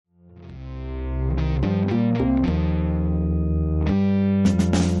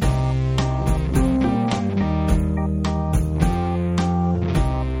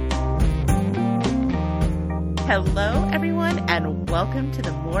Hello, everyone, and welcome to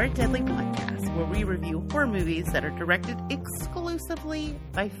the More Deadly Podcast, where we review horror movies that are directed exclusively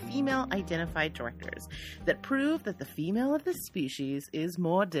by female-identified directors that prove that the female of the species is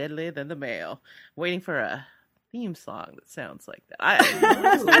more deadly than the male. Waiting for a theme song that sounds like that. I'm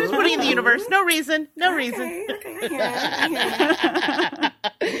just putting it in the universe. No reason.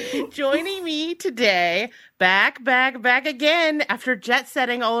 Joining me today, back again after jet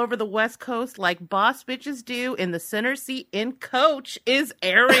setting all over the West Coast like boss bitches do in the center seat in Coach, is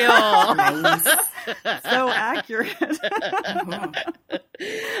Ariel. Nice. So accurate.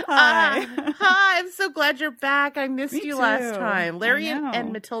 Hi, I'm so glad you're back. I missed you last time. Larry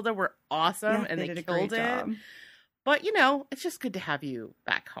and Matilda were awesome, and they killed it. But, you know, it's just good to have you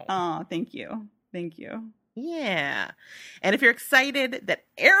back home. Oh, thank you. Yeah. And if you're excited that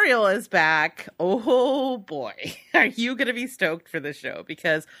Ariel is back, oh boy, are you going to be stoked for the show?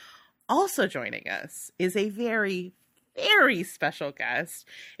 Because also joining us is a very, very special guest.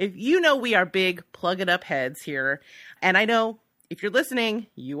 If you know, we are big plug it up heads here. And I know if you're listening,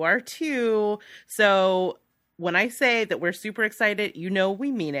 you are too. So when I say that we're super excited, you know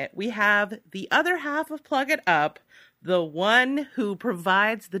we mean it. We have the other half of Plug It Up, the one who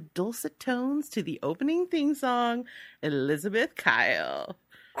provides the dulcet tones to the opening theme song, Elizabeth Kyle.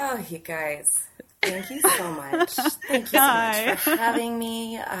 Oh, you guys. Thank you so much. Thank you so much for having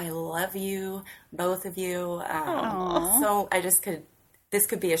me. I love you, both of you. So this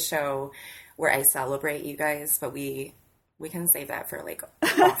could be a show where I celebrate you guys, but we can save that for like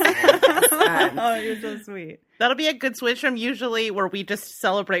offline. Oh, you're so sweet. That'll be a good switch from usually where we just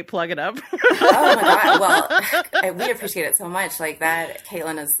celebrate Plug It Up. Oh my God. Well, we appreciate it so much. Like that,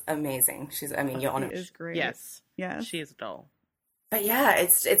 Caitlin is amazing. You all know. She is great. Yes. She is dull. But yeah,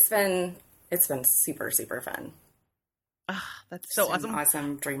 it's been super, super fun. That's so awesome. An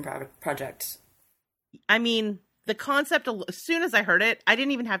awesome dream project. I mean, the concept, as soon as I heard it, I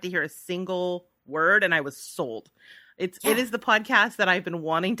didn't even have to hear a single word and I was sold. It is the podcast that I've been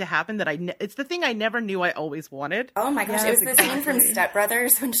wanting to happen. It's the thing I never knew I always wanted. Oh my gosh! It was the scene from Step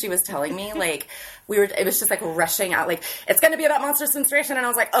Brothers when she was telling me, like, it was just like rushing out, like, it's going to be about monstrous menstruation, and I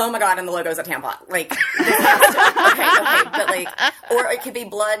was like, oh my God! And the logo's a tampon, like, okay, but like, or it could be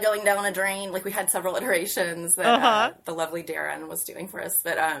blood going down a drain. Like, we had several iterations that the lovely Darren was doing for us,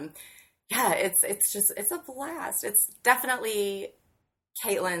 but yeah, it's a blast. It's definitely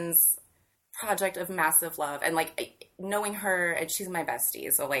Caitlin's project of massive love, and like knowing her, and she's my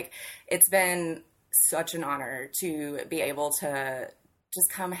bestie, so like it's been such an honor to be able to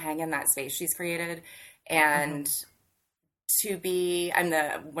just come hang in that space she's created, and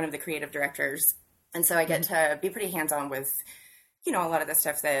I'm one of the creative directors, and so I get to be pretty hands-on with, you know, a lot of the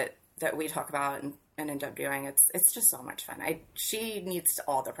stuff that we talk about and end up doing. It's just so much fun. She needs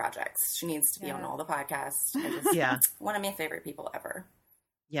all the projects. She needs to be on all the podcasts. One of my favorite people ever.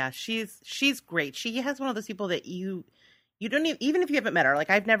 Yeah, she's great. She has one of those people that you don't even if you haven't met her. Like,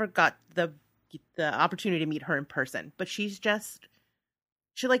 I've never got the opportunity to meet her in person, but she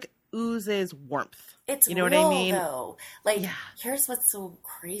like oozes warmth. It's you know real, what I mean? Though. Like, here's what's so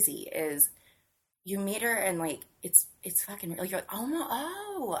crazy is you meet her and like it's fucking real. You're like,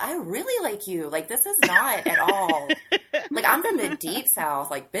 oh, I really like you. Like, this is not at all. Like, I'm from the deep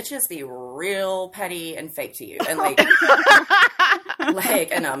south. Like, bitches be real petty and fake to you, and like. Like,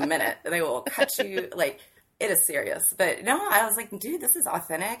 in a minute, they will cut you. Like, it is serious. But no, I was like, dude, this is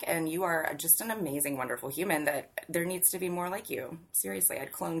authentic, and you are just an amazing, wonderful human that there needs to be more like you. Seriously,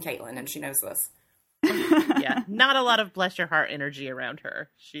 I'd clone Caitlin, and she knows this. Yeah, not a lot of bless your heart energy around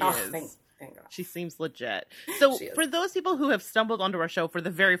her. Thank God. She seems legit. So for those people who have stumbled onto our show for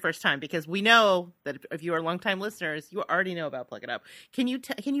the very first time, because we know that if you are longtime listeners, you already know about Plug It Up. Can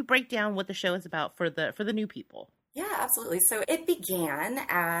you break down what the show is about for the new people? Yeah, absolutely. So it began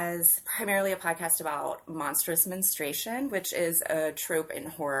as primarily a podcast about monstrous menstruation, which is a trope in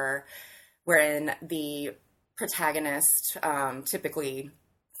horror wherein the protagonist, typically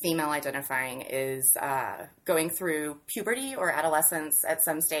female identifying, is going through puberty or adolescence at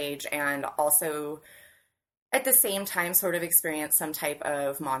some stage, and also at the same time sort of experience some type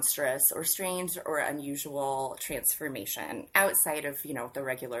of monstrous or strange or unusual transformation outside of, you know, the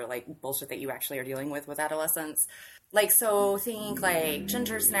regular like bullshit that you actually are dealing with adolescence. Like, so think like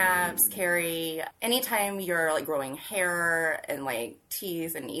ginger snaps, Carrie, anytime you're like growing hair and like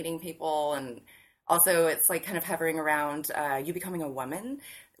teeth and eating people, and also it's like kind of hovering around you becoming a woman.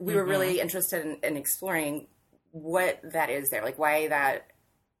 We were really interested in exploring what that is there, like why that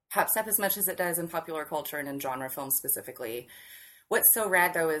pops up as much as it does in popular culture and in genre films specifically. What's so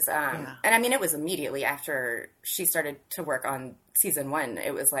rad though is, and I mean, it was immediately after she started to work on season 1,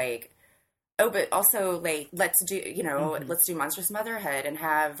 it was like, Oh, but also like let's do let's do Monstrous Motherhood and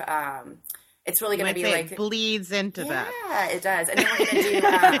have it's really going to be like it bleeds into that. Yeah, it does. And then we're going to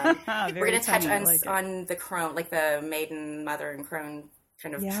do we're going to touch on the crone, like the maiden, mother, and crone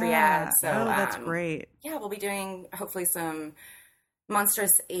kind of triad. So that's great. Yeah, we'll be doing hopefully some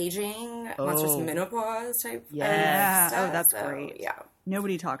monstrous aging, monstrous menopause type. Yeah. Stuff. Oh, that's great. Yeah.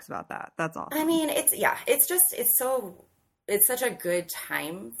 Nobody talks about that. That's awesome. I mean, it's such a good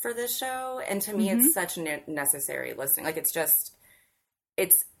time for this show. And to me, it's such necessary listening. Like,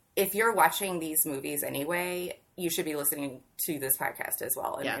 if you're watching these movies anyway, you should be listening to this podcast as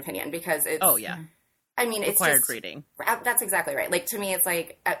well, in my opinion, because it's, I mean, it's required just reading. That's exactly right. Like, to me, it's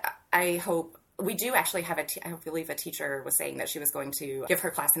like, I hope we do actually have I believe a teacher was saying that she was going to give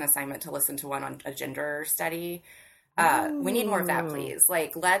her class an assignment to listen to one on a gender study. We need more of that, please.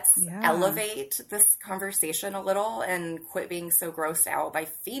 Like, let's elevate this conversation a little and quit being so grossed out by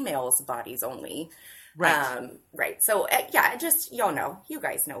females' bodies only. Right. Right. So, just, y'all know. You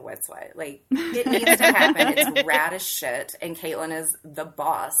guys know what's what. Like, it needs to happen. It's rad as shit. And Caitlin is the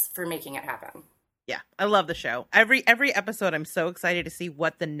boss for making it happen. Yeah, I love the show. Every episode, I'm so excited to see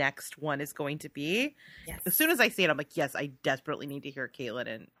what the next one is going to be. Yes. As soon as I see it, I'm like, yes, I desperately need to hear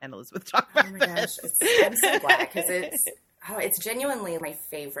Caitlin and Elizabeth talk about Oh my this. gosh, I'm so glad because it's genuinely my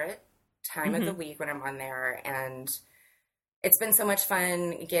favorite time of the week when I'm on there, and it's been so much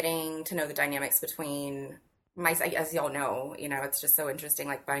fun getting to know the dynamics between as y'all know, it's just so interesting,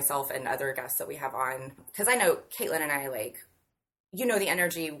 like myself and other guests that we have on, because I know Caitlin and I, like, the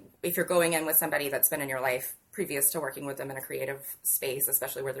energy, if you're going in with somebody that's been in your life previous to working with them in a creative space,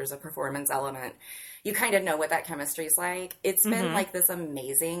 especially where there's a performance element, you kind of know what that chemistry is like. It's been like this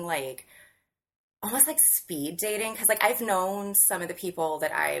amazing, like, almost like speed dating. Cause like I've known some of the people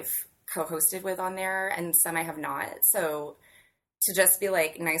that I've co-hosted with on there and some I have not. So to just be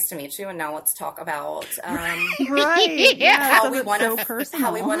like, nice to meet you. And now let's talk about, right. how we want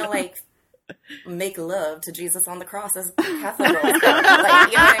to like make love to Jesus on the cross as Catholic girls go.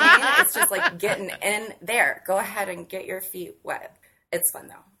 Like, you know what I mean? It's just like getting in there. Go ahead and get your feet wet. It's fun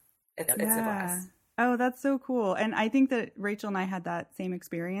though. It's a blast. Oh, that's so cool. And I think that Rachel and I had that same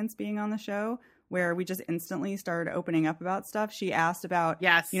experience being on the show where we just instantly started opening up about stuff. She asked about,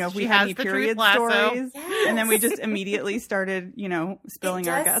 if we had any period stories. Yes. And then we just immediately started, spilling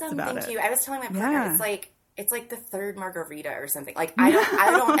our guts about it. I was telling my partner, it's like the third margarita or something. Like, I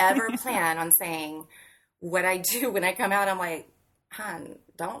don't ever plan on saying what I do when I come out. I'm like, hon,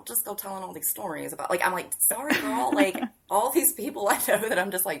 don't just go telling all these stories about, like, I'm like, sorry, girl. Like, all these people I know that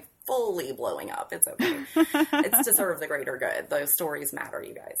I'm just like fully blowing up. It's okay. It's to serve the greater good. Those stories matter,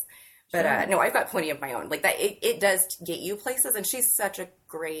 you guys. But no, I've got plenty of my own. Like, that, it does get you places. And she's just a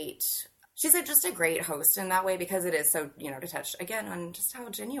great host in that way, because it is so, to touch again on just how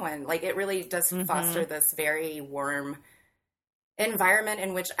genuine, like, it really does foster this very warm environment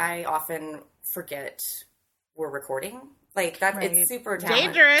in which I often forget we're recording. Like, that it's super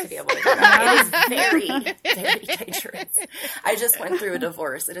dangerous to be able to do that. It is very, very dangerous. I just went through a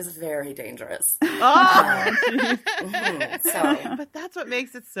divorce. It is very dangerous. Oh, so, but that's what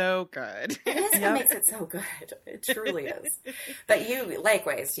makes it so good. It is what makes it so good. It truly is. But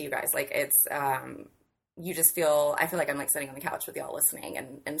likewise to you guys, like, it's you just I feel like I'm like sitting on the couch with y'all listening,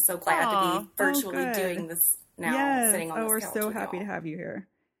 and I'm so glad to be virtually doing this now. Sitting on this couch. We're so happy to have you here.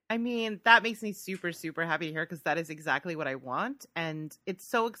 I mean, that makes me super, super happy to hear, because that is exactly what I want. And it's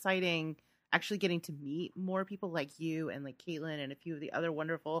so exciting actually getting to meet more people like you and like Caitlin and a few of the other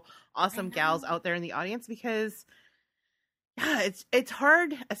wonderful, awesome gals out there in the audience, because it's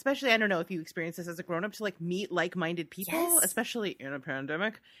hard, especially, I don't know if you experience this as a grown-up, to like meet like-minded people, especially in a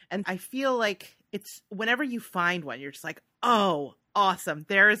pandemic. And I feel like it's whenever you find one, you're just like, oh, awesome,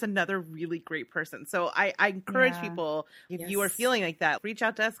 there is another really great person. So I encourage people, if you are feeling like that, reach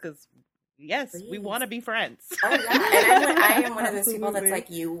out to us, because please, we want to be friends. Oh yeah, and I am one of those people that's like,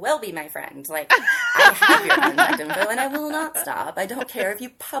 you will be my friend. Like, I have your contact info, and I will not stop. I don't care if you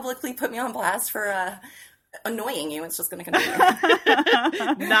publicly put me on blast for annoying you. It's just going to continue.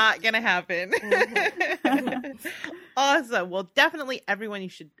 Not going to happen. Awesome. Well, definitely everyone, you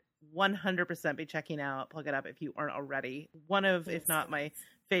should 100% be checking out Plug It Up if you aren't already. One of, if not my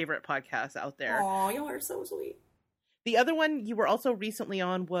favorite podcasts out there. Oh, you are so sweet. The other one you were also recently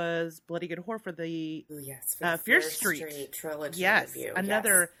on was Bloody Good Horror for the Fear Street trilogy. Yes,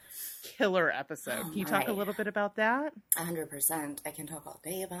 another killer episode. Can you talk a little bit about that? 100%. I can talk all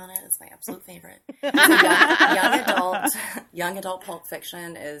day about it. It's my absolute favorite. It's young adult Pulp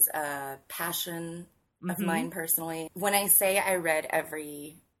Fiction is a passion of mine personally. When I say I read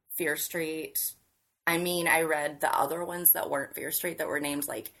every Fear Street, I mean I read the other ones that weren't Fear Street, that were named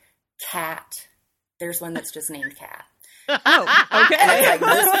like Cat. There's one that's just named Cat. Oh, okay. And it's like,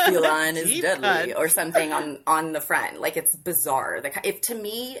 this feline is deadly, or something on the front. Like, it's bizarre. To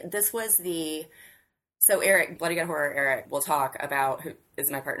me, this was the... So Eric, Bloody Good Horror Eric, will talk about, who is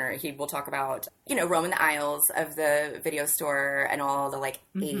my partner, he will talk about, roaming the aisles of the video store and all the,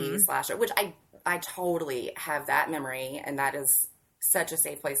 80s slasher, which I totally have that memory, and that is such a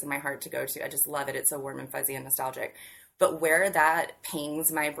safe place in my heart to go to. I just love it. It's so warm and fuzzy and nostalgic. But where that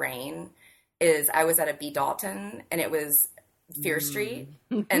pings my brain is I was at a B. Dalton, and it was Fear Street,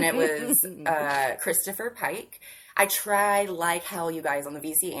 and it was Christopher Pike. I tried like hell, you guys, on the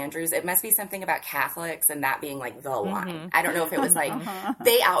VC Andrews. It must be something about Catholics and that being the line. I don't know if it was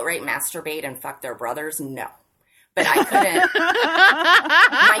they outright masturbate and fuck their brothers. No. But I couldn't.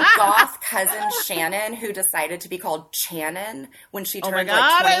 My goth cousin Shannon, who decided to be called Channon when she turned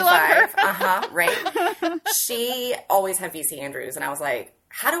 25. Right? She always had VC Andrews. And I was like,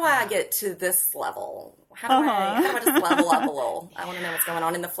 how do I get to this level? How do I just level up a little? I want to know what's going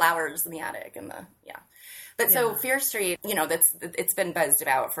on in the flowers in the attic and But so Fear Street, it's been buzzed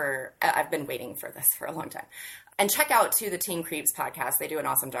about I've been waiting for this for a long time. And check out, too, the Teen Creeps podcast. They do an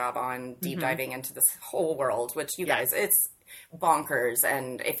awesome job on deep diving into this whole world, which you guys, it's bonkers.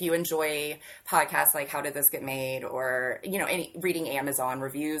 And if you enjoy podcasts like How Did This Get Made, or, reading Amazon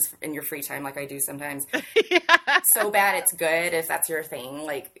reviews in your free time like I do sometimes, so bad it's good if that's your thing.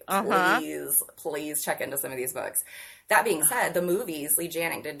 Please check into some of these books. That being said, the movies, Lee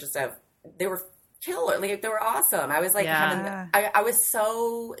Janning did they were killer. They were awesome. I was I was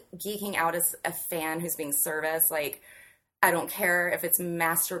so geeking out as a fan who's being serviced. I don't care if it's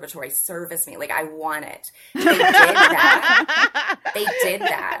masturbatory, service me. I want it. They did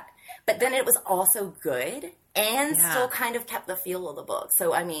that. But then it was also good and still kind of kept the feel of the book.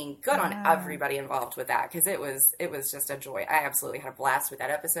 So, good on everybody involved with that, because it was just a joy. I absolutely had a blast with that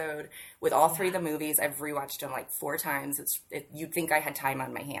episode. With all three of the movies, I've rewatched them 4 times. You'd think I had time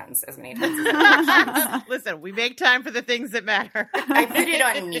on my hands as many times as I watched. Listen, we make time for the things that matter. I put it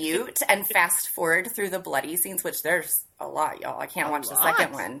on mute and fast forward through the bloody scenes, which there's a lot, y'all. I can't watch the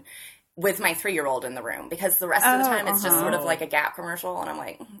second one with my 3-year-old in the room, because the rest of the time it's just sort of like a Gap commercial, and I'm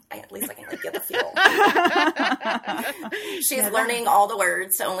like, at least I can get the feel. She's learning all the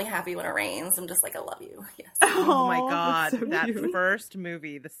words to Only Happy When It Rains. I'm just like, I love you. Yes. Oh my God. So that first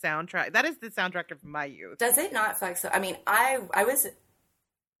movie, the soundtrack, that is the soundtrack of my youth. Does it not fuck so? I was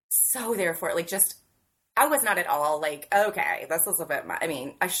so there for it. I was not at all okay, this is a bit,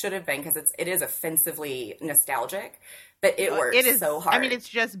 I should have been, because it is offensively nostalgic. But it works so hard. It's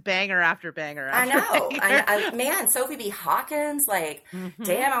just banger after banger after banger. Man, Sophie B. Hawkins,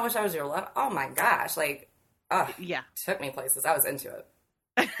 damn, I wish I was your love. Oh my gosh, took me places. I was into it.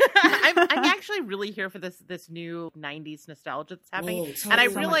 I'm actually really here for this new 90s nostalgia that's happening. And I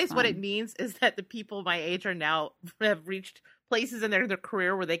realize what it means is that the people my age are now have reached places in their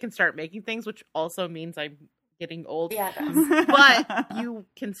career where they can start making things, which also means I'm getting old. Yeah, but you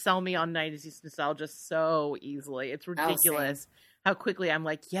can sell me on 90s nostalgia so easily. It's ridiculous how quickly I'm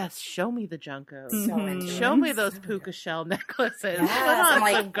like, yes, show me the Junkos. Show me those puka shell necklaces. Yes. Put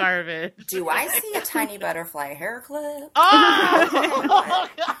on some garbage. Do I see a tiny butterfly hair clip? Oh!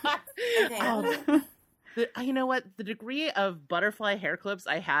 Okay. You know what? The degree of butterfly hair clips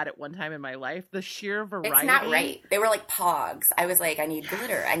I had at one time in my life, the sheer variety. It's not right. They were like pogs. I was like, I need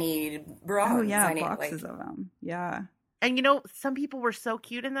glitter. I need bronze. Oh, yeah, I need, boxes of them. Yeah. And some people were so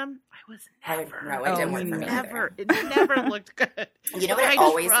cute in them. I was never. It didn't work for me. Never. It never looked good. You know what it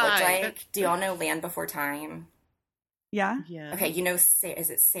always looked like? Do y'all know Land Before Time? Yeah. Okay, is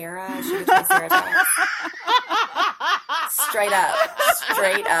it Sarah? She was Sarah Thomas. Straight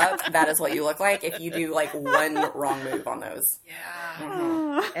up, that is what you look like if you do one wrong move on those. Yeah.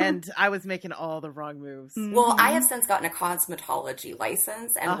 Mm-hmm. And I was making all the wrong moves. Well, I have since gotten a cosmetology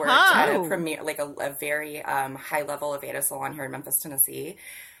license and worked at a premier, a very high level Aveda salon here in Memphis, Tennessee.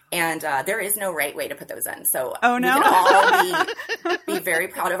 And there is no right way to put those in. So we can all be very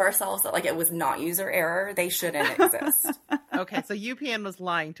proud of ourselves that it was not user error. They shouldn't exist. Okay, so UPN was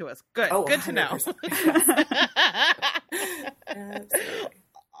lying to us. Good. Good to know.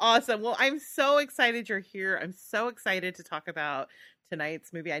 Awesome. Well, I'm so excited you're here. I'm so excited to talk about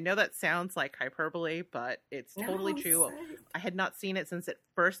tonight's movie. I know that sounds like hyperbole, but it's totally true. I had not seen it since it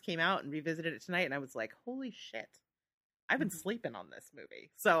first came out and revisited it tonight, and I was like, holy shit. I've been sleeping on this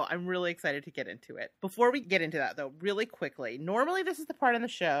movie. So I'm really excited to get into it. Before we get into that, though, really quickly, normally this is the part in the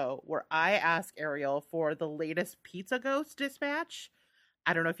show where I ask Ariel for the latest Pizza Ghost dispatch.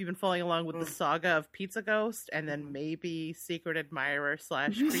 I don't know if you've been following along with the saga of Pizza Ghost and then maybe Secret Admirer /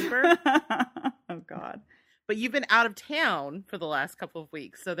 Creeper. Oh, God. but you've been out of town for the last couple of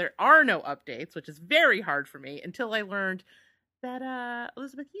weeks, so there are no updates, which is very hard for me until I learned that,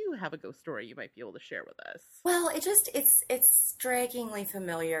 Elizabeth, you have a ghost story you might be able to share with us. Well, it's strikingly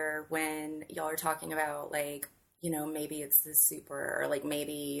familiar when y'all are talking about, like, you know, maybe it's the super, or like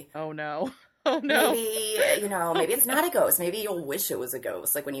maybe... Oh, no. Oh, no. Maybe, you know, maybe it's not a ghost. Maybe you'll wish it was a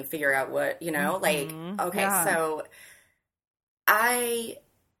ghost, like when you figure out what, you know, like, okay, so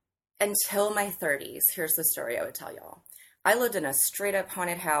until my 30s, here's the story I would tell y'all. I lived in a straight-up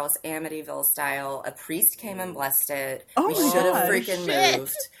haunted house, Amityville style. A priest came and blessed it. Oh, we should have freaking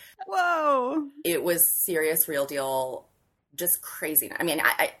moved. Whoa. It was serious, real deal, just crazy. I mean,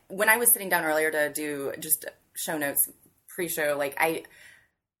 I when I was sitting down earlier to do just show notes pre-show, like,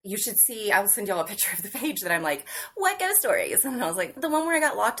 you should see, I'll send y'all a picture of the page that I'm like, what ghost stories? And I was like, the one where I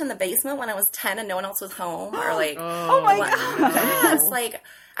got locked in the basement when I was 10 and no one else was home. Or like, oh my God. Yes, like,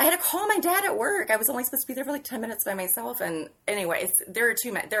 I had to call my dad at work. I was only supposed to be there for like 10 minutes by myself. And anyway, there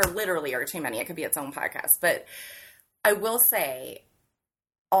literally are too many. It could be its own podcast. But I will say,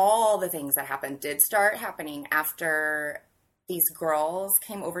 all the things that happened did start happening after these girls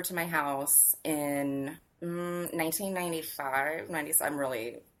came over to my house in 1995, 96. I'm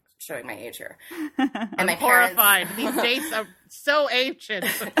really showing my age here. And I'm horrified. These dates are so ancient.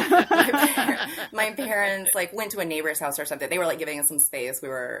 my parents like went to a neighbor's house or something. They were like giving us some space. We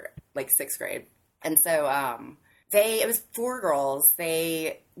were like 6th grade. And so it was 4 girls.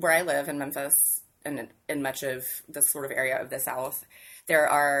 Where I live in Memphis and in much of this sort of area of the South, there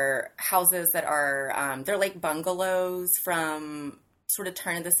are houses that are, they're like bungalows from sort of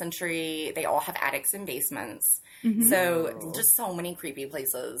turn of the century. They all have attics and basements. Mm-hmm. So just so many creepy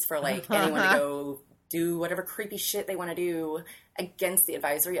places for like anyone to go do whatever creepy shit they want to do against the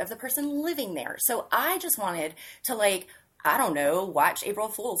advisory of the person living there. So I just wanted to, like, I don't know, watch April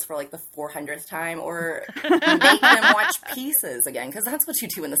Fools for like the 400th time, or make them watch Pieces again, because that's what you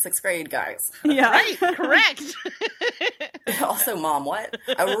do in the 6th grade, guys. Yeah, right, correct. Also, Mom, what?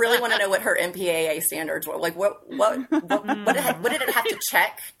 I really want to know what her MPAA standards were. Like, what did it have to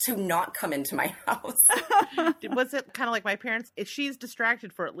check to not come into my house? Was it kind of like my parents? If she's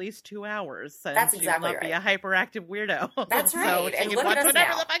distracted for at least 2 hours, that's exactly right. Be a hyperactive weirdo. That's right. So and look at us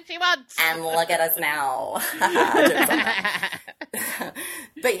now. The fuck she wants. And look at us now.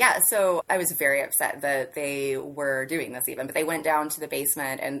 But yeah, so I was very upset that they were doing this even, but they went down to the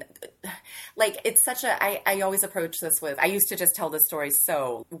basement, and like, it's such a, I always approach this with, I used to just tell this story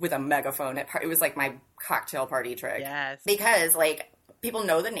with a megaphone. It was like my cocktail party trick. Yes. Because like, people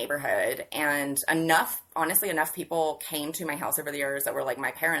know the neighborhood, and enough people came to my house over the years that were like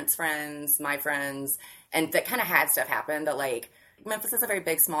my parents' friends, my friends, and that kind of had stuff happen that, like, Memphis is a very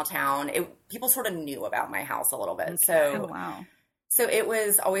big, small town. People sort of knew about my house a little bit. So, wow. So it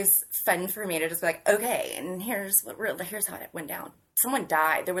was always fun for me to just be like, okay, and here's how it went down. Someone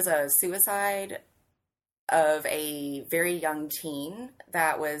died. There was a suicide of a very young teen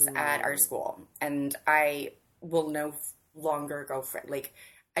that was at our school, and I will no longer go for it. Like,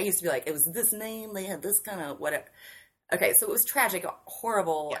 I used to be like, it was this name, they had this kind of whatever. Okay, so it was tragic,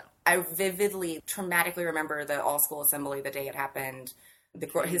 horrible. Yeah. I vividly, traumatically remember the all-school assembly the day it happened.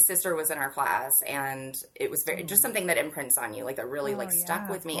 His sister was in our class, and it was just something that imprints on you, like, that really stuck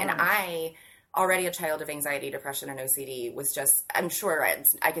with me. And I, already a child of anxiety, depression, and OCD, was just, I'm sure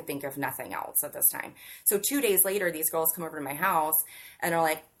I could think of nothing else at this time. So 2 days later, these girls come over to my house and are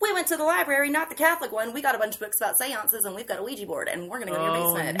like, we went to the library, not the Catholic one. We got a bunch of books about seances, and we've got a Ouija board, and we're going to go to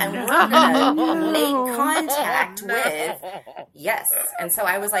your basement, and we're going to make contact with, yes. And so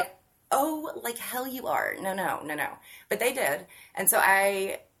I was like, oh, like, hell you are. No. But they did. And so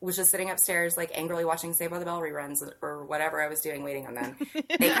I was just sitting upstairs, like, angrily watching Saved by the Bell reruns or whatever I was doing, waiting on them.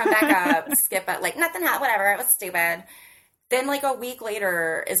 They come back up, skip it, like, nothing happened, whatever, it was stupid. Then, like, a week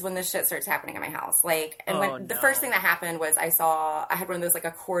later is when this shit starts happening in my house. Like, and the first thing that happened was I had one of those, like,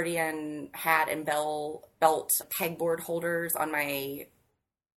 accordion hat and belt pegboard holders on my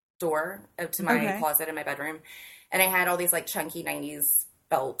door to my closet in my bedroom. And I had all these, like, chunky 90s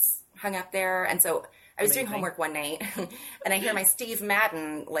belts hung up there. And so I was doing homework one night, and I hear my Steve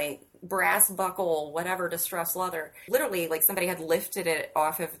Madden, like, brass buckle, whatever, distressed leather. Literally, like, somebody had lifted it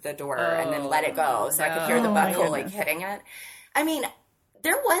off of the door and then let it go, so I could hear the buckle, like, hitting it. I mean,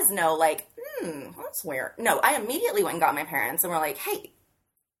 there was no, like, that's weird. No, I immediately went and got my parents, and we're like, hey,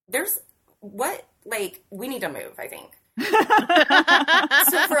 we need to move, I think.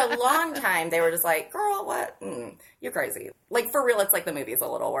 So for a long time, they were just like, girl, what? You're crazy. Like, for real, it's like the movies a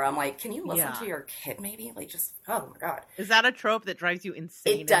little, where I'm like, can you listen to your kid maybe? Like, just, oh my God. Is that a trope that drives you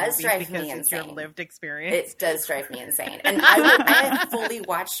insane? It does drive me insane. It's your lived experience. It does drive me insane. And I have fully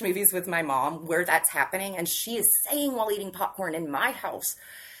watched movies with my mom where that's happening, and she is saying while eating popcorn in my house,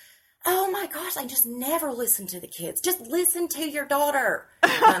 oh my gosh, I just never listen to the kids. Just listen to your daughter.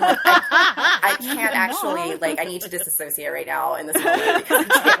 Like, I can't actually, like, I need to disassociate right now in this moment because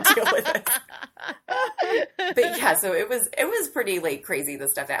I can't deal with it. But yeah, so it was pretty, like, crazy, the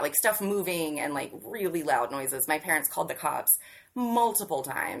stuff that, like, stuff moving and, like, really loud noises. My parents called the cops multiple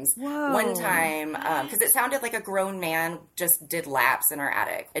times. Whoa. One time, because it sounded like a grown man just did laps in our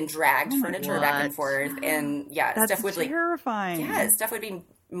attic and dragged furniture back and forth. And yeah, that's stuff would, like, terrifying. Yeah, stuff would be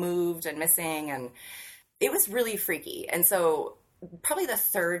moved and missing, and it was really freaky. And so probably the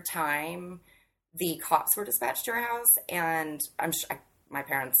third time the cops were dispatched to our house, and I'm sure my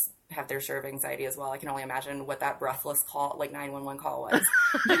parents have their share of anxiety as well. I can only imagine what that breathless call, like 911 call, was.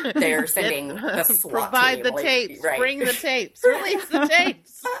 They're sending the SWAT provide team, the like, tapes, right. bring the tapes, release the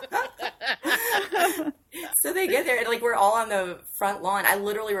tapes. So they get there, and like we're all on the front lawn. I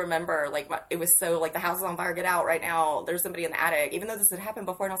literally remember, like, it was so, like, the house is on fire, get out right now, there's somebody in the attic, even though this had happened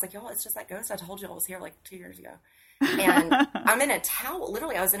before. And I was like, y'all, it's just that ghost I told you I was here like 2 years ago. And I'm in a towel,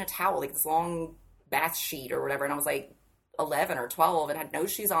 literally I was in a towel, like this long bath sheet or whatever, and I was like 11 or 12 and had no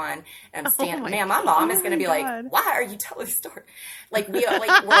shoes on, and I'm standing, man, my mom is going to be like, why are you telling this story? Like, we're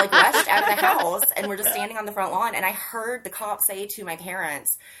like rushed out of the house, and we're just standing on the front lawn, and I heard the cop say to my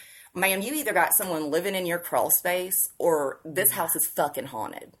parents, ma'am, you either got someone living in your crawl space or this house is fucking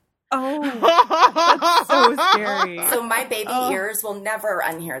haunted. Oh, that's so scary. So my baby ears will never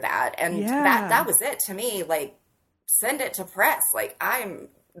unhear that. And that was it to me. Like, send it to press. Like, I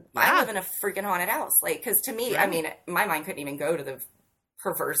live in a freaking haunted house. Like, because to me, I mean, my mind couldn't even go to the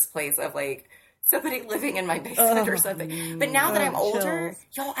perverse place of, like, somebody living in my basement or something. But now that I'm older,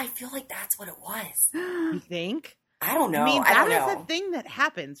 y'all, I feel like that's what it was. You think? I don't know. I mean, that is a thing that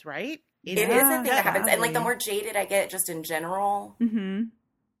happens, right? It is a thing that happens. And, like, the more jaded I get just in general,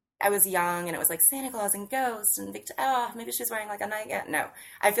 I was young, and it was like Santa Claus and ghosts and maybe she's wearing like a nightgown. No,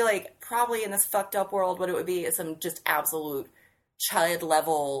 I feel like probably in this fucked up world, what it would be is some just absolute child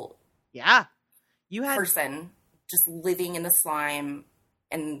level, person just living in the slime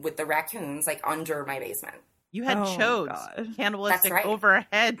and with the raccoons like under my basement. You had chodes, cannibalistic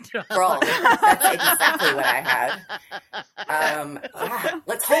overhead. Girl, that's exactly what I had.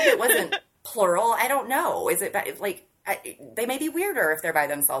 Let's hope it wasn't plural. I don't know. Is it like? They may be weirder if they're by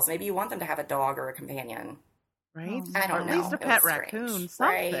themselves. Maybe you want them to have a dog or a companion. Right? I don't know. At least a pet raccoon,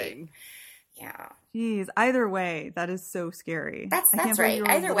 something. Right? Yeah. Jeez, either way, that is so scary. That's right.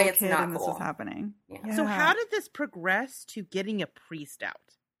 Either way, it's not cool. This was happening. Yeah. So how did this progress to getting a priest out?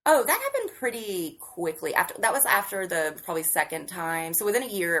 Oh, that happened pretty quickly. That was after the probably second time. So within a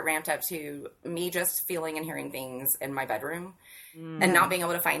year, it ramped up to me just feeling and hearing things in my bedroom and not being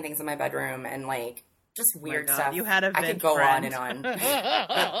able to find things in my bedroom and like just weird stuff. You had a I could go on and on.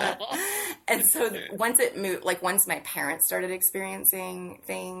 And so once it moved, like once my parents started experiencing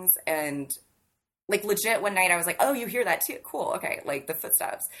things and like legit one night I was like, oh, you hear that too? Cool. Okay. Like the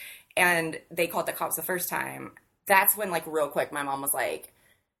footsteps. And they called the cops the first time. That's when like real quick my mom was like,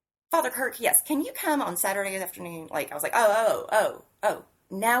 Father Kirk, yes, can you come on Saturday afternoon? Like I was like, oh.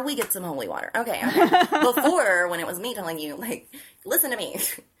 Now we get some holy water. Okay. Before when it was me telling you, like, listen to me.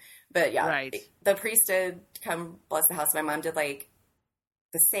 But yeah, the priest did come bless the house. My mom did like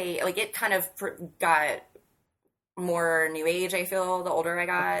it kind of got more new age. I feel the older I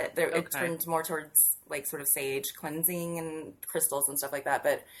got, it turned more towards like sort of sage cleansing and crystals and stuff like that.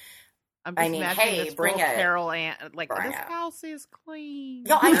 But I mean, hey, bring it. Carol Ann, like this house is clean.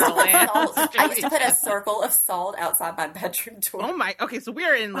 No, I used to put a circle of salt outside my bedroom door. Oh my! Okay, so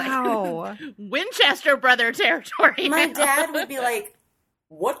we're in like Winchester brother territory. My dad would be like,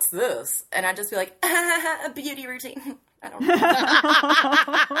 what's this? And I'd just be like, a beauty routine. I don't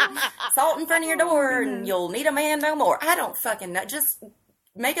know. Salt in front of your door and you'll need a man no more. I don't fucking know. Just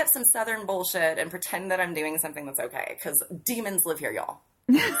make up some southern bullshit and pretend that I'm doing something that's okay. Because demons live here, y'all.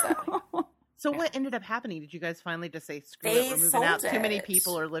 So what ended up happening? Did you guys finally just say, screw it, we're moving out? Too many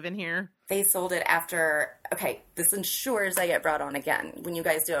people are living here? They sold it after, this ensures I get brought on again. When you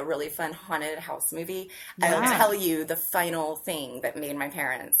guys do a really fun haunted house movie, I'll tell you the final thing that made my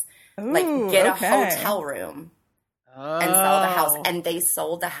parents get a hotel room and sell the house. And they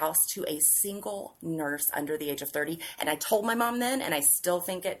sold the house to a single nurse under the age of 30. And I told my mom then, and I still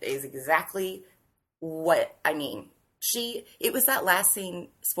think it is exactly what I mean. It was that last scene,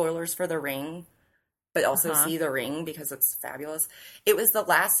 spoilers for The Ring, but also see The Ring because it's fabulous. It was the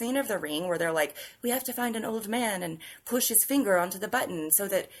last scene of The Ring where they're like, we have to find an old man and push his finger onto the button so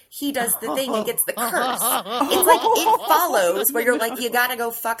that he does the thing and gets the curse. It's like It Follows, where you're like, you gotta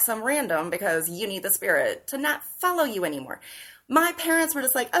go fuck some random because you need the spirit to not follow you anymore. My parents were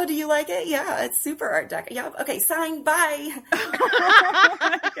just like, oh, do you like it? Yeah, it's super Art Deco. Yeah, okay, sign, bye. Oh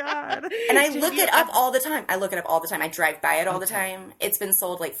my God. And I look it up all the time. I drive by it all the time. It's been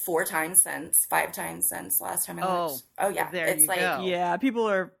sold like 5 times since last time I looked. Oh, yeah. There it's you like, go. Yeah, people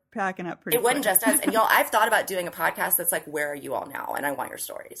are packing up pretty It wasn't just us. And y'all, I've thought about doing a podcast that's like, where are you all now? And I want your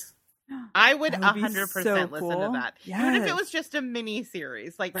stories. I would 100% so listen cool. to that. Yes. Even if it was just a mini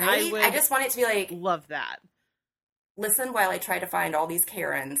series. Like, Right? I just want it to be like, love that. listen while I try to find all these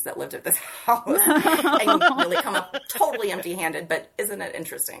Karens that lived at this house and really come up totally empty-handed, but isn't it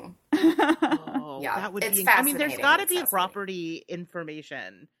interesting? Oh, yeah, that would it's be. fascinating. I mean, there's got to be property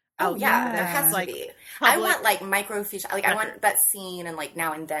information. Oh yeah, there has like, to be. I want like microfiche. Like I want that scene and like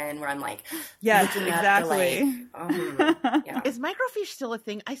Now and Then where I'm like, yes, looking exactly. Up to, like, yeah. Is microfiche still a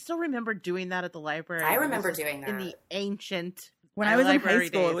thing? I still remember doing that at the library. I remember doing that in the ancient. When I was in high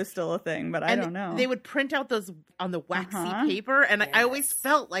school, days. it was still a thing, but I don't know. They would print out those on the waxy paper, and I always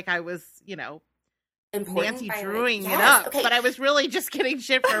felt like I was, Important Nancy by, drawing like, it yes, up, okay. but I was really just getting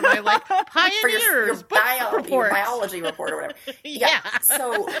shit for my like pioneers, for your report. biology report or whatever. Yeah.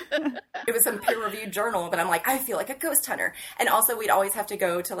 So it was some peer reviewed journal, but I'm like, I feel like a ghost hunter. And also we'd always have to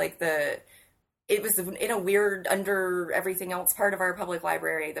go to like it was in a weird under everything else part of our public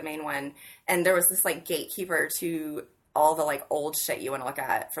library, the main one. And there was this like gatekeeper to all the like old shit you want to look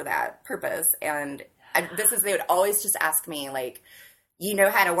at for that purpose. And they would always just ask me like, you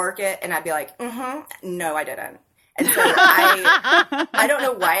know how to work it? And I'd be like, no, I didn't. And so I don't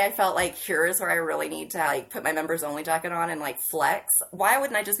know why I felt like here's where I really need to like put my members only jacket on and like flex. Why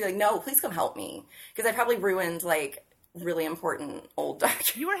wouldn't I just be like, no, please come help me? Because I probably ruined like really important old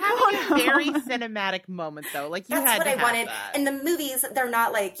documents. You were having a very cinematic moment though. Like you That's had what to I have wanted. that. And the movies, they're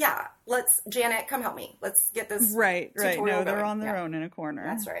not like, Janet, come help me. Let's get this. Right. No, tutorial they're going. on their own in a corner.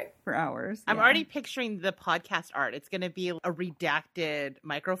 That's right. For hours. I'm already picturing the podcast art. It's going to be a redacted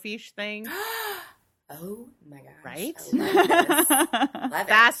microfiche thing. Oh my gosh. Right? I love this. Love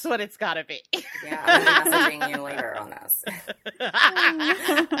That's what it's got to be. Yeah, I'll be messaging you later on this.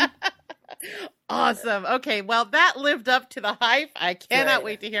 Awesome. Okay, well, that lived up to the hype. I cannot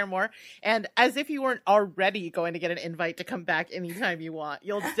wait to hear more. And as if you weren't already going to get an invite to come back anytime you want,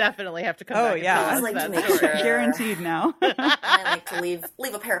 you'll definitely have to come back. Oh, yeah. I'd like to make sure. Guaranteed now. I like to leave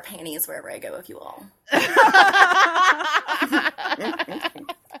a pair of panties wherever I go, if you will.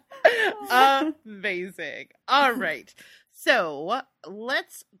 Amazing. All right. So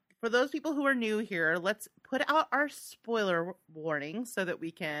for those people who are new here, let's put out our spoiler warning so that we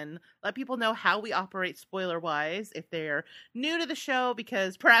can let people know how we operate spoiler-wise if they're new to the show,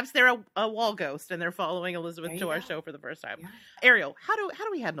 because perhaps they're a wall ghost and they're following Elizabeth to our show for the first time. Yeah. Ariel, how do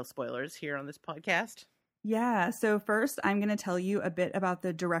we handle spoilers here on this podcast? Yeah, so first I'm going to tell you a bit about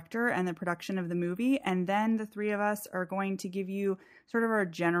the director and the production of the movie, and then the three of us are going to give you sort of our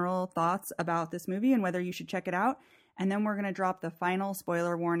general thoughts about this movie and whether you should check it out. And then we're going to drop the final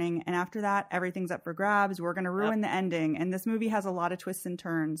spoiler warning. And after that, everything's up for grabs. We're going to ruin the ending. And this movie has a lot of twists and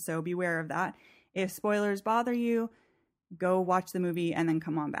turns, so beware of that. If spoilers bother you, go watch the movie and then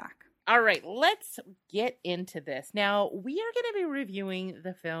come on back. All right, let's get into this. Now, we are going to be reviewing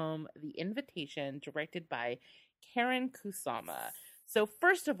the film The Invitation, directed by Karyn Kusama. So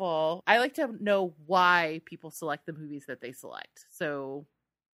first of all, I like to know why people select the movies that they select. So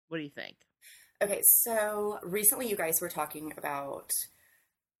what do you think? Okay, so recently you guys were talking about,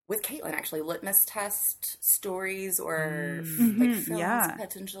 with Caitlin actually, litmus test stories or like films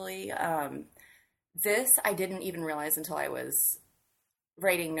potentially. This I didn't even realize until I was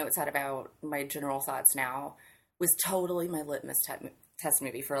writing notes out about my general thoughts now, was totally my litmus test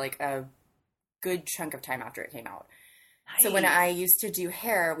movie for like a good chunk of time after it came out. Nice. So when I used to do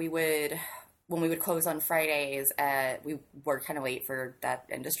hair, when we would close on Fridays we were kind of late for that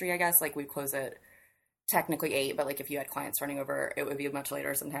industry, I guess. Like we'd close at technically 8, but like if you had clients running over, it would be much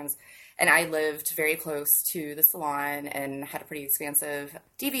later sometimes. And I lived very close to the salon and had a pretty expansive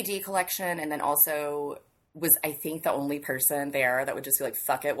DVD collection. And then also was, I think, the only person there that would just be like,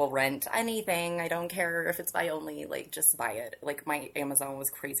 fuck it, we'll rent anything. I don't care if it's buy only, like just buy it. Like my Amazon was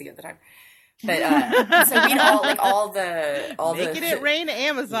crazy at the time. But so we'd all making it rain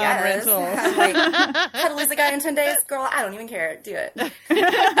Amazon rentals. Like, how to lose a guy in 10 days, girl? I don't even care. Do it. Like,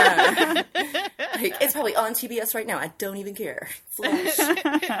 it's probably on TBS right now. I don't even care. Flash.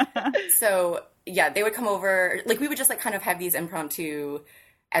 So yeah, they would come over. Like we would just like kind of have these impromptu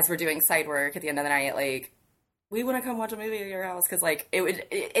as we're doing side work at the end of the night, like, we want to come watch a movie at your house. Cause like,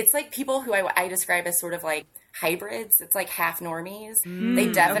 it's like people who I describe as sort of like hybrids. It's like half normies.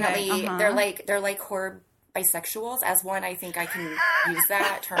 They definitely, okay. Uh-huh. they're like horror bisexuals. As one, I think I can use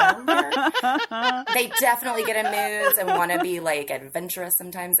that term here. They definitely get in moods and want to be like adventurous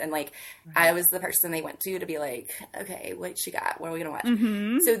sometimes. And like, I was the person they went to be like, okay, what she got? What are we going to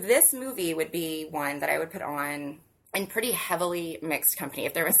watch? So this movie would be one that I would put on in pretty heavily mixed company.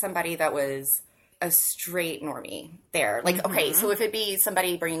 If there was somebody that was a straight normie there, like, okay, so if it'd be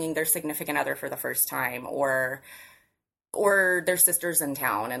somebody bringing their significant other for the first time, or their sister's in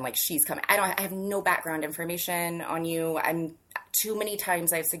town and like she's coming. I have no background information on you. Too many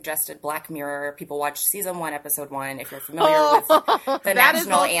times I've suggested Black Mirror. People watch season 1, episode 1. If you're familiar with the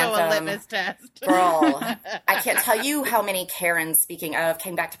national anthem, a litmus test. Girl, I can't tell you how many Karens, speaking of,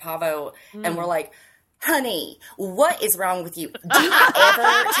 came back to Pavo and were like, honey, what is wrong with you? Do you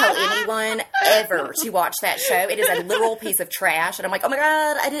ever tell anyone ever to watch that show? It is a literal piece of trash. And I'm like, oh my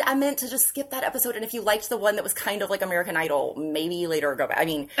God, I meant to just skip that episode. And if you liked the one that was kind of like American Idol, maybe later go back. I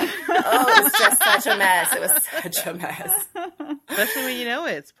mean, it was just such a mess. It was such a mess. Especially when you know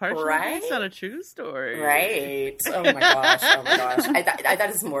it's partially based on a true story. Right. Oh my gosh. That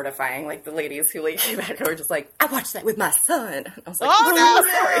is mortifying. Like the ladies who like came back and were just like, I watched that with my son. I was like,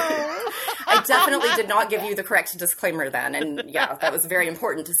 sorry. I definitely did not give you the correct disclaimer then. And yeah, that was very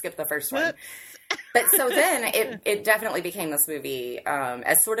important to skip the first one. But so then it definitely became this movie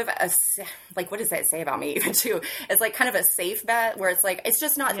as sort of like, what does that say about me even too? It's like kind of a safe bet where it's like, it's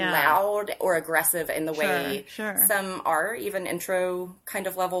just not loud or aggressive in the way some are, even intro kind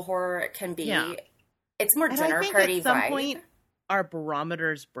of level horror can be. Yeah. It's more dinner party at some vibe. Point, our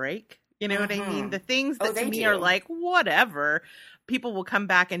barometers break. You know what I mean? The things that to me are like, whatever, people will come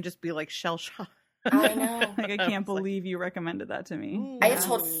back and just be like shell-shocked. I know. Like, I can't believe you recommended that to me. I have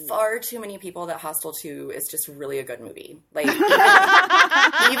told far too many people that Hostel 2 is just really a good movie. Like, even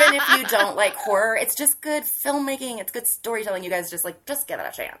if you don't like horror, it's just good filmmaking. It's good storytelling. You guys just give it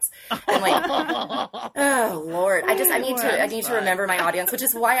a chance. And like, oh Lord, I need to remember my audience, which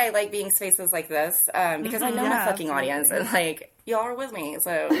is why I like being spaces like this, because I know my fucking audience, and like, y'all are with me,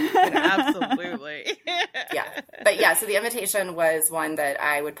 so absolutely. So The Invitation was one that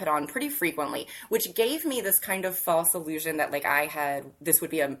I would put on pretty frequently, which gave me this kind of false illusion that like this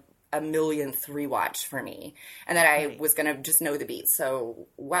would be a millionth rewatch for me, and that I was going to just know the beats so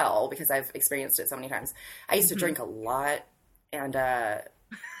well because I've experienced it so many times. I used to drink a lot, and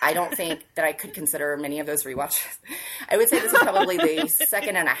I don't think that I could consider many of those rewatches. I would say this is probably the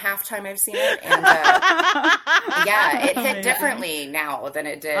second and a half time I've seen it. And it hit differently now than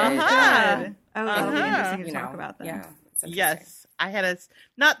it did. That'll be interesting to talk about then. Yeah. Yes. I had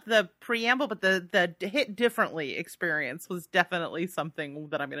not the preamble, but the hit differently experience was definitely something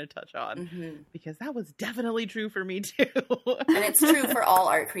that I'm going to touch on because that was definitely true for me too. And it's true for all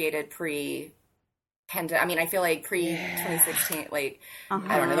art created I mean, I feel like pre-2016, like,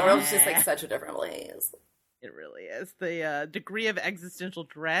 I don't know, the world's just like such a different place. It really is. The degree of existential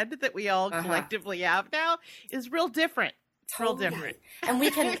dread that we all collectively have now is real different. It's real different. And we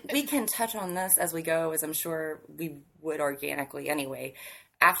can touch on this as we go, as I'm sure we would organically anyway.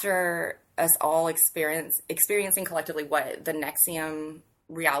 After us all experiencing collectively what the NXIVM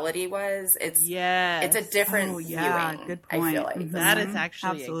reality was, it's a different viewing. Good point. I feel like that is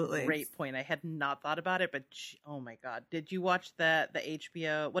actually a great point. I had not thought about it, but oh my God, did you watch the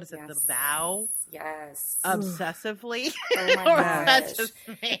HBO? What is it? The Vow? Yes. Obsessively. Oh my gosh. That's just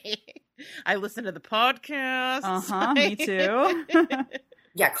me. I listen to the podcast. Me too.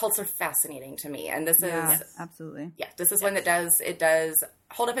 Yeah, cults are fascinating to me, and this is absolutely. Yeah, this is one that does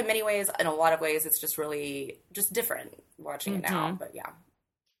hold up in many ways. In a lot of ways, it's just really just different watching it now. But yeah.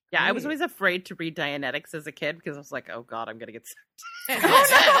 Yeah, I was always afraid to read Dianetics as a kid because I was like, "Oh God, I'm gonna get sick." Because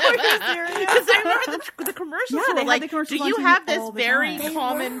I remember the commercials. Yeah, were like, commercials "Do you have this very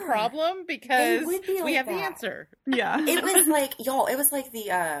common problem?" Because we have the answer. Yeah, it was like it was like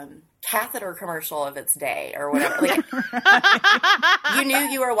the catheter commercial of its day or whatever. Like, you knew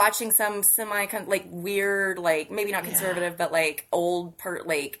you were watching some weird, like maybe not conservative, but like old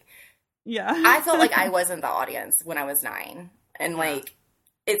I felt like I wasn't the audience when I was 9, and like.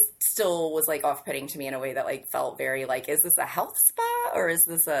 It still was like off-putting to me in a way that like felt very like, is this a health spa or is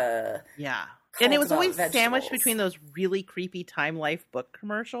this a and it was always sandwiched between those really creepy Time Life book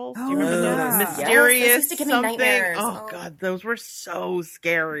commercials. Oh, do you remember those? Mysterious used to give me nightmares. Oh God, those were so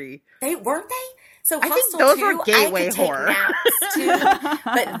scary. Weren't they? So I think Hostel those 2, were gateway I could take horror. naps too.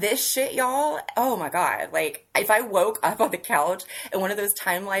 But this shit, y'all, oh my God. Like, if I woke up on the couch and one of those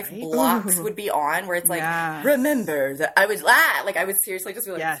Time Life Right? blocks Ooh. would be on where it's like, Yes. remember that I would laugh. Like, I would seriously just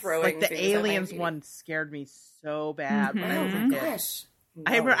be like Yes, throwing like the things at my aliens feet. one scared me so bad when I was Oh a my kid. gosh.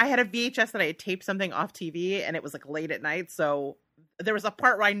 I remember No. I had a VHS that I had taped something off TV, and it was like late at night, so there was a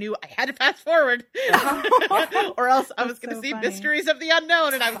part where I knew I had to fast forward, or else I was That's going to so see funny. Mysteries of the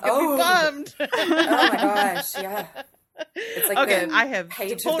Unknown, and I was going to Oh. be bummed. Oh my gosh, yeah. It's like Okay, the I have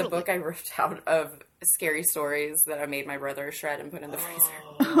page of totally- the book I ripped out of scary stories that I made my brother shred and put in the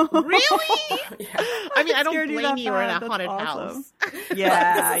freezer. Really? Yeah. I mean, I don't Scared you blame that you. We're in a bad. That's haunted awesome. house.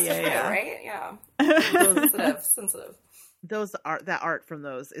 Yeah, This is yeah, true, yeah. right? Yeah. Sensitive. That art from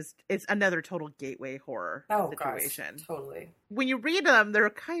those is another total gateway horror Oh situation. gosh, totally. When you read them, they're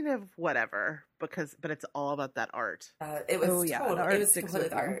kind of whatever but it's all about that art. It was Oh, yeah, the totally, art it was sticks completely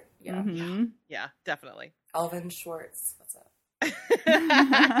with the you. art. Yeah. Mhm. Yeah, definitely. Alvin Schwartz, what's up?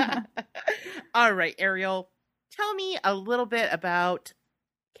 All right, Ariel, tell me a little bit about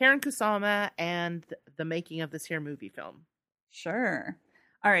Karen Kusama and the making of this here movie film. Sure.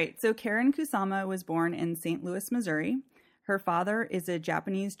 All right. So Karen Kusama was born in St. Louis, Missouri. Her father is a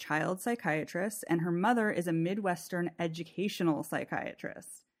Japanese child psychiatrist, and her mother is a Midwestern educational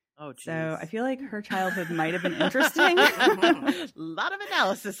psychiatrist. Oh, geez. So I feel like her childhood might have been interesting. A lot of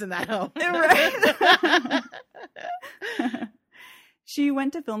analysis in that home. Right. She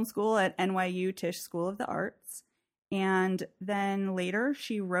went to film school at NYU Tisch School of the Arts. And then later,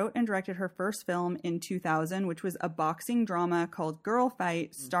 she wrote and directed her first film in 2000, which was a boxing drama called Girl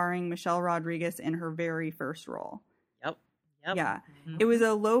Fight, starring Michelle Rodriguez in her very first role. Yep. Yeah. Mhm. It was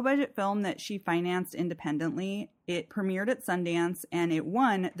a low-budget film that she financed independently. It premiered at Sundance, and it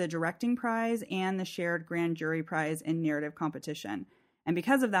won the Directing Prize and the Shared Grand Jury Prize in Narrative Competition. And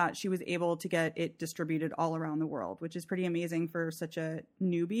because of that, she was able to get it distributed all around the world, which is pretty amazing for such a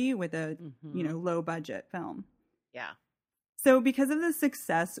newbie with a, Mhm. low-budget film. Yeah. So because of the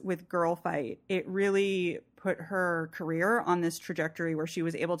success with Girl Fight, it really put her career on this trajectory where she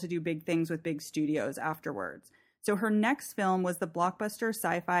was able to do big things with big studios afterwards. So her next film was the blockbuster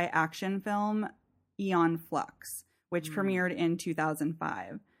sci-fi action film Aeon Flux, which premiered in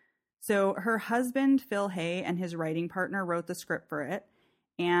 2005. So her husband, Phil Hay, and his writing partner wrote the script for it,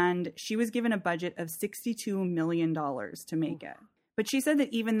 and she was given a budget of $62 million to make it. But she said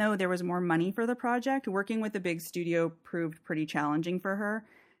that even though there was more money for the project, working with a big studio proved pretty challenging for her.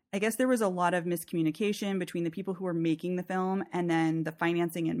 I guess there was a lot of miscommunication between the people who were making the film and then the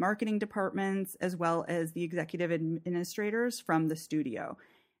financing and marketing departments, as well as the executive administrators from the studio.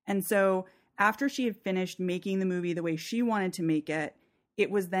 And so after she had finished making the movie the way she wanted to make it, it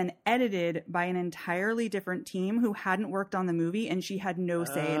was then edited by an entirely different team who hadn't worked on the movie, and she had no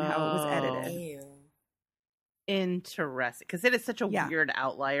say in how it was edited. Ew. Interesting. Because it is such a Yeah. weird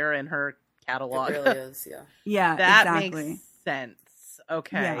outlier in her catalog. It really is, yeah. Yeah, That exactly. makes sense.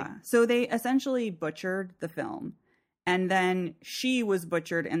 Okay. Yeah. So they essentially butchered the film. And then she was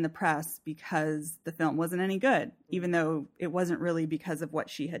butchered in the press because the film wasn't any good, even though it wasn't really because of what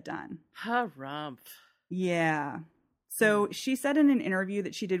she had done. Harumph. Yeah. So she said in an interview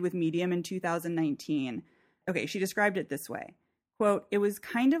that she did with Medium in 2019, okay, she described it this way, quote, "It was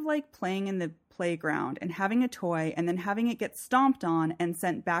kind of like playing in the playground and having a toy and then having it get stomped on and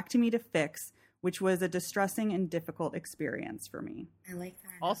sent back to me to fix, which was a distressing and difficult experience for me." I like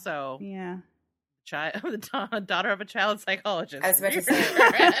that. Also, Yeah. the daughter of a child psychologist. I was about to say.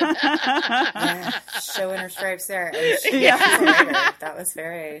 Yeah, showing her stripes there. And she, Yeah. she's a writer. That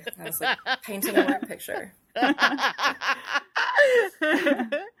was like painting a word picture.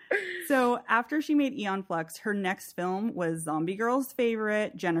 So after she made Aeon Flux, her next film was Zombie Girl's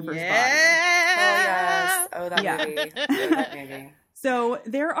favorite, Jennifer's Body. Oh, yes. Oh, that Yeah. movie. Oh, that movie. So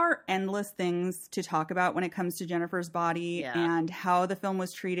there are endless things to talk about when it comes to Jennifer's Body Yeah. and how the film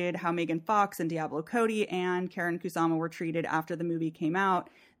was treated, how Megan Fox and Diablo Cody and Karen Kusama were treated after the movie came out,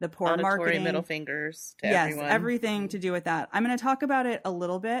 the poor Auditory marketing. middle fingers to Yes, everyone. everything to do with that. I'm going to talk about it a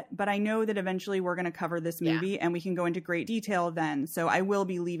little bit, but I know that eventually we're going to cover this Yeah. movie and we can go into great detail then. So I will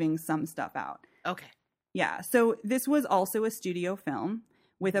be leaving some stuff out. Okay. Yeah, so this was also a studio film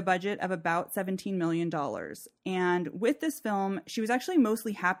with a budget of about $17 million. And with this film, she was actually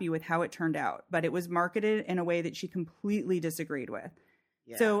mostly happy with how it turned out, but it was marketed in a way that she completely disagreed with.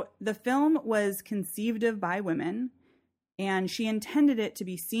 Yeah. So the film was conceived of by women, and she intended it to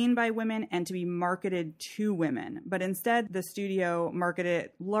be seen by women and to be marketed to women. But instead, the studio marketed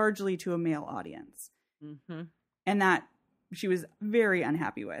it largely to a male audience. Mhm. And that she was very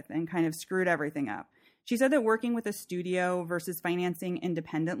unhappy with and kind of screwed everything up. She said that working with a studio versus financing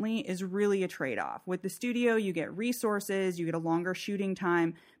independently is really a trade-off. With the studio, you get resources, you get a longer shooting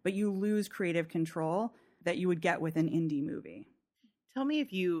time, but you lose creative control that you would get with an indie movie. Tell me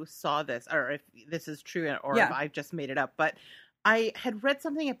if you saw this or if this is true or Yeah. if I've just made it up. But I had read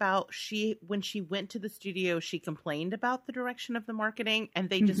something about when she went to the studio, she complained about the direction of the marketing and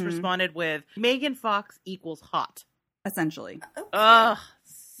they just responded with Megan Fox equals hot. Essentially. Okay. Ugh,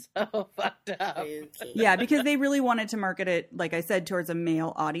 so fucked up. Okay. Yeah, because they really wanted to market it, like I said, towards a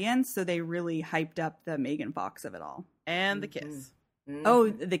male audience. So they really hyped up the Megan Fox of it all. And the kiss. Mhm. Oh,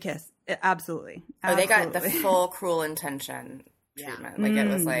 the kiss. Absolutely. Oh, they got the Absolutely. full Cruel Intention Yeah. treatment. Like it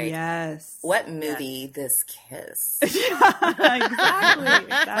was like, yes. what movie? This Kiss. Yeah, exactly.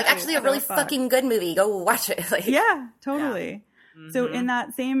 Like actually a really fucking good movie. Go watch it. Like Yeah, totally. So Mhm. in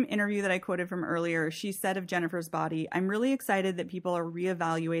that same interview that I quoted from earlier, she said of Jennifer's Body, I'm really excited that people are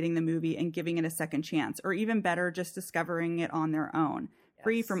reevaluating the movie and giving it a second chance, or even better, just discovering it on their own.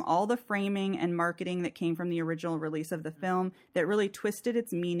 Free Yes. from all the framing and marketing that came from the original release of the film that really twisted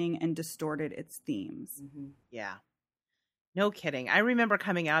its meaning and distorted its themes. Yeah. No kidding. I remember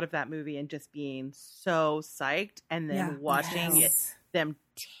coming out of that movie and just being so psyched and then Yeah. watching Yes. them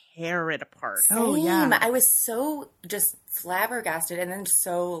tear it apart. Oh, Same. yeah. I was so just flabbergasted and then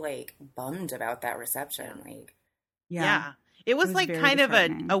so like bummed about that reception. Like Yeah. It was was like very kind of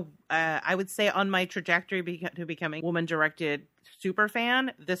disheartening. I would say on my trajectory to becoming woman directed super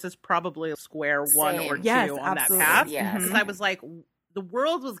fan, this is probably square one Same. or two Yes, on absolutely. that path. Yes. Because I was like, the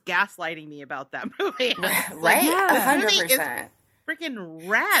world was gaslighting me about that movie. right, yeah. 100%. Freaking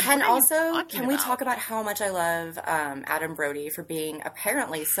rad. And What are you also, talking can we about? talk about how much I love Adam Brody for being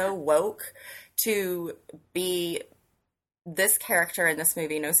apparently so woke to be this character in this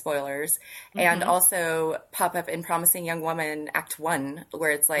movie, no spoilers, and also pop up in Promising Young Woman Act 1,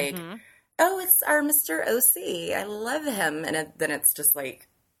 where it's like, oh, it's our Mr. OC. I love him. And then it's just like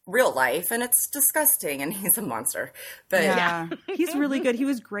real life, and it's disgusting, and he's a monster. But Yeah. He's really good. He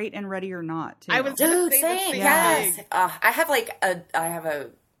was great in Ready or Not, too. I was gonna dude, say the same. same Yes. thing. I have a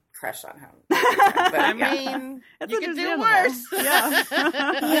crush on him. But, I yeah. mean, That's you could do understandable. worse.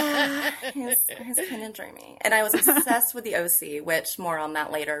 Yeah. Yeah, he's kind of dreamy. And I was obsessed with the OC, which more on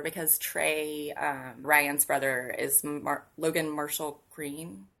that later because Trey, Ryan's brother, is Logan Marshall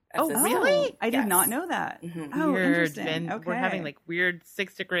Green. Oh, really? I did Yes. not know that. Mhm. Oh, Weird. interesting. And Okay. we're having like weird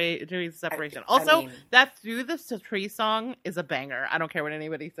 6 degrees separation. I Also, mean- that Through the Tree song is a banger. I don't care what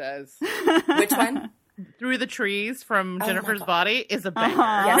anybody says. Which one? Through the Trees from my Jennifer's God. Body is a banger.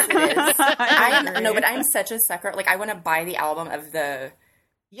 Uh-huh. Yes, it is. I agree. No, but I'm such a sucker. Like, I want to buy the album of the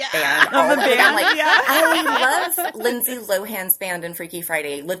Yeah. band. Of the Like, I'm band? like, Yeah. I love Lindsay Lohan's band and Freaky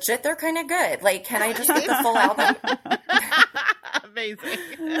Friday. Legit, they're kind of good. Like, can I just get the full album? Amazing.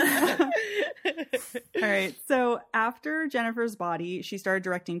 All right. So after Jennifer's Body, she started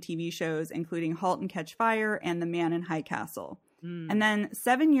directing TV shows, including *Halt and Catch Fire* and *The Man in High Castle*. And then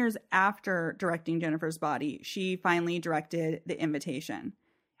 7 years after directing Jennifer's Body, she finally directed *The Invitation*.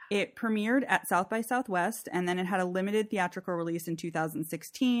 It premiered at South by Southwest, and then it had a limited theatrical release in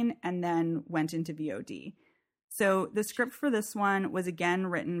 2016, and then went into VOD. So the script for this one was again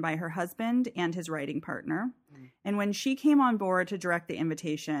written by her husband and his writing partner. And when she came on board to direct *The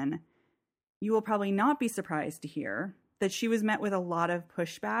Invitation*, you will probably not be surprised to hear that she was met with a lot of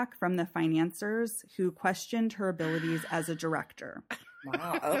pushback from the financiers who questioned her abilities as a director.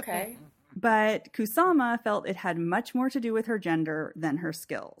 Wow, okay. But Kusama felt it had much more to do with her gender than her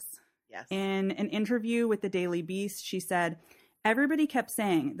skills. Yes. In an interview with the Daily Beast, she said, "Everybody kept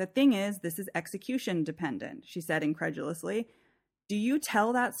saying, the thing is, this is execution dependent," she said incredulously. "Do you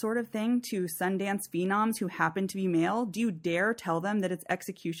tell that sort of thing to Sundance phenoms who happen to be male? Do you dare tell them that it's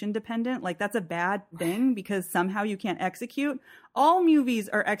execution dependent? Like that's a bad thing because somehow you can't execute? All movies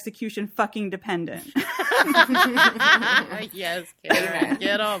are execution fucking dependent." Yes, Karen.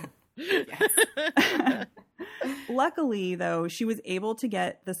 Get them. Luckily, though, she was able to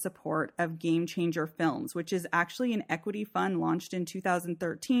get the support of Game Changer Films, which is actually an equity fund launched in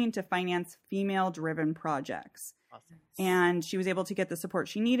 2013 to finance female-driven projects. Awesome. And she was able to get the support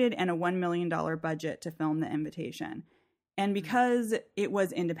she needed and a $1 million budget to film The Invitation. And because it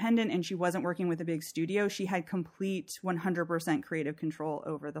was independent and she wasn't working with a big studio, she had complete 100% creative control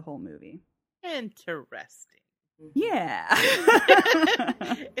over the whole movie. Interesting. Yeah.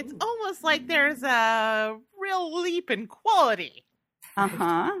 It's almost like there's a real leap in quality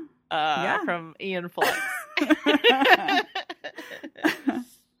Uh-huh. from Ian Flux.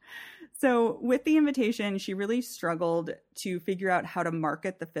 So with The Invitation, she really struggled to figure out how to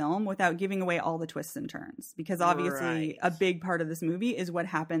market the film without giving away all the twists and turns. Because obviously a big part of this movie is what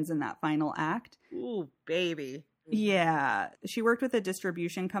happens in that final act. Ooh, baby. Yeah. She worked with a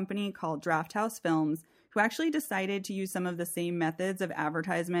distribution company called Drafthouse Films, who actually decided to use some of the same methods of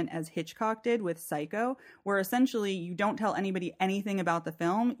advertisement as Hitchcock did with Psycho, where essentially you don't tell anybody anything about the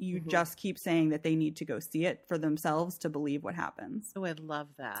film. You just keep saying that they need to go see it for themselves to believe what happens. Oh, I love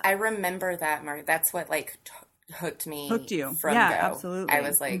that. I remember that, Mark. That's what like hooked you from yeah, go. Absolutely. I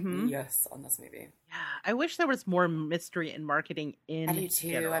was like, yes, on this movie. Yeah, I wish there was more mystery and marketing in I do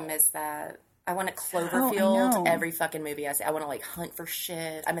too. general. I miss that. I want a Cloverfield Oh, every fucking movie I see. I want to like hunt for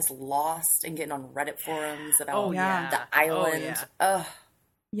shit. I miss Lost and getting on Reddit forums about the island. Ugh.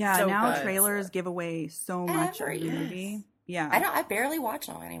 Yeah, So now good. trailers give away so much of the Yes. movie. Yeah. I barely watch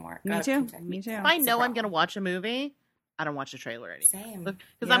them anymore. Me God, too. continue. Me too. If I It's a know I'm problem. going to watch a movie, I don't watch the trailer anymore. Same.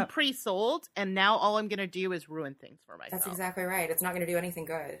 Because I'm Yep. pre-sold, and now all I'm going to do is ruin things for myself. That's exactly right. It's not going to do anything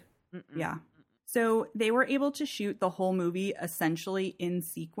good. Mm-mm. Yeah. So they were able to shoot the whole movie essentially in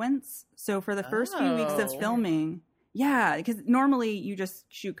sequence. So for the first few weeks of Oh. filming, yeah, because normally you just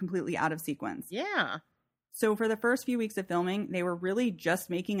shoot completely out of sequence. Yeah. So for the first few weeks of filming, they were really just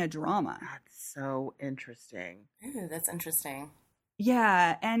making a drama. That's so interesting. Ooh, that's interesting.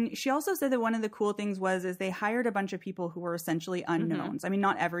 Yeah, and she also said that one of the cool things is they hired a bunch of people who were essentially unknowns. I mean,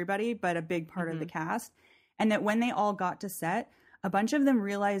 not everybody, but a big part of the cast. And that when they all got to set, a bunch of them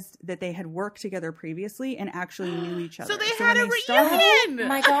realized that they had worked together previously and actually knew each other. So they had when a started- reunion! Oh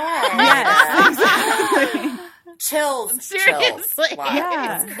my God. Yes, exactly. Chills. Seriously. Chills. Wow.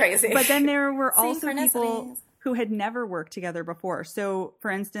 Yeah. It's crazy. But then there were also Synchronicities. people who had never worked together before. So,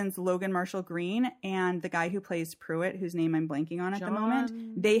 for instance, Logan Marshall Green and the guy who plays Pruitt, whose name I'm blanking on at the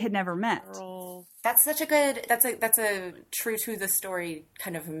moment, they had never met. Girl. That's such a good, that's a true to the story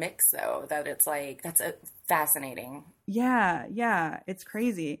kind of mix though, that it's like, that's a fascinating. Yeah, it's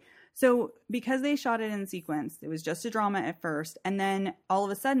crazy. So because they shot it in sequence, it was just a drama at first, and then all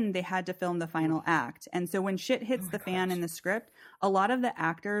of a sudden they had to film the final act. And so when shit hits the fan in the script, a lot of the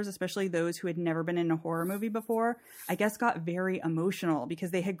actors, especially those who had never been in a horror movie before, I guess got very emotional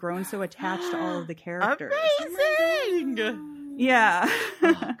because they had grown so attached to all of the characters. Amazing! Yeah.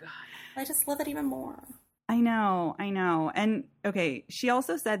 Oh, God. I just love it even more. I know. And okay, she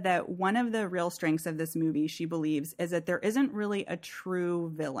also said that one of the real strengths of this movie, she believes, is that there isn't really a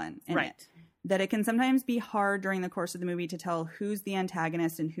true villain in it. That it can sometimes be hard during the course of the movie to tell who's the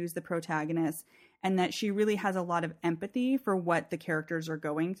antagonist and who's the protagonist, and that she really has a lot of empathy for what the characters are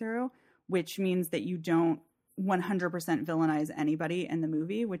going through, which means that you don't 100% villainize anybody in the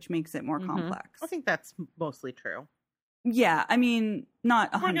movie, which makes it more complex. I think that's mostly true. Yeah, I mean,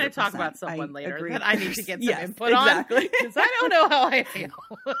 not 100%. We're going to talk about someone I later agree. that I need to get some Yes, input exactly. on because I don't know how I feel.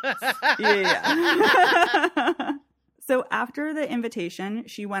 Yeah. So after The Invitation,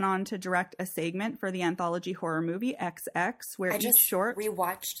 she went on to direct a segment for the anthology horror movie XX, where I each just short.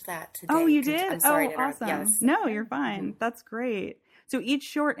 rewatched that today. Oh, you did? I'm sorry to Oh, interrupt. awesome. Yes. No, you're fine. That's great. So each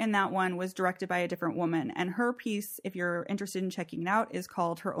short in that one was directed by a different woman, and her piece, if you're interested in checking it out, is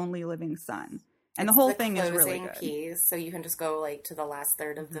called Her Only Living Son. And the It's whole thing is really closing good. piece, so you can just go like to the last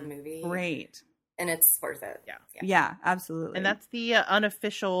third of the movie. Great. And it's worth it. Yeah. Yeah, absolutely. And that's the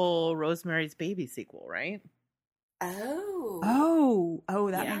unofficial Rosemary's Baby sequel, right? Oh.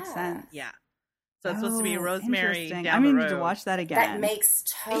 that Yeah. makes sense. Yeah. So it's supposed to be Oh, Rosemary interesting. down I the need road. to watch that again. That makes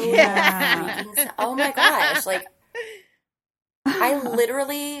total Yeah. freaking sense. Oh my gosh. Like, I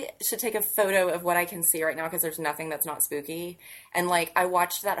literally should take a photo of what I can see right now because there's nothing that's not spooky. And like, I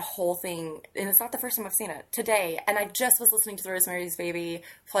watched that whole thing, and it's not the first time I've seen it, today. And I just was listening to the Rosemary's Baby,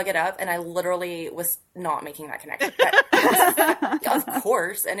 Plug It Up, and I literally was not making that connection. But, of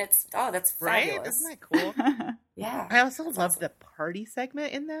course. And it's, that's Right? fabulous. Isn't that cool? Yeah. I also love the party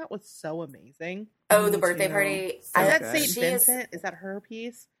segment in that. Was so amazing. Oh, Me the birthday too. party. So Is that good. St. She is- Vincent? Is that her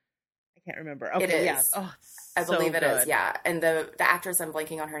piece? I can't remember. Okay, It is. yeah. Oh, I so believe it is. good. Yeah. And the actress, I'm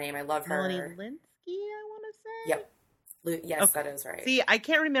blanking on her name. I love her. Melanie Linsky, I want to say. Yep. Yes, Okay. that is right. See, I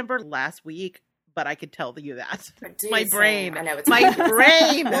can't remember last week, but I could tell you that. Dude, My same. brain. I know it's My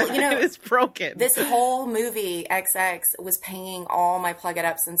brain Well, you know, is broken. This whole movie, XX, was pinging all my Plug It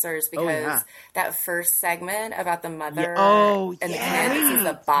Up sensors because yeah. that first segment about the mother Oh, and yeah. the kid that sees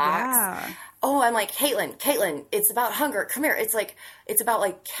the box. Yeah. Oh, I'm like, Caitlin, it's about hunger. Come here. It's like, it's about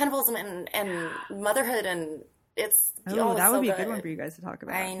like cannibalism and motherhood, and it's, Oh, it's that would so be a good one for you guys to talk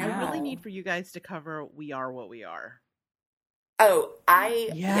about. I know. I really Wow. need for you guys to cover We Are What We Are. Oh,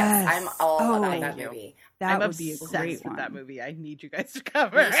 Yes, I'm all about that thank you. movie. That I'm would be a obsessed great with one. that movie. I need you guys to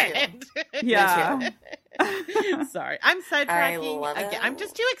cover Me too. it. Yeah. Sorry, I'm sidetracking love it. again. I'm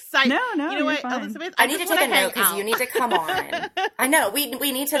just too excited. No, you know you're what, fine. Elizabeth? I need to just take a wanna hang note because you out. need to come on. I know we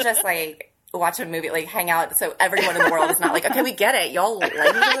need to just like watch a movie, like hang out, so everyone in the world is not like, okay, we get it. Y'all like each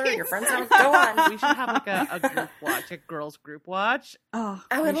other. Your friends don't go on. We should have like a group watch, a girls group watch. Oh,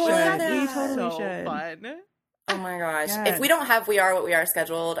 I we would should. love We that. totally So should. fun. Oh my gosh! Yes. If we don't have We Are What We Are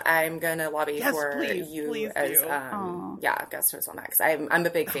scheduled, I'm gonna lobby Yes, for please you as do. guest host on that because I'm a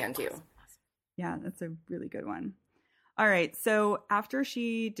big fan too. Yeah, that's a really good one. All right, so after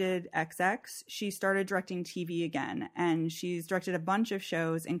she did XX, she started directing TV again, and she's directed a bunch of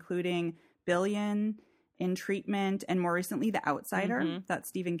shows, including Billion, In Treatment, and more recently, The Outsider, that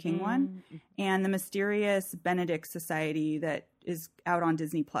Stephen King one, and The Mysterious Benedict Society that is out on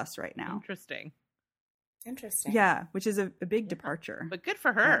Disney Plus right now. Interesting. Yeah, which is a big departure. But good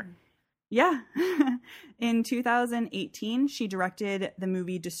for her. Yeah. In 2018, she directed the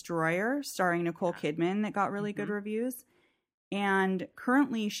movie Destroyer, starring Nicole Kidman, that got really good reviews. And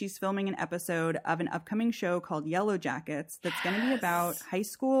currently, she's filming an episode of an upcoming show called Yellow Jackets that's going to be about high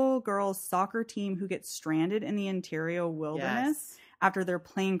school girls' soccer team who get stranded in the interior wilderness after their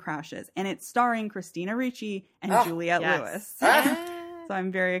plane crashes. And it's starring Christina Ricci and Juliette Lewis. So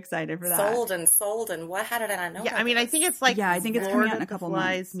I'm very excited for that. Sold and what? How did I not know? Yeah, I mean, I think it's like I think it's coming out in a couple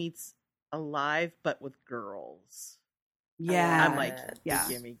Flies months. meets Alive, but with girls. Yeah. I'm like, yeah.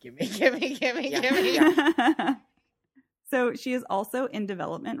 gimme. So she is also in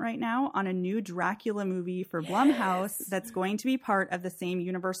development right now on a new Dracula movie for Blumhouse that's going to be part of the same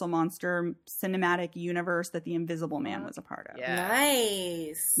Universal Monster cinematic universe that The Invisible Man was a part of. Yeah.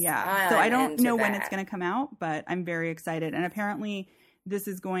 Nice. Yeah. So I don't into know when that. it's going to come out, but I'm very excited. And apparently this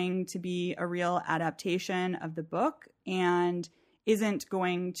is going to be a real adaptation of the book and isn't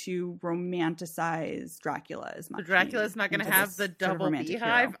going to romanticize Dracula as much. So Dracula's not going to have the double romantic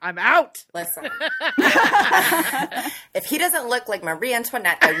beehive. hero. I'm out. Listen, if he doesn't look like Marie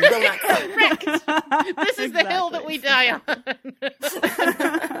Antoinette, I will not come. This is the hill that we die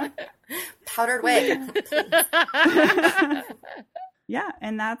on. Powdered wig. Yeah,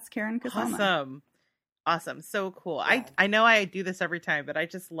 and that's Karen Kusama. Awesome. So cool. Yeah. I know I do this every time, but I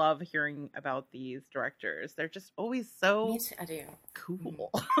just love hearing about these directors. They're just always so Me too, I do.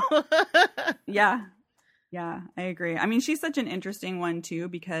 cool. Yeah. Yeah, I agree. I mean, she's such an interesting one too,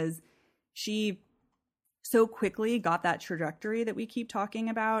 because she so quickly got that trajectory that we keep talking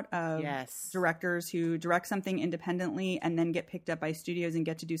about of directors who direct something independently and then get picked up by studios and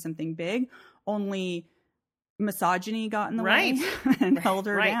get to do something big. Only misogyny got in the way and held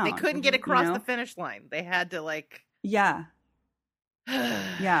her down. They couldn't get across the finish line. They had to like yeah.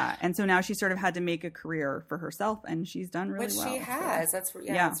 And so now she sort of had to make a career for herself, and she's done really well. Which she has. That's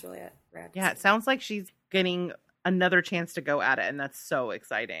that's really rad. Yeah, it sounds like she's getting another chance to go at it, and that's so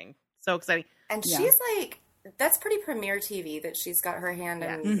exciting. So exciting. And she's like, that's pretty premiere TV that she's got her hand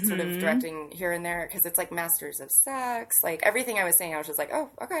in sort of directing here and there, because it's like Masters of Sex. Like everything I was saying, I was just like, oh,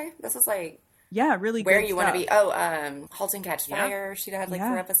 okay, this is like really where good you want to be. Oh, *Halt and Catch Fire*. She had like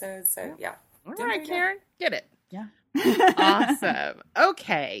 4 episodes, so All right, Karen, get it. Yeah. Awesome.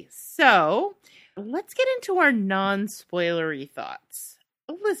 Okay, so let's get into our non-spoilery thoughts.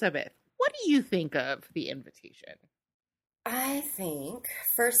 Elizabeth, what do you think of The Invitation? I think,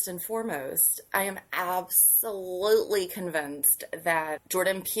 first and foremost, I am absolutely convinced that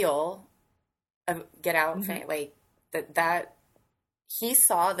Jordan Peele of Get Out, like that he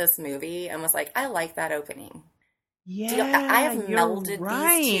saw this movie and was like, I like that opening. Yeah, I have melded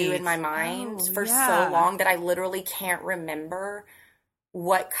these two in my mind for so long that I literally can't remember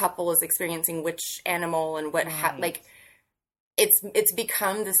what couple is experiencing which animal and what like it's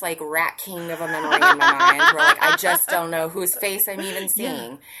become this like rat king of a memory in my mind where like I just don't know whose face I'm even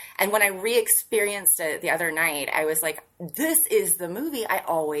seeing. And when I re-experienced it the other night, I was like, this is the movie I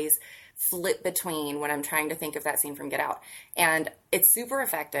always flip between when I'm trying to think of that scene from Get Out. And it's super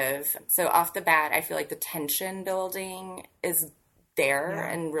effective. So off the bat, I feel like the tension building is there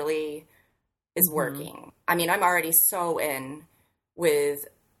and really is working. I mean, I'm already so in with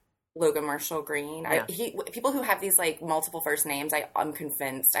Logan Marshall Green. People who have these like multiple first names, I'm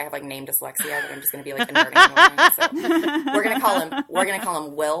convinced I have like name dyslexia that I'm just going to be like inverting them. So we're going to call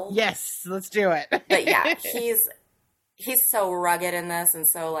him Will. Yes, let's do it. But yeah, he's so rugged in this and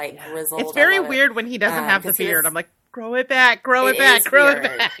so like grizzled. It's very weird when he doesn't have the beard. I'm like, grow it back, grow it back.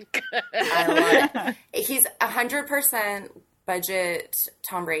 I love it. He's 100% budget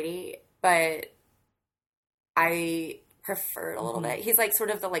Tom Brady, but I prefer it a little bit. He's like sort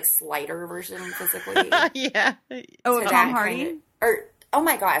of the like slighter version physically. Oh, Tom Hardy? Or, oh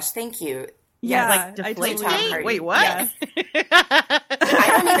my gosh, thank you. Yeah, like totally Deflategate? agree. Wait, what? Yes.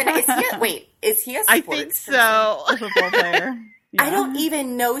 I don't even, is he a sports I think person? so. A football player. Yeah. I don't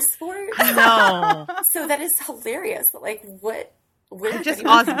even know sports. No. So that is hilarious. Like, what? Where did Just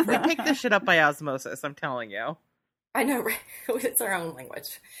that even come we from? picked this shit up by osmosis, I'm telling you. I know, right? It's our own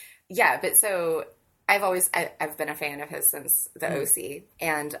language. Yeah, but so I've been a fan of his since the OC,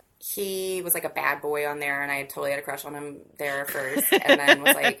 and he was like a bad boy on there, and I totally had a crush on him there first, and then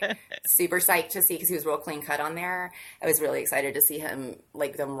was like super psyched to see, because he was real clean cut on there. I was really excited to see him,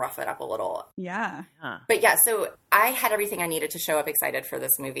 like, them rough it up a little. Yeah. Huh. But yeah, so I had everything I needed to show up excited for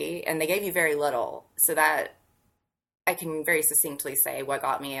this movie, and they gave you very little, so that I can very succinctly say what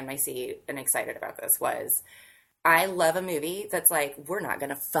got me in my seat and excited about this was, I love a movie that's like, we're not going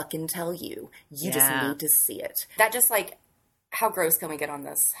to fucking tell you. You just Yeah. need to see it. That just, like, how gross can we get on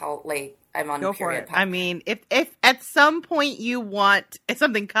this? How, like, I'm on Go for period. it. I mean, if at some point you want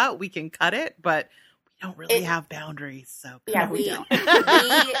something cut, we can cut it, but we don't really have boundaries. So Yeah, No, we we don't.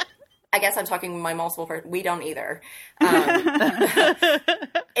 I guess I'm talking my multiple person. We don't either.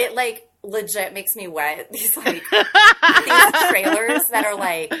 It, like, legit makes me wet. These, like, these trailers that are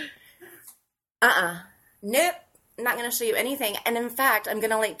like, nope, not going to show you anything. And in fact, I'm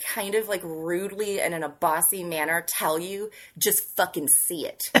going to, like, kind of, like, rudely and in a bossy manner tell you, just fucking see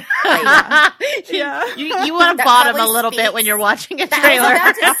it. Like, Yeah. you want to That bottom a probably little bit speaks- when you're watching a I was trailer.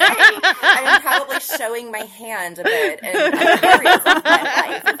 about to say, I'm probably showing my hand a bit in areas of my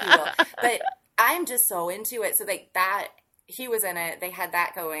life, if you will. But I'm just so into it. So, like, that, he was in it. They had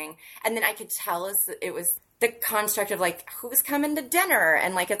that going. And then I could tell it was the construct of, like, who's coming to dinner.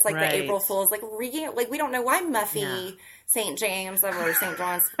 And, like, it's like Right. the April Fool's, like, we don't know why Muffy Yeah. St. James or St.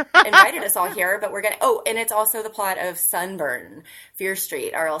 John's invited us all here, but we're going to, and it's also the plot of Sunburn, Fear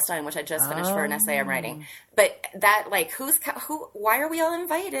Street, R.L. Stein, which I just finished for an essay I'm writing. But that, like, why are we all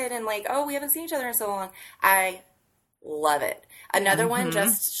invited? And, like, we haven't seen each other in so long. I love it. Another one,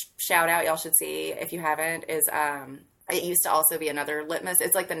 just shout out, y'all should see if you haven't, is, it used to also be another litmus.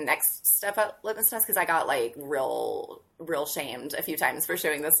 It's like the next step up litmus test, because I got, like, real shamed a few times for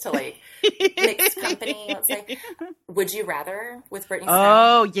showing this to, like, mixed company, let's say. Would You Rather with Brittany Snow?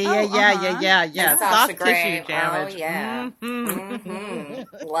 Oh, yeah. And Sasha Soft Grey. tissue damage. Oh, yeah. Mhm.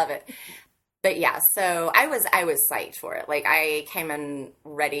 Love it. But yeah, so I was psyched for it. Like, I came in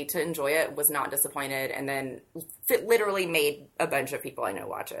ready to enjoy it, was not disappointed, and then it literally made a bunch of people I know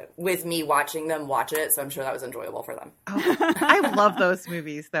watch it, with me watching them watch it, so I'm sure that was enjoyable for them. I love those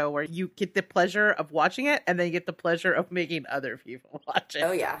movies, though, where you get the pleasure of watching it and then you get the pleasure of making other people watch it.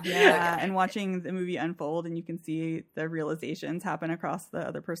 Oh, yeah. Yeah, and watching the movie unfold, and you can see the realizations happen across the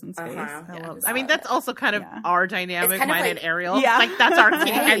other person's face. Uh-huh, I yeah. love that. I mean, that's also kind of Yeah. our dynamic, It's kind of mine and like- Ariel. Yeah. Like, that's our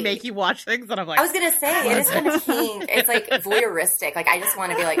thing. I Right. make you watch things, and I'm like, I was going to say, it is kind of kink. It's like voyeuristic. Like, I just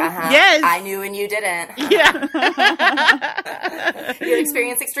want to be like, Yes. I knew and you didn't. yeah. You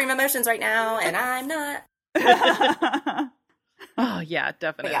experience extreme emotions right now, and I'm not. Oh, yeah, But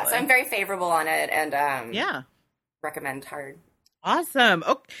definitely. yeah, so I'm very favorable on it, and Yeah. recommend hard. Awesome.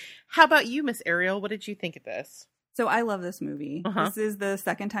 Oh, how about you, Miss Ariel? What did you think of this? So I love this movie. Uh-huh. This is the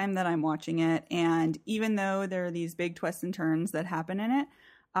second time that I'm watching it, and even though there are these big twists and turns that happen in it,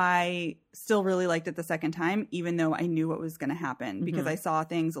 I still really liked it the second time, even though I knew what was going to happen, because Mhm. I saw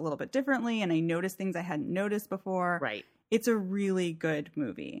things a little bit differently and I noticed things I hadn't noticed before. Right. It's a really good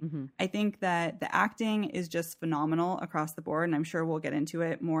movie. Mm-hmm. I think that the acting is just phenomenal across the board, and I'm sure we'll get into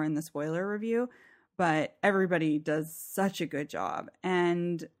it more in the spoiler review, but everybody does such a good job.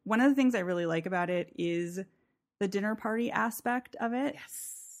 And one of the things I really like about it is the dinner party aspect of it.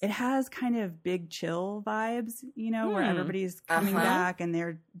 Yes. It has kind of Big Chill vibes, where everybody's coming Uh-huh. back and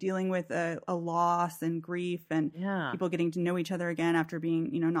they're dealing with a loss and grief and Yeah. people getting to know each other again after being,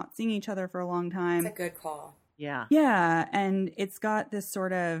 not seeing each other for a long time. It's a good call. Yeah. Yeah, and it's got this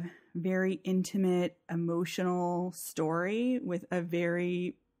sort of very intimate, emotional story with a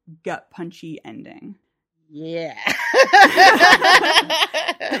very gut-punchy ending. Yeah.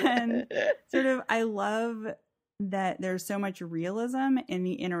 And sort of, I love that there's so much realism in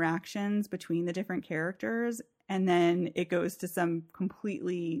the interactions between the different characters, and then it goes to some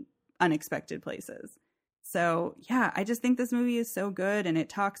completely unexpected places. So, yeah, I just think this movie is so good, and it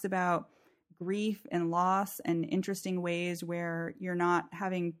talks about grief and loss in interesting ways where you're not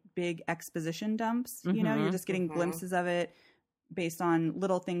having big exposition dumps, you're Mhm. just getting Mhm. glimpses of it based on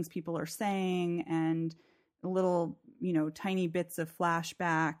little things people are saying and little, tiny bits of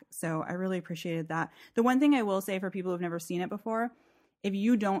flashback. So I really appreciated that. The one thing I will say for people who've never seen it before, if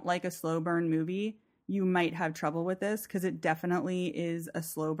you don't like a slow burn movie, you might have trouble with this because it definitely is a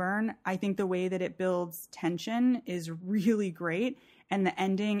slow burn. I think the way that it builds tension is really great, and the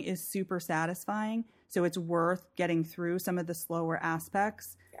ending is super satisfying. So it's worth getting through some of the slower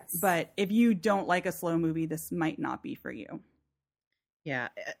aspects. Yes. But if you don't like a slow movie, this might not be for you. Yeah.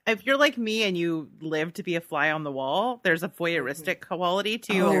 If you're like me and you live to be a fly on the wall, there's a voyeuristic quality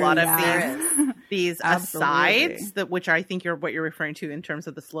to a lot of these asides, which I think what you're referring to in terms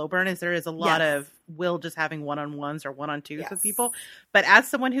of the slow burn, is there is a lot of Will just having one-on-ones or one-on-twos with people. But as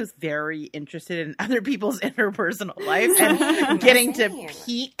someone who's very interested in other people's interpersonal life and getting to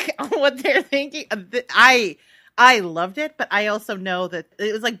peek on what they're thinking, I loved it, but I also know that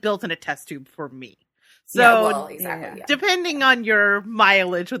it was like built in a test tube for me. So depending on your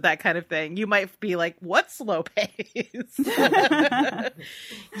mileage with that kind of thing, you might be like, what slow pace?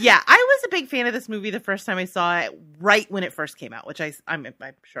 Yeah, I was a big fan of this movie the first time I saw it, right when it first came out, which I'm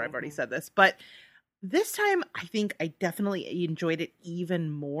sure I've already said this. But this time, I think I definitely enjoyed it even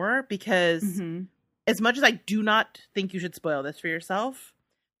more because as much as I do not think you should spoil this for yourself,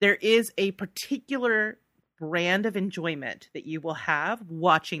 there is a particular brand of enjoyment that you will have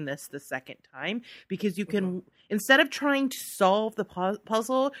watching this the second time, because you can, instead of trying to solve the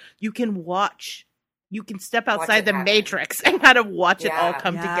puzzle, you can step outside the matrix and kind of watch it all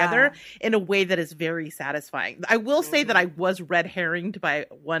come together in a way that is very satisfying. I will say that I was red herringed by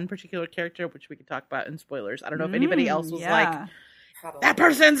one particular character, which we can talk about in spoilers. I don't know if anybody else was like, that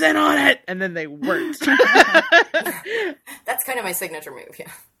person's in on it, and then they weren't. That's kind of my signature move,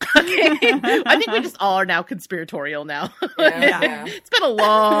 Okay. I think we just all are now conspiratorial now. It's been a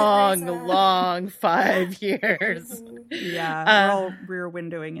long 5 years. Yeah, we're all rear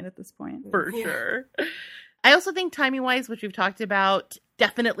windowing it at this point. For sure. I also think timing-wise, which we've talked about,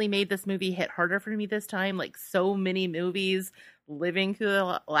 definitely made this movie hit harder for me this time. Like so many movies, living through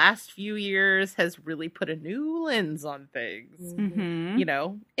the last few years has really put a new lens on things. You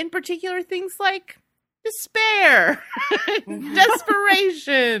know, in particular, things like despair,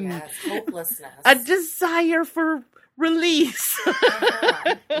 desperation, hopelessness, a desire for release.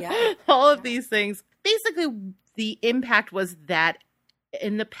 All of these things. Basically, the impact was that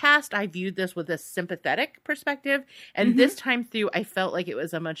in the past, I viewed this with a sympathetic perspective, and this time through, I felt like it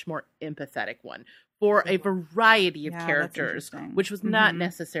was a much more empathetic one for a variety of characters, which was not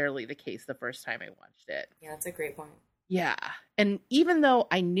necessarily the case the first time I watched it. Yeah, that's a great point. Yeah. And even though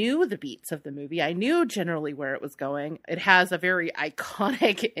I knew the beats of the movie, I knew generally where it was going, it has a very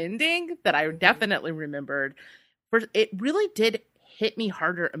iconic ending that I definitely remembered. It really did hit me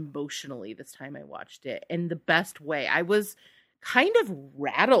harder emotionally this time I watched it in the best way. I was kind of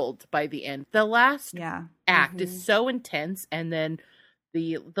rattled by the end. The last act is so intense, and then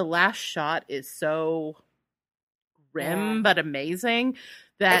the last shot is so grim but amazing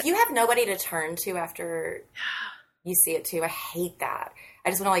that if you have nobody to turn to after you see it too, I hate that.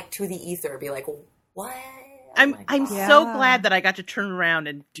 I just want to like to the ether be like, what? I'm so glad that I got to turn around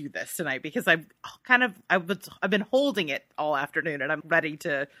and do this tonight, because I've been holding it all afternoon and I'm ready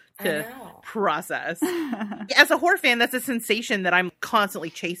to process. As a horror fan, that's a sensation that I'm constantly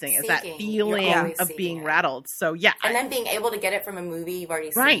chasing, is that feeling of being rattled. So and then being able to get it from a movie you've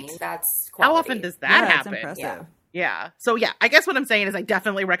already seen. That's quality. How often does that happen? So I guess what I'm saying is I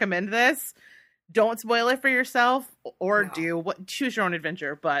definitely recommend this. Don't spoil it for yourself, or choose your own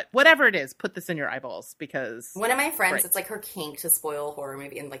adventure. But whatever it is, put this in your eyeballs, because one of my friends, it's like her kink to spoil horror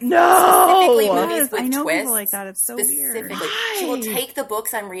movie and like specifically movies with I know twists. People like that. It's so weird. She will take the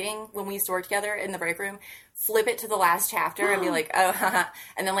books I'm reading when we used to work together in the break room, flip it to the last chapter, and be like, "Oh,"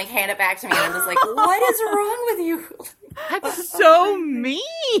 and then like hand it back to me, and I'm just like, "What is wrong with you?" That's so mean.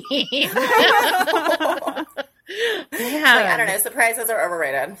 Like, I don't know. Surprises are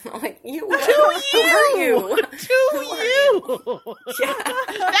overrated. I'm like, who are you?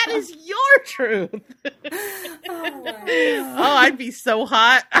 That is your truth. I'd be so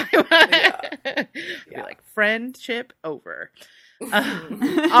hot. I'd be like, friendship over.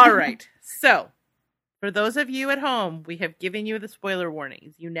 All right. So, for those of you at home, we have given you the spoiler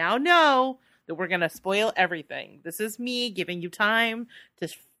warnings. You now know that we're going to spoil everything. This is me giving you time to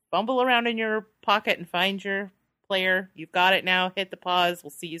fumble around in your pocket and find your player. You've got it now. Hit the pause.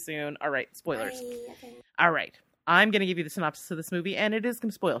 We'll see you soon. All right, spoilers. Bye. All right, I'm going to give you the synopsis of this movie, and it is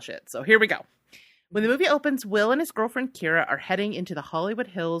going to spoil shit. So here we go. When the movie opens, Will and his girlfriend Kira are heading into the Hollywood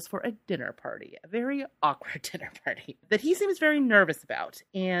Hills for a dinner party, a very awkward dinner party that he seems very nervous about.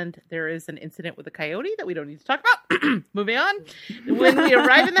 And there is an incident with a coyote that we don't need to talk about. Moving on. When we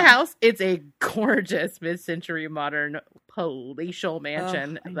arrive in the house, it's a gorgeous mid-century modern palatial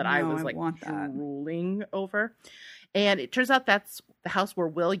mansion that I was like drooling over. And it turns out that's the house where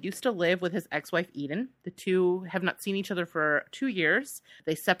Will used to live with his ex-wife, Eden. The two have not seen each other for 2 years.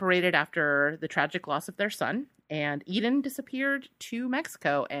 They separated after the tragic loss of their son. And Eden disappeared to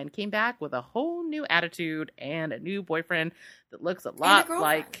Mexico and came back with a whole new attitude and a new boyfriend that looks a lot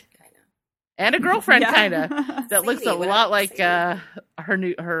like... And a girlfriend, kind of. That looks a lot like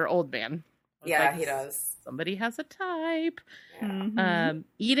her old man. Yeah, like, he does. Somebody has a type. Yeah.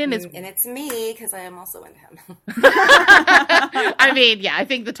 Eden is... And it's me, because I am also into him. I mean, yeah, I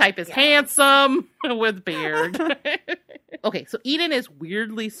think the type is handsome with beard. Okay, so Eden is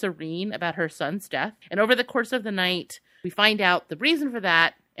weirdly serene about her son's death. And over the course of the night, we find out the reason for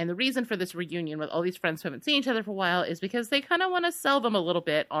that. And the reason for this reunion with all these friends who haven't seen each other for a while is because they kind of want to sell them a little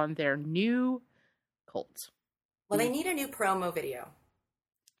bit on their new cult. Well, they need a new promo video.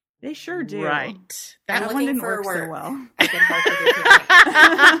 They sure do. Right. That one didn't work so well. They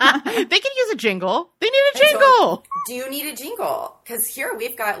can use a jingle. They need a jingle. Do you need a jingle? Because here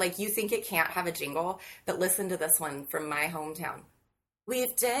we've got, like, you think it can't have a jingle, but listen to this one from my hometown.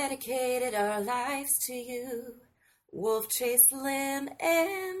 We've dedicated our lives to you. Wolf Chase Limb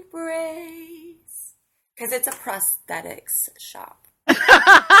Embrace. Because it's a prosthetics shop. So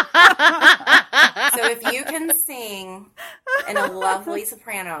if you can sing in a lovely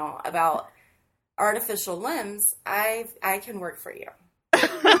soprano about artificial limbs, I can work for you.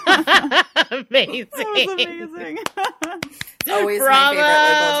 Amazing. That was amazing. It's always my favorite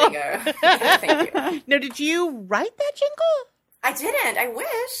label jingle. Yeah, thank you. Now, did you write that jingle? I didn't. I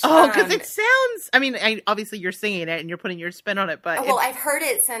wish. Oh, because it sounds... I mean, obviously you're singing it and you're putting your spin on it, but... Well, I've heard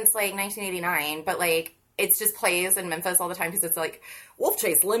it since, like, 1989, but, like, it just plays in Memphis all the time because it's, like, Wolf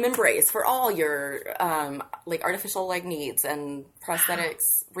Chase Limb Embrace for all your, like, artificial leg needs and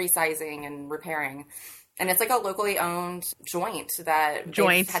prosthetics resizing and repairing. And it's like a locally owned joint that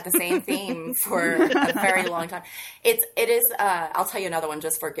they've had the same theme for a very long time. It is, I'll tell you another one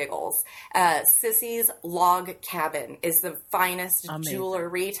just for giggles. Sissy's Log Cabin is the finest jeweler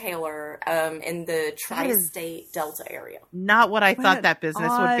retailer in the tri-state Delta area. Not what I thought that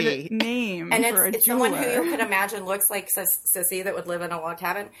business would be. Name and for it's someone who you could imagine looks like Sissy that would live in a log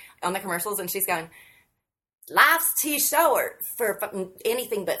cabin on the commercials, and she's going, life's too short for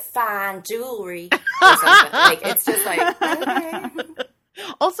anything but fine jewelry. Or something. Like, it's just like, okay.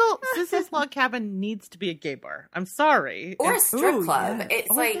 Also, Sissy's Log Cabin needs to be a gay bar. I'm sorry. Or a strip club. Yeah.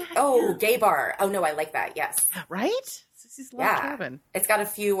 It's gay bar. Oh, no, I like that. Yes. Right? Sissy's Log Cabin. It's got a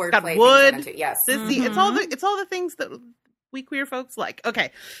few word got play wood. Things yes. Sissy. Mm-hmm. It's all the things that we queer folks like. Okay.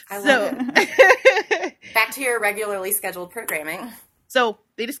 I love it. Back to your regularly scheduled programming. So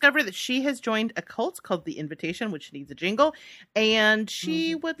they discover that she has joined a cult called The Invitation, which needs a jingle, and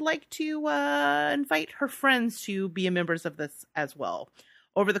she would like to invite her friends to be members of this as well.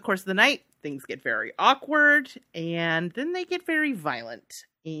 Over the course of the night, things get very awkward, and then they get very violent.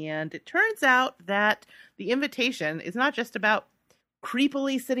 And it turns out that The Invitation is not just about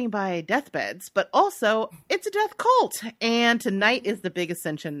creepily sitting by deathbeds, but also it's a death cult. And tonight is the big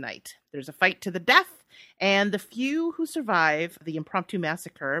Ascension night. There's a fight to the death. And the few who survive the impromptu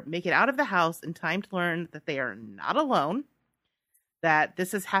massacre make it out of the house in time to learn that they are not alone, that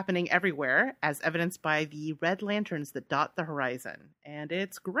this is happening everywhere, as evidenced by the red lanterns that dot the horizon. And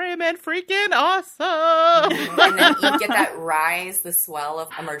it's grim and freaking awesome! And then you get that rise, the swell of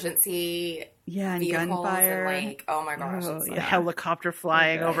emergency and vehicles gunfire. And, like, oh my gosh. Oh, the helicopter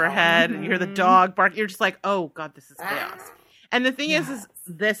flying overhead, and you hear the dog bark. You're just like, oh god, this is chaos. And the thing is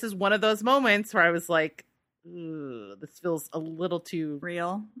this is one of those moments where I was like, ooh, this feels a little too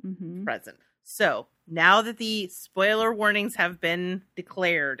real, present. So now that the spoiler warnings have been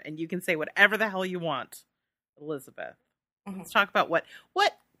declared and you can say whatever the hell you want, Elizabeth, let's talk about what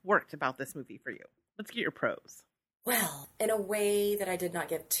worked about this movie for you. Let's get your pros. Well, in a way that I did not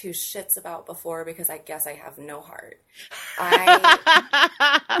give two shits about before, because I guess I have no heart.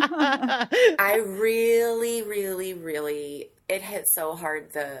 I really, really, really, it hit so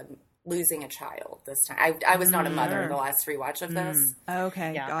hard losing a child this time. I was not a mother the last rewatch of this.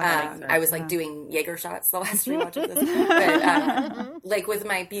 Okay. Yeah, I was like doing Jaeger shots the last rewatch of this. But like with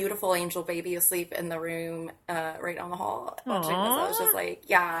my beautiful angel baby asleep in the room right on the hall watching this, I was just like,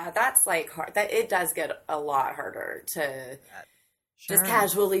 yeah, that's like hard. That it does get a lot harder to just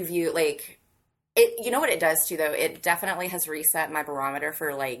casually view like it. You know what it does too, though? It definitely has reset my barometer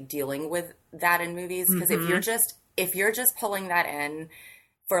for like dealing with that in movies, because if you're just pulling that in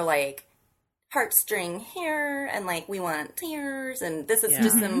for like heartstring here and like we want tears and this is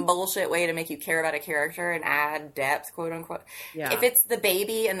just some bullshit way to make you care about a character and add depth, quote unquote. If it's the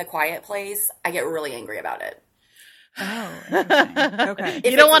baby in The Quiet Place, I get really angry about it. Oh, interesting. Okay.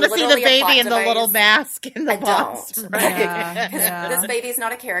 If You don't it's want to see the literally a plot baby in the device, little mask in the I box, don't. right? Yeah, yeah. This baby's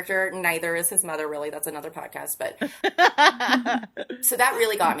not a character. Neither is his mother, really. That's another podcast. But so that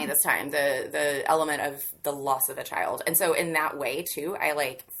really got me this time, the element of the loss of a child. And so in that way, too, I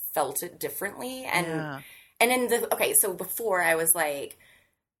like felt it differently. And in so before I was like,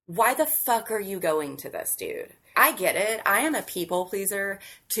 why the fuck are you going to this, dude? I get it. I am a people pleaser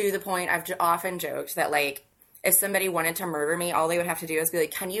to the point I've often joked that, like, if somebody wanted to murder me, all they would have to do is be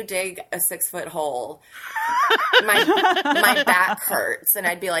like, can you dig a 6-foot hole? My back hurts. And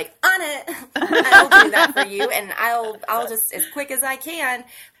I'd be like, on it. I'll do that for you. And I'll just, as quick as I can.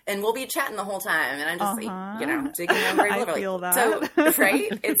 And we'll be chatting the whole time. And I'm just like, digging them very literally. I feel that. So, right?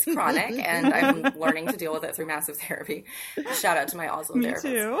 It's chronic. And I'm learning to deal with it through massive therapy. Shout out to my awesome therapist.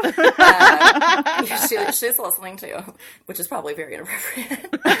 Too. She's listening too, which is probably very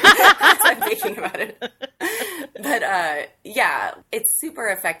inappropriate. As I'm thinking about it. But it's super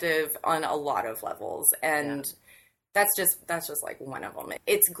effective on a lot of levels. And that's just like one of them.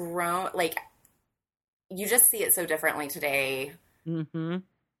 It's grown, like, you just see it so differently today. Mm-hmm.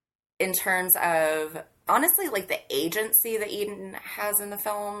 In terms of, honestly, like, the agency that Eden has in the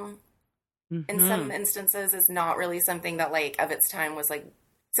film, in some instances, is not really something that, like, of its time was, like,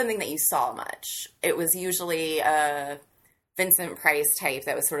 something that you saw much. It was usually a Vincent Price type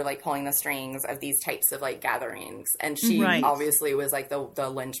that was sort of, like, pulling the strings of these types of, like, gatherings. And she obviously was, like, the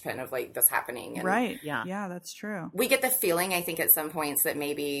linchpin of, like, this happening. And right. Yeah, that's true. we get the feeling, I think, at some points that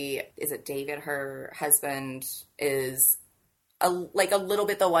maybe, is it David, her husband, is a little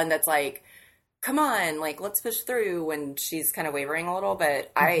bit the one that's like, come on, like, let's push through, when she's kind of wavering a little.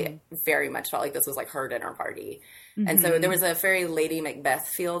 But I very much felt like this was like her dinner party. And so there was a very Lady Macbeth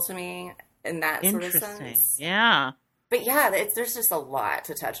feel to me in that sort of sense. Yeah. But yeah, there's just a lot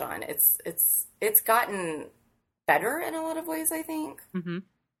to touch on. It's gotten better in a lot of ways, I think. Mm-hmm.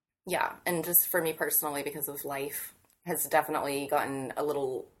 Yeah, and just for me personally, because of life, has definitely gotten a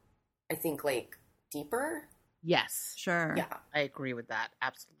little, I think, like, deeper. Yes. Sure. Yeah. I agree with that.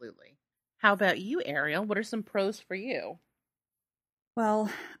 Absolutely. How about you, Ariel? What are some pros for you? Well,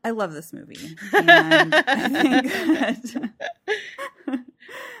 I love this movie. And I think that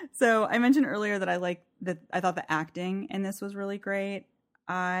so I mentioned earlier that I thought the acting in this was really great.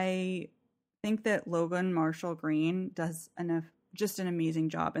 I think that Logan Marshall Green does just an amazing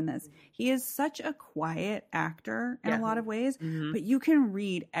job in this. He is such a quiet actor in a lot of ways, but you can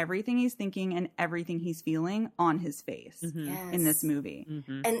read everything he's thinking and everything he's feeling on his face in this movie.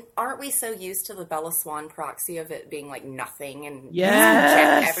 And aren't we so used to the Bella Swan proxy of it being like nothing and Yes.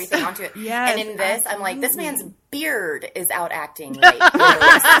 check everything onto it? Yes, and in this, I'm like, this man's beard is out acting like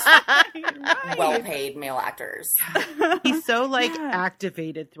well-paid male actors. He's so like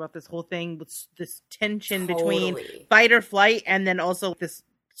activated throughout this whole thing with this tension between Totally. fight or flight and then also this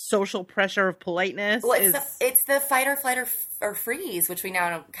social pressure of politeness. Well, it's the fight or flight or freeze, which we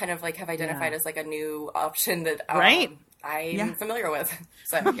now kind of like have identified as like a new option that I'm familiar with.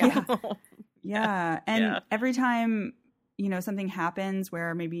 So Yeah. And every time, something happens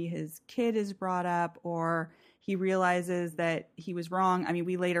where maybe his kid is brought up or he realizes that he was wrong. I mean,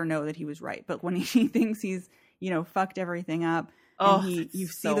 we later know that he was right, but when he thinks he's, fucked everything up, and you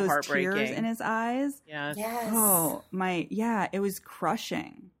see those tears in his eyes. Yes. Oh, it was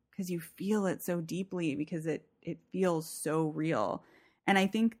crushing because you feel it so deeply because it feels so real. And I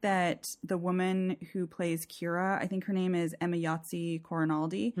think that the woman who plays Kira, I think her name is Emma Yahtzee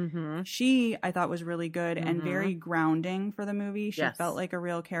Corinaldi. She, I thought, was really good and very grounding for the movie. She felt like a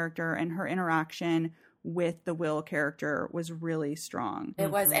real character, and her interaction with the Will character was really strong. It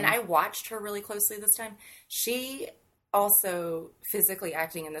was. And I watched her really closely this time. She also physically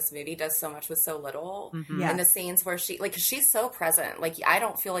acting in this movie does so much with so little. In the scenes where she's so present, like I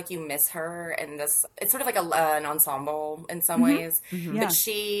don't feel like you miss her in this. It's sort of like an ensemble in some ways, but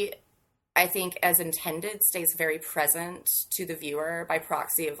she, I think, as intended, stays very present to the viewer by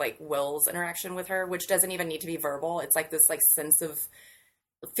proxy of like Will's interaction with her, which doesn't even need to be verbal. It's like this like sense of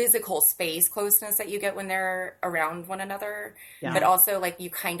physical space closeness that you get when they're around one another, but also like you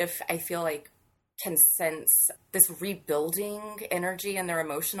kind of, I feel like, can sense this rebuilding energy in their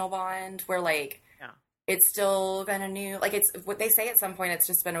emotional bond where like it's still kind of new, like it's what they say at some point, it's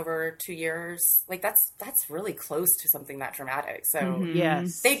just been over 2 years, like that's really close to something that dramatic. So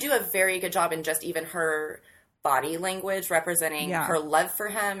yes, they do a very good job in just even her body language representing her love for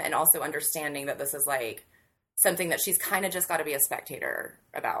him and also understanding that this is like something that she's kind of just got to be a spectator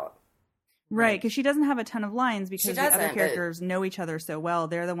about. Right, because she doesn't have a ton of lines She because the other doesn't, characters know each other so well.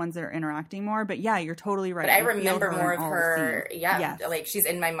 They're the ones that are interacting more. But yeah, you're totally right. But I You feel remember more in of all the her. scenes. Yeah, Yes. like she's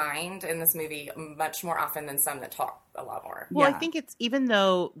in my mind in this movie much more often than some that talk a lot more. Well, Yeah. I think it's, even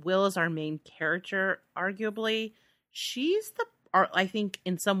though Will is our main character, arguably, she's I think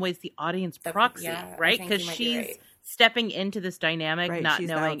in some ways the audience proxy, yeah, I right? think you Because might be she's right. stepping into this dynamic, Right, not she's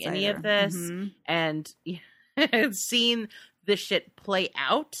the knowing any of this, outsider. Mhm. and seeing this shit play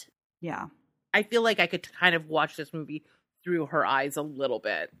out. Yeah. I feel like I could kind of watch this movie through her eyes a little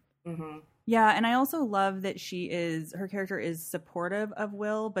bit. Mm-hmm. Yeah, and I also love that her character is supportive of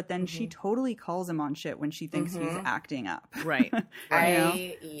Will, but then she totally calls him on shit when she thinks he's acting up. Right.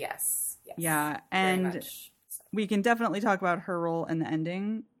 Yes. Yeah, Very and much. we can definitely talk about her role in the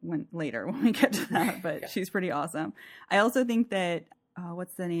ending later when we get to that, but Yeah. she's pretty awesome. I also think that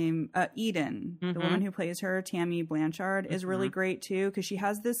what's the name? Eden, the woman who plays her, Tammy Blanchard, is really great too, because she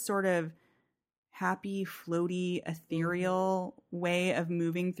has this sort of happy, floaty, ethereal way of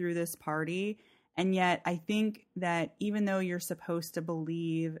moving through this party. And yet I think that even though you're supposed to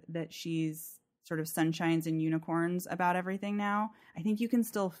believe that she's sort of sunshines and unicorns about everything now, I think you can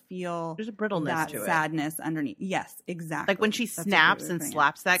still feel There's a brittleness that to it. sadness underneath. Yes, exactly. Like when she That's a snaps great way and of putting it.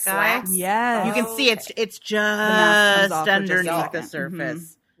 slaps that guy. Slaps? Yes. You can see it's mask comes just off for just a underneath the second.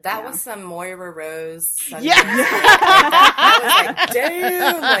 surface. That Yeah. was some Moira Rose. Yeah. I was like,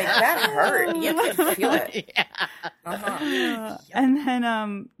 damn, like that hurt. You could feel it. Yeah. Uh-huh. And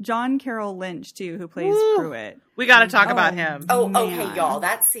then John Carroll Lynch too, who plays Woo. Pruitt. We got to talk about him. Oh, Man. okay, y'all.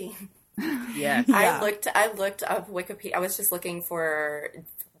 That scene. Yes. Yeah. I looked up Wikipedia. I was just looking for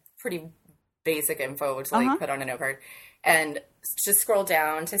pretty basic info to like put on a note card, and just scroll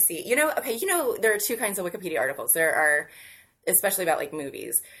down to see. There are two kinds of Wikipedia articles. There are, especially about like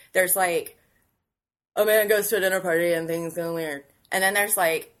movies. There's like a man goes to a dinner party and things go weird, and then there's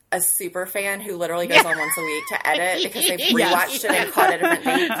like a super fan who literally goes on once a week to edit because they've rewatched it and caught a different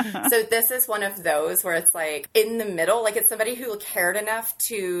thing. So this is one of those where it's like in the middle, like it's somebody who cared enough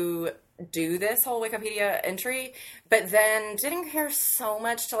to do this whole Wikipedia entry, but then didn't care so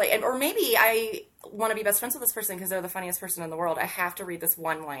much to like, or maybe I want to be best friends with this person because they're the funniest person in the world. I have to read this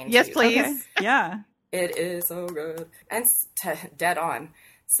one line. Yes, to you. please. Okay. Yeah. It is so good. And dead on.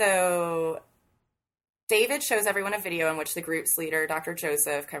 So David shows everyone a video in which the group's leader, Dr.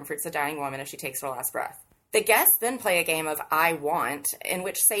 Joseph, comforts a dying woman as she takes her last breath. The guests then play a game of I Want, in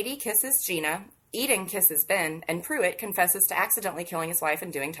which Sadie kisses Gina, Eden kisses Ben, and Pruitt confesses to accidentally killing his wife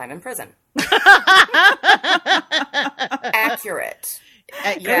and doing time in prison. Accurate.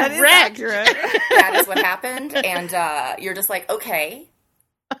 That is Correct. accurate. That is what happened. And you're just like, okay.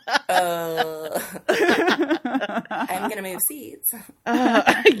 I'm going to move seats.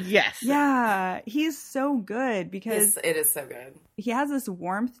 Yes. Yeah, he's so good because It is so good. he has this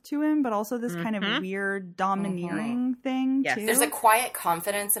warmth to him, but also this kind of weird domineering thing Yes. too. There's a quiet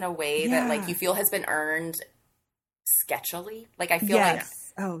confidence in a way that like Yeah. you feel has been earned sketchily. Like I feel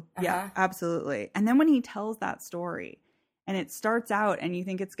yes. Oh, yeah, Uh-huh. absolutely. And then when he tells that story and it starts out and you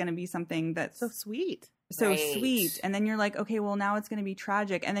think it's going to be something that's So sweet. so Right. sweet, and then you're like, okay, well now it's going to be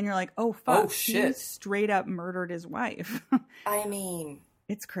tragic, and then you're like, oh fuck, Oh, shit. he straight up murdered his wife. I mean,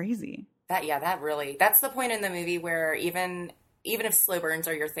 It's crazy. that's the point in the movie where even if slow burns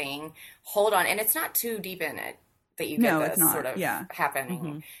are your thing, hold on. And it's not too deep in it that you get No, this it's not. sort of Yeah.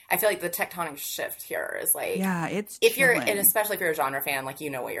 happening. I feel like the tectonic shift here is like, Yeah, it's if you're, chilling. and especially if you're a genre fan, like, you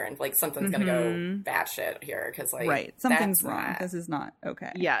know what you're in, like something's going to go batshit here. Cause like, right, something's that's wrong. not- This is not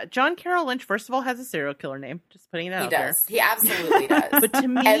okay. Yeah. John Carroll Lynch, first of all, has a serial killer name. Just putting that He out does. He absolutely does. there. But to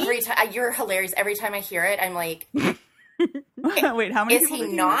me, Every time you're hilarious. Every time I hear it, I'm like, Wait, how many is people he did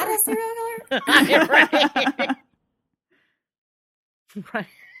you not murder? a serial killer? right. Right.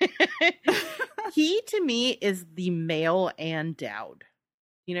 He, to me, is the male Ann Dowd.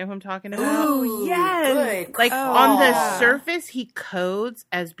 You know who I'm talking about? Ooh, yes. Good. Like, Oh. on the Yeah. surface, he codes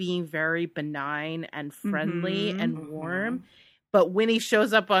as being very benign and friendly Mhm. and warm. But when he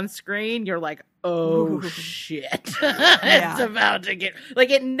shows up on screen, you're like, oh, Ooh. shit. Yeah. It's about to get... Like,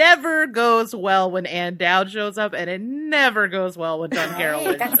 it never goes well when Ann Dowd shows up, and it never goes well when John Carroll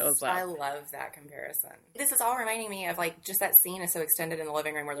Right, Lynch shows I up. love that comparison. This is all reminding me of like just that scene is so extended in the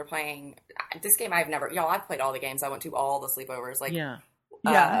living room where they're playing this game. I've played all the games. I went to all the sleepovers. Like, Yeah.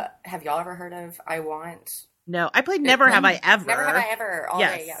 Yeah. have y'all ever heard of I Want? No, I played Never Have I Ever. Never Have I Ever. All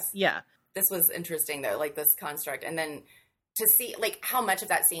Yes. day, yes. Yeah. This was interesting though, like this construct, and then to see like how much of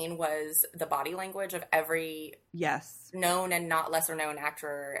that scene was the body language of every Yes. known and not lesser known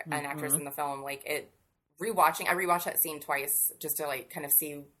actor and actress in the film. Like I rewatched that scene twice just to like kind of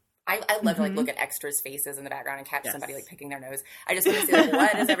see I love to like look at extras' faces in the background and catch somebody like picking their nose. I just want to see like,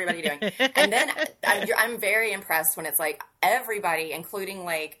 what is everybody doing? And then I'm very impressed when it's like everybody, including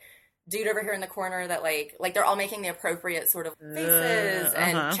like dude over here in the corner that like they're all making the appropriate sort of faces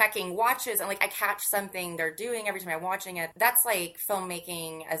and checking watches, and like I catch something they're doing every time I'm watching it. That's like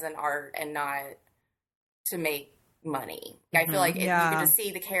filmmaking as an art and not to make money. I feel like you can just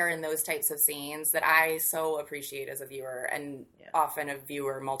see the care in those types of scenes that I so appreciate as a viewer, and often a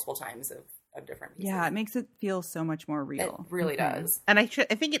viewer multiple times of different pieces. Yeah, it makes it feel so much more real. It really does. And I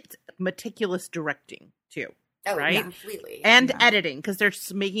think it's meticulous directing too. Oh, right? Yeah, completely. And editing, because they're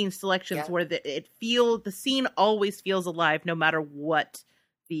making selections where the scene always feels alive no matter what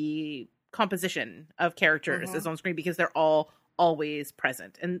the composition of characters is on screen, because they're all always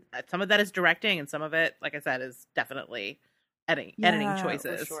present. And some of that is directing, and some of it, like I said, is definitely editing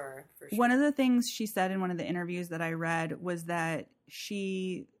choices. For sure. One of the things she said in one of the interviews that I read was that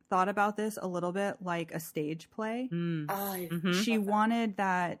she thought about this a little bit like a stage play. She wanted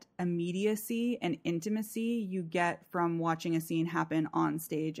that immediacy and intimacy you get from watching a scene happen on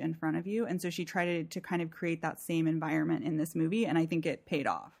stage in front of you. And so she tried to kind of create that same environment in this movie, and I think it paid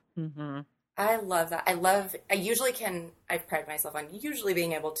off. I love that. I pride myself on usually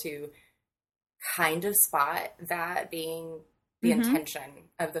being able to kind of spot that being the intention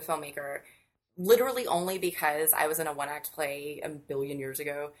of the filmmaker. Literally only because I was in a one-act play a billion years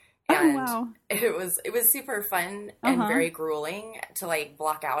ago, and it was super fun and very grueling to like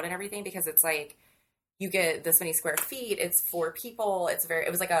block out and everything, because it's like you get this many square feet, it's 4 people,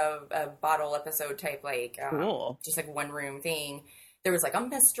 it was like a bottle episode type, like cool. Just like one room thing. There was like a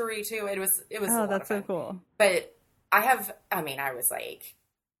mystery too. It was a lot that's of fun. so cool. But I was like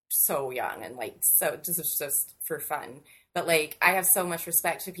so young and like so just for fun. But like I have so much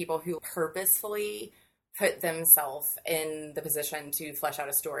respect to people who purposefully put themselves in the position to flesh out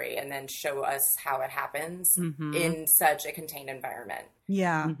a story and then show us how it happens in such a contained environment.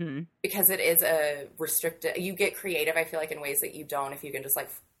 Yeah. Because it is a restricted, you get creative, I feel like, in ways that you don't if you can just like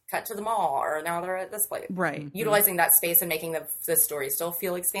cut to the mall, or now they're at this place. Right. Utilizing that space and making the story still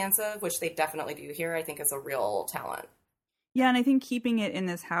feel expansive, which they definitely do here, I think is a real talent. Yeah, and I think keeping it in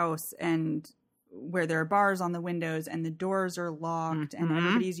this house and where there are bars on the windows and the doors are locked and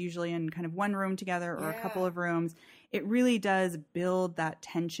everybody's usually in kind of one room together or a couple of rooms, it really does build that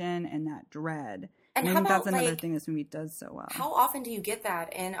tension and that dread. And I think that's another thing this movie does so well. How often do you get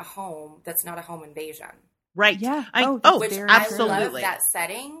that in a home that's not a home invasion? Right. Yeah. Which absolutely. I love that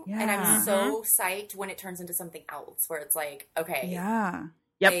setting. Yeah. And I'm so psyched when it turns into something else where it's like, okay. Yeah.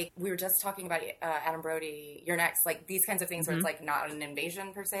 Yep. Like, we were just talking about Adam Brody, You're Next, like these kinds of things where it's like not an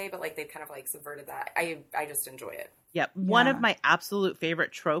invasion per se, but like they've kind of like subverted that. I just enjoy it. Yep. One of my absolute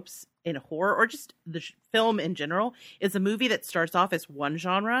favorite tropes in horror, or just the film in general, is a movie that starts off as one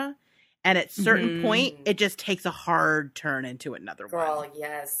genre, and at a certain point, it just takes a hard turn into another one. Girl,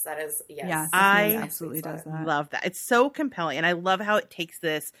 yes, that is, yes. Yeah, I absolutely does that. Love that. It's so compelling, and I love how it takes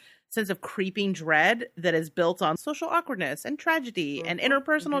this sense of creeping dread that is built on social awkwardness and tragedy and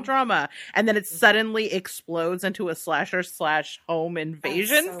interpersonal drama, and then it suddenly explodes into a slasher/home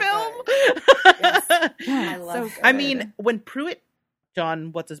invasion film. Yes. I love it. I mean, when Pruitt,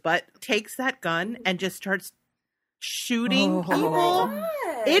 John what's his butt, takes that gun and just starts shooting people,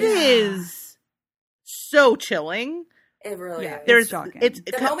 it is so chilling. It really is. It's shocking.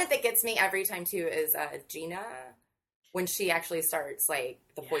 The moment that gets me every time too is Gina, when she actually starts, like,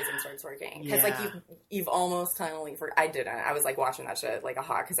 the poison starts working. Because, like, you've almost totally I didn't. I was, like, watching that shit like a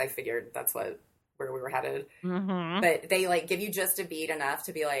hawk because I figured that's where we were headed. But they, like, give you just a beat enough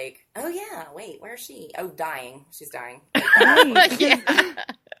to be like, oh, yeah, wait, where is she? Oh, dying. She's dying.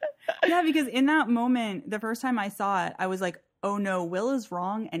 Yeah, because in that moment, the first time I saw it, I was like, oh, no, Will is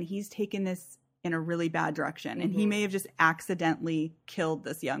wrong, and he's taken this in a really bad direction. And he may have just accidentally killed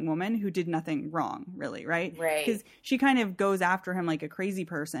this young woman who did nothing wrong, really, right? Right. Because she kind of goes after him like a crazy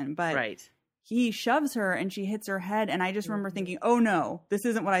person, but he shoves her and she hits her head. And I just remember thinking, oh no, this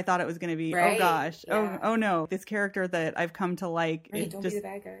isn't what I thought it was going to be. Right. Oh gosh. Yeah. Oh no. This character that I've come to like. Right, don't be the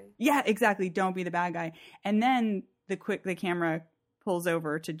bad guy. Yeah, exactly. Don't be the bad guy. And then the camera pulls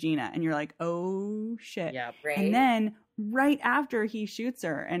over to Gina and you're like, oh shit. Yep. Right. And then right after he shoots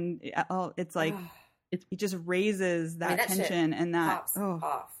her, and it's like it just raises that tension and that pops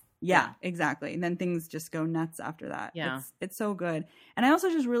off. Yeah, exactly. And then things just go nuts after that. Yeah, it's so good. And I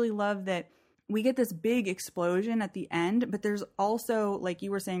also just really love that we get this big explosion at the end, but there's also, like you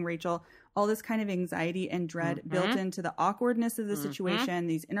were saying, Rachel, all this kind of anxiety and dread built into the awkwardness of the situation,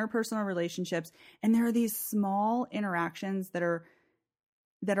 these interpersonal relationships, and there are these small interactions that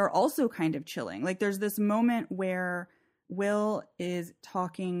are also kind of chilling. Like there's this moment where Will is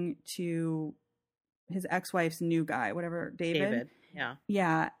talking to his ex-wife's new guy, whatever, David. Yeah.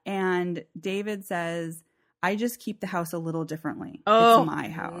 Yeah. And David says, I just keep the house a little differently. Oh, it's my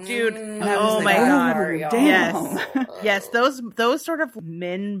house. Dude. I Oh was my like, God. damn. Yes. Those sort of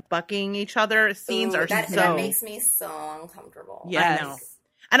men bucking each other scenes are that so... makes me so uncomfortable. Yes. I know.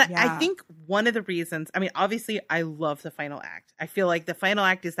 And Yeah. I think one of the reasons, I mean, obviously, I love the final act. I feel like the final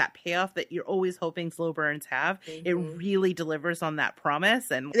act is that payoff that you're always hoping slow burns have. Mhm. It really delivers on that promise.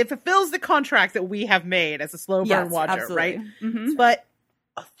 And it fulfills the contract that we have made as a slow burn watcher, absolutely. right? Mhm. But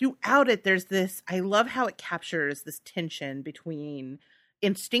throughout it, there's this, I love how it captures this tension between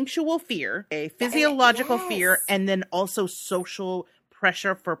instinctual fear, a physiological fear, and then also social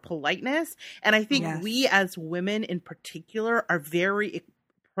pressure for politeness. And I think we as women in particular are very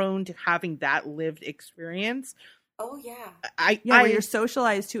prone to having that lived experience. Oh yeah. Where you're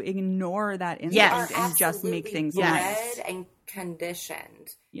socialized to ignore that instinct and just make things nice. Bred and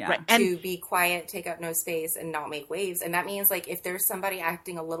conditioned Right. to be quiet, take up no space, and not make waves. And that means, like, if there's somebody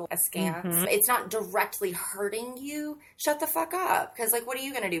acting a little askance, it's not directly hurting you, shut the fuck up. Because, like, what are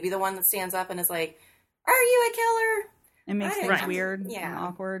you going to do? Be the one that stands up and is like, are you a killer? It makes things weird and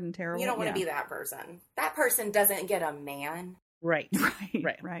awkward and terrible. You don't want to be that person. That person doesn't get a man. Right.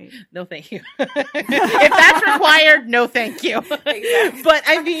 Right. No, thank you. If that's required, no, thank you. Exactly. But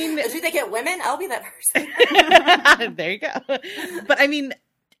I mean, do they get women? I'll be that person. There you go. But I mean,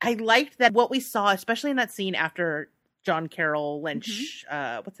 I liked that what we saw, especially in that scene after John Carroll Lynch.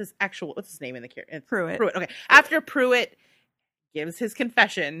 What's his name in the character? Pruitt. Okay. After Pruitt gives his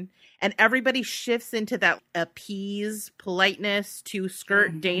confession, and everybody shifts into that appease, politeness to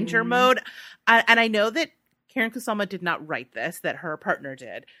skirt danger mode. And I know that Karen Kusama did not write this, that her partner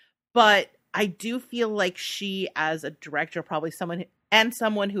did. But I do feel like she, as a director, probably someone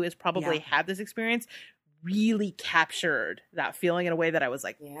who has probably had this experience, really captured that feeling in a way that I was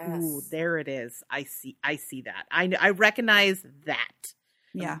like, ooh, there it is. I see that. I recognize that.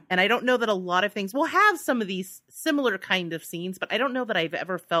 Yeah. And I don't know that a lot of things will have some of these similar kind of scenes, but I don't know that I've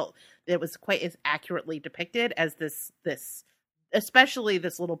ever felt that it was quite as accurately depicted as this, especially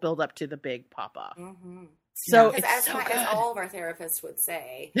this little build up to the big pop off. Mm-hmm. So it's as all of our therapists would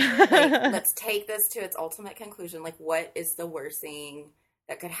say, like, let's take this to its ultimate conclusion. Like, what is the worst thing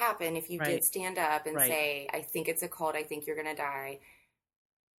that could happen if you did stand up and say, I think it's a cult, I think you're going to die?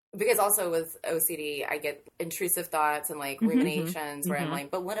 Because also with OCD, I get intrusive thoughts and, like, ruminations where I'm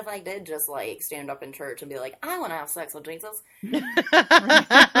like, but what if I did just, like, stand up in church and be like, I want to have sex with Jesus? Not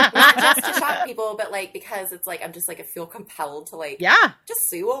just to shock people, but, like, because it's like, I'm just, like, I feel compelled to, like, just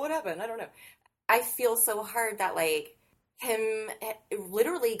see what would happen. I don't know. I feel so hard that, like, him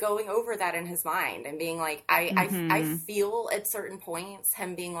literally going over that in his mind and being like, I feel at certain points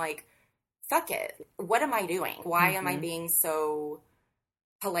him being like, fuck it. What am I doing? Why am I being so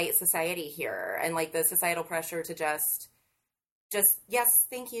polite society here? And, like, the societal pressure to just yes,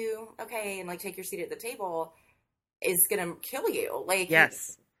 thank you, okay, and, like, take your seat at the table is gonna kill you. Like, at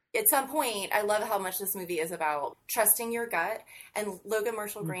some point, I love how much this movie is about trusting your gut. And Logan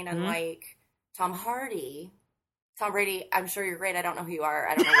Marshall Green, unlike Tom Brady, I'm sure you're great. I don't know who you are.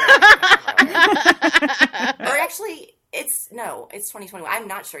 I don't know. Or actually, it's 2021. I'm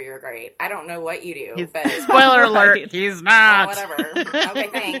not sure you're great. I don't know what you do. But spoiler alert, he's not. Whatever. Okay,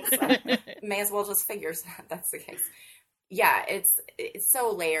 thanks. May as well just figure that's the case. Yeah, it's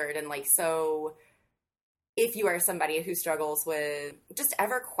so layered and, like, so if you are somebody who struggles with just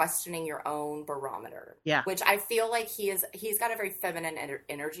ever questioning your own barometer, which I feel like he's got a very feminine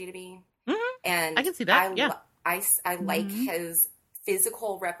energy to me. And I can see that. I like his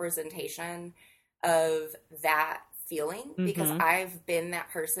physical representation of that feeling because I've been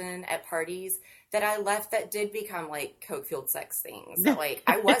that person at parties that I left that did become, like, coke-fueled sex things. So, like,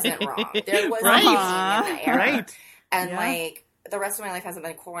 I wasn't wrong. There was a in the air. Right. And, like, the rest of my life hasn't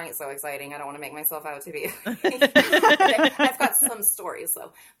been quite so exciting. I don't want to make myself out to be. I've got some stories,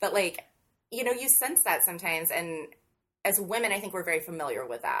 though. But, like, you know, you sense that sometimes. And as women, I think we're very familiar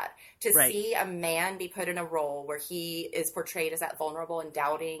with that. To see a man be put in a role where he is portrayed as that vulnerable and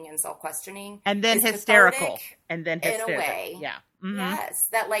doubting and self-questioning. And then hysterical. In a way. Yeah. Yes.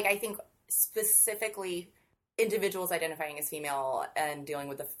 That, like, I think specifically individuals identifying as female and dealing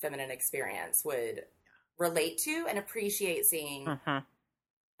with the feminine experience would relate to and appreciate seeing a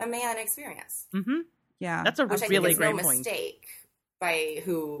man experience. Yeah. That's a which really I think is great no point. Mistake by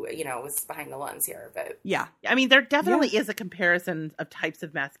who, you know, was behind the lens here. But I mean, there definitely is a comparison of types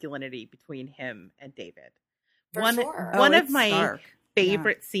of masculinity between him and David. For sure. One of my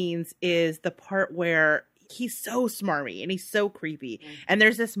favorite scenes is the part where he's so smarmy and he's so creepy. Mm-hmm. And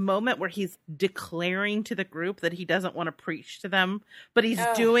there's this moment where he's declaring to the group that he doesn't want to preach to them, but he's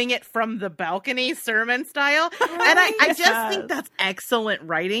doing it from the balcony, sermon style. And I just think that's excellent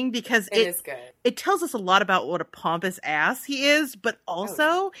writing, because it is good. It tells us a lot about what a pompous ass he is, but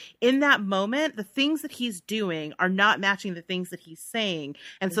also in that moment, the things that he's doing are not matching the things that he's saying.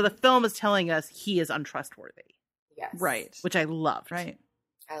 And so the film is telling us he is untrustworthy. Yes. Right. Which I loved. Right.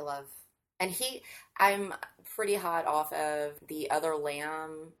 I love. And I'm pretty hot off of The Other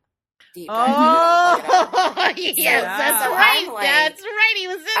Lamb. Deep dive. Oh, yes, that's So right. I'm like- That's right. He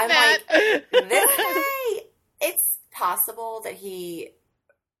was in I'm that. like, this guy, it's possible that he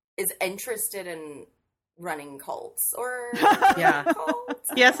is interested in running cults or Yeah. cults.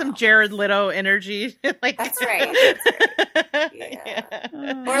 He has some Jared Leto energy. Like That's right. Yeah.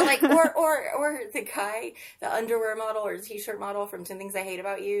 Oh. Or like, or the guy, the underwear model or T-shirt model from 10 Things I Hate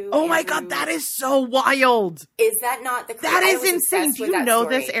About You. Oh my Andrew. God, that is so wild. Is that not the? That I is was insane. obsessed Do with you that know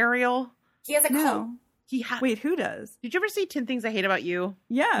story. this, Ariel? He has a cult. No. Wait, who does? Did you ever see 10 Things I Hate About You?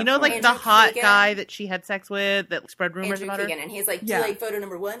 Yeah. You know, like Andrew the hot Keegan. guy that she had sex with that spread rumors Andrew about her? Keegan, and he's like, do Yeah. you like photo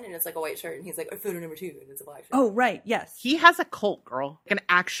number 1? And it's like a white shirt, and he's like, photo number 2, and it's a black shirt. Oh, right. Yes. He has a cult, girl. Like an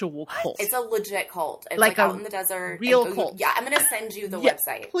actual cult. It's a legit cult. It's Like like a out in the desert. real And- cult. Yeah, I'm gonna send you the Yeah,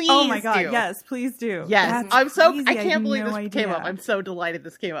 website. Please Oh my God. do. Yes, please do. Yes. That's I'm so, crazy. I had can't believe no this came idea. up. I'm so delighted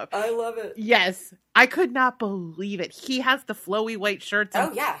this came up. I love it. Yes. I could not believe it. He has the flowy white shirts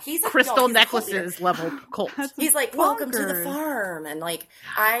and Oh yeah, he's a, crystal no, he's a cult leader. necklaces level cult. That's He's like, welcome to the bonkers. farm. And like,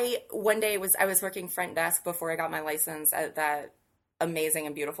 one day I was working front desk before I got my license at that amazing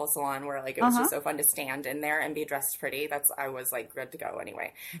and beautiful salon where like it was just so fun to stand in there and be dressed pretty. I was like good to go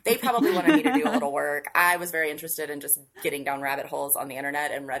anyway. They probably wanted me to do a little work. I was very interested in just getting down rabbit holes on the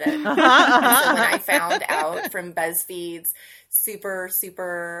internet and Reddit. And so when I found out from BuzzFeed's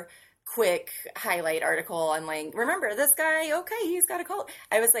super quick highlight article, I'm like, remember this guy? Okay, he's got a cult.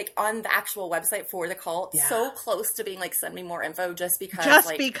 I was like on the actual website for the cult, so close to being like, send me more info just because.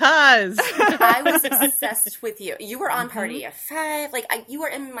 I was obsessed with you. You were on Party of Five. Like, you were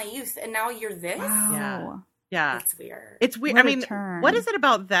in my youth, and now you're this? Wow. Yeah. It's weird. It's weird. What I a mean, turn. what is it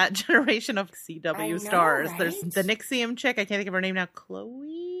about that generation of I CW know, stars? right? There's the NXIVM chick. I can't think of her name now.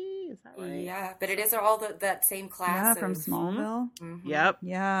 Chloe? Is that right? Yeah, but it is all that same class. Yeah, from of- Smallville. Mhm. Yep.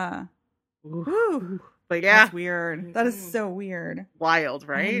 Yeah. Ooh. Whew. But yeah, That's weird. That is Mhm. so weird. wild, I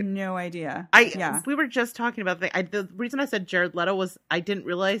right? had no idea. Yeah. We were just talking about the reason I said Jared Leto was I didn't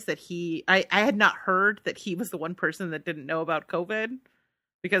realize that I had not heard that he was the one person that didn't know about COVID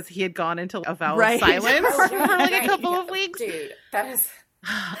because he had gone into a vow Right. of silence Oh, for like right. a couple of weeks. Dude, that is.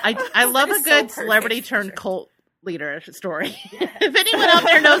 I love That a is so good perfect, celebrity for turned sure. cult leader story. If anyone out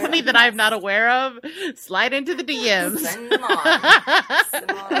there knows me that I'm not aware of, slide into the DMs. Send them on. Send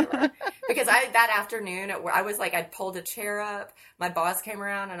them on over. Because that afternoon, I was like, I'd pulled a chair up. My boss came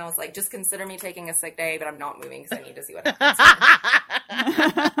around, and I was like, just consider me taking a sick day, but I'm not moving because I need to see what happens.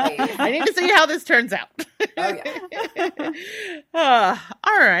 I need to see how this turns out. Oh, yeah.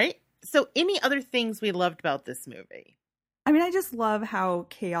 All right. So, any other things we loved about this movie? I mean, I just love how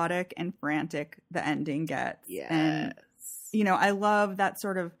chaotic and frantic the ending gets. And, you know, I love that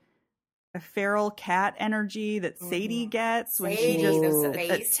sort of a feral cat energy that Sadie gets when she Sadie, just those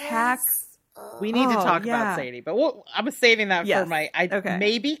faces. attacks. We need to Oh, talk yeah. about Sadie, but I was saving that Yes. for my Okay.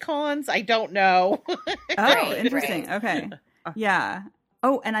 maybe cons. I don't know. Oh, Right, interesting. right. Okay. Yeah.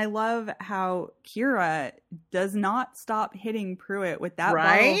 Oh, and I love how Kira does not stop hitting Pruitt with that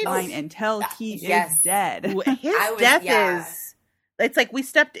Right? bottle of wine until he Yes. is dead. His I was- death yeah. is. It's like we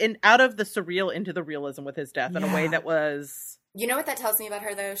stepped out of the surreal into the realism with his death in a way Yeah. that was. You know what that tells me about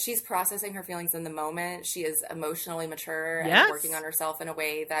her, though? She's processing her feelings in the moment. She is emotionally mature Yes. and working on herself in a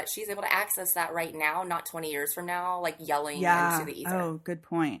way that she's able to access that right now, not 20 years from now, like yelling Yeah. into the ether. Oh, good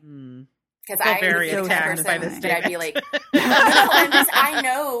point. Because feel I very would be the kind of attacked person by this that I'd be like, statement. I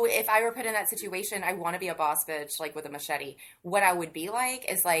know if I were put in that situation, I want to be a boss bitch, like with a machete. What I would be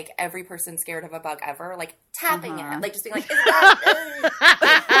like is like every person scared of a bug ever, like tapping it, like just being like, is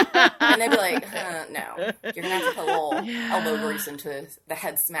that? And they'd be like, no, you're gonna have to put a little elbow grease into the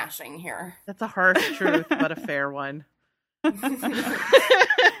head smashing here. That's a harsh truth, but a fair one. I don't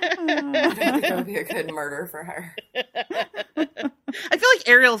think that would be a good murder for her. I feel like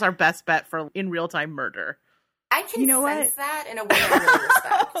Ariel's our best bet for in real time murder. I can You know sense what? that in a way I really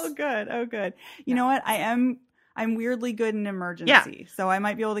respect. Oh, good. Oh, good. You know what? I'm weirdly good in emergency, so I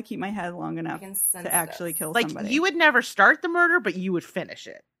might be able to keep my head long enough can sense to actually this. kill Like somebody. you would never start the murder, but you would finish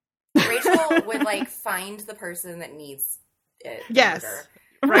it. Rachel would like find the person that needs it. Yes. murder.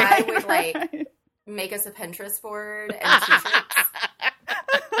 Right. I would like make us a Pinterest board and t-shirts.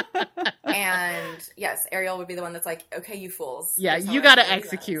 And yes, Ariel would be the one that's like, okay, you fools. Yeah, Tell you us got to what he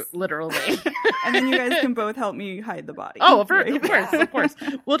execute, does. literally. And then you guys can both help me hide the body. Oh, of right? course, of course.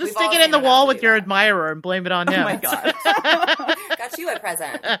 We'll just We've stick all it in the seen wall enough to with do your that. admirer and blame it on him. Oh my god. Got you a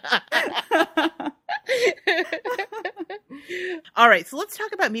present. All right, so let's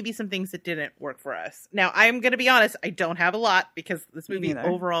talk about maybe some things that didn't work for us. Now, I'm going to be honest, I don't have a lot because this Me movie neither.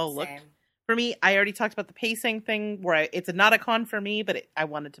 overall looked, Same. for me, I already talked about the pacing thing where it's not a con for me, but I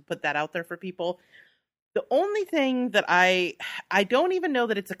wanted to put that out there for people. The only thing that I don't even know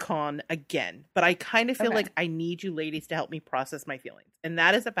that it's a con again, but I kind of feel Okay. like I need you ladies to help me process my feelings. And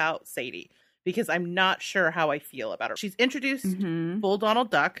that is about Sadie, because I'm not sure how I feel about her. She's introduced Mhm. full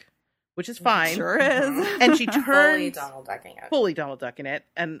Donald Duck, which is fine. Sure is. And she Fully turns Donald Ducking it. fully Donald Duck in it.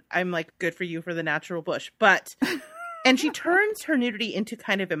 And I'm like, good for you for the natural bush. But, and she turns her nudity into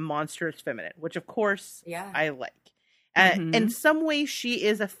kind of a monstrous feminine, which of course Yeah. I like. Mhm. In some ways, she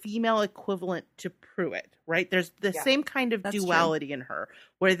is a female equivalent to Pruitt, right? There's the Yeah. same kind of That's true. duality in her,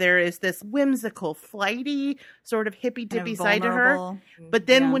 where there is this whimsical, flighty, sort of hippy-dippy Kind of side to her. vulnerable. But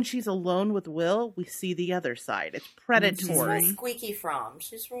then Yeah. when she's alone with Will, we see the other side. It's She's real predatory. squeaky from.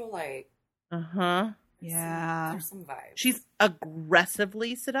 She's real like. Uh-huh. Yeah. There's some vibes. She's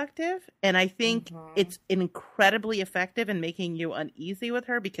aggressively seductive, and I think Mhm. it's incredibly effective in making you uneasy with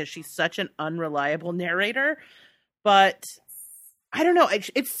her because she's such an unreliable narrator. But I don't know,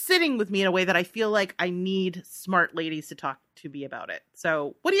 it's sitting with me in a way that I feel like I need smart ladies to talk to me about it.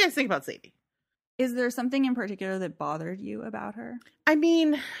 So what do you guys think about Sadie? Is there something in particular that bothered you about her? I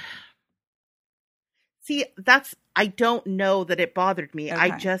mean, see, I don't know that it bothered me. I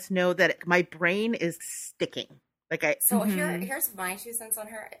Okay. just know that my brain is sticking. Like So Mhm. here's my 2 cents on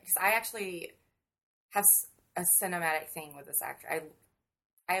her, because I actually have a cinematic thing with this actor.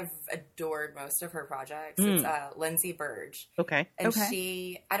 I have adored most of her projects. It's Lindsay Burge, okay. and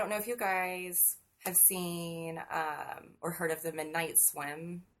Okay. I don't know if you guys have seen or heard of The Midnight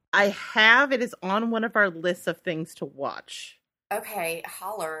Swim. I have. It is on one of our lists of things to watch. Okay,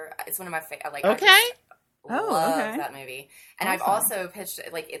 Holler. It's one of my favorite. Like, Okay. I just Oh, love okay. that movie. And I've Awesome. also pitched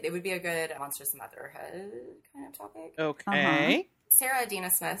like it would be a good monstrous motherhood kind of topic. Okay. Sarah Dina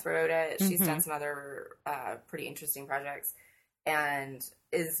Smith wrote it. She's Mhm. done some other pretty interesting projects, and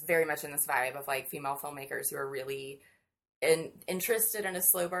is very much in this vibe of like female filmmakers who are really interested in a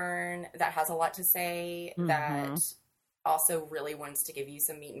slow burn that has a lot to say, that also really wants to give you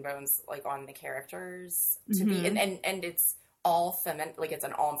some meat and bones like on the characters to be, and it's all feminine, like it's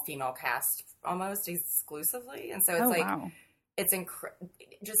an all female cast almost exclusively, and so it's Oh, like wow. it's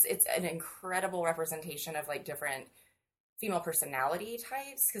it's an incredible representation of like different female personality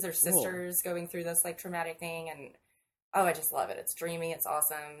types, because they're sisters going through this like traumatic thing, and I just love it. It's dreamy, it's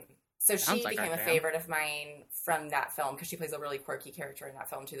awesome. So she Sounds like became our a jam. favorite of mine from that film, because she plays a really quirky character in that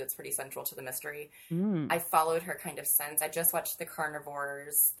film too that's pretty central to the mystery. I followed her kind of since. I just watched The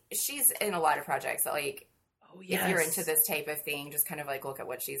Carnivores. She's in a lot of projects that like, Oh, yes. if you're into this type of thing, just kind of like look at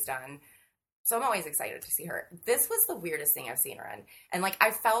what she's done. So I'm always excited to see her. This was the weirdest thing I've seen her in. And like,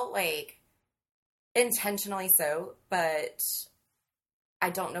 I felt like intentionally so, but I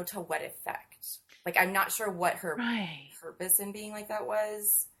don't know to what effect. Like, I'm not sure what her Right. purpose in being like that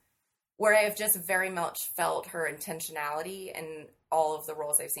was. Where I've just very much felt her intentionality in all of the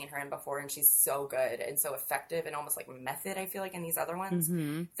roles I've seen her in before, and she's so good and so effective and almost like method, I feel like, in these other ones,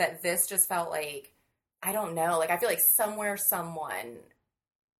 that this just felt like, I don't know, like I feel like somewhere someone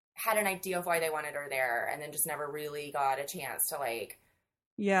had an idea of why they wanted her there and then just never really got a chance to like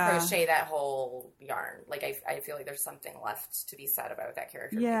Yeah. crochet that whole yarn. Like I feel like there's something left to be said about that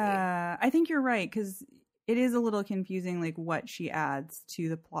character. Yeah. I think you're right, because it is a little confusing, like what she adds to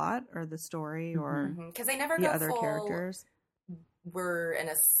the plot or the story or Because they never the go other full, characters. we're in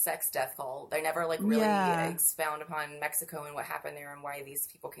a sex death cult. They never like really Yeah. expound upon Mexico and what happened there and why these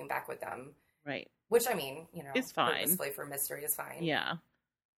people came back with them. Right. Which, I mean, you know, It's fine. purposefully for mystery is fine. Yeah.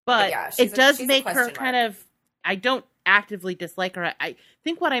 But yeah, it does she's a make her question kind mark. of, I don't actively dislike her. I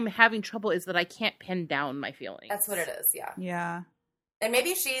think what I'm having trouble is that I can't pin down my feelings. That's what it is, yeah. Yeah. And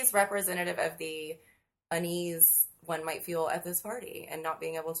maybe she's representative of the unease one might feel at this party and not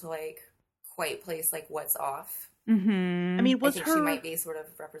being able to like quite place like what's off. Mm-hmm. I mean, I was think her she might be sort of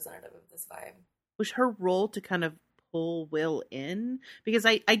representative of this vibe. was her role to kind of pull Will in? Because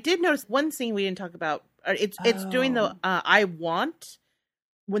I did notice one scene we didn't talk about. It's doing the I want,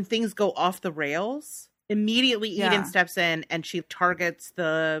 when things go off the rails. Immediately, Yeah. Eden steps in and she targets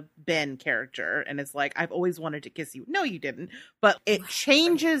the Ben character and is like, "I've always wanted to kiss you." No, you didn't. But it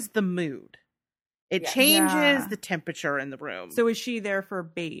changes the mood. It Yeah. changes Yeah. the temperature in the room. So is she there for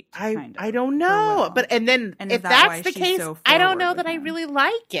bait? I kind of, don't for know, Will? but and then And is if that why that's the she's case, so I don't forward know with that I him? really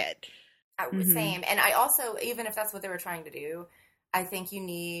like it. Same. And I also, even if that's what they were trying to do, I think you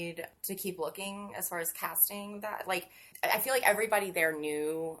need to keep looking as far as casting that. Like, I feel like everybody there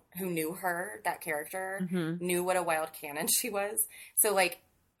who knew her, that character, knew what a wild cannon she was. So, like,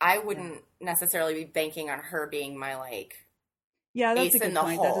 I wouldn't necessarily be banking on her being my, like, that's ace a good in the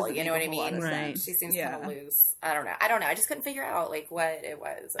point. hole. You know what I mean? Right. She seems kind of loose. I don't know. I just couldn't figure out, like, what it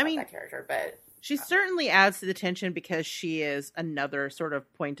was about that character. But she certainly adds to the tension because she is another sort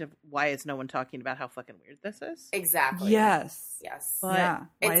of point of why is no one talking about how fucking weird this is? Exactly. Yes. But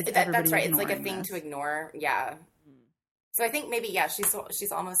that's right. It's like a thing to ignore. Yeah. So I think maybe,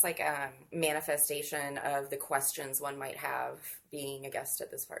 she's almost like a manifestation of the questions one might have being a guest at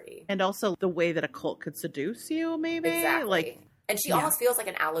this party. And also the way that a cult could seduce you, maybe? Exactly. Like, and she almost feels like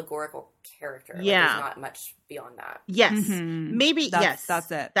an allegorical character. Yeah. Like, there's not much beyond that. Yes. Maybe, yes. That's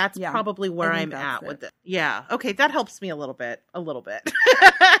it. That's probably where I'm at with it. Yeah. Okay, that helps me a little bit. Yeah,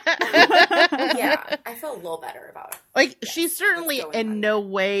 I feel a little better about it. Like, she's certainly in no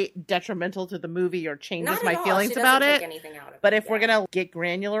way detrimental to the movie or changes my feelings she about take it. anything out of But it. if we're going to get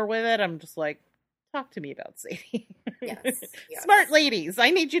granular with it, I'm just like, talk to me about Sadie. Yes. Smart ladies,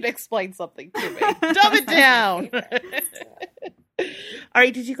 I need you to explain something to me. Dumb it down. All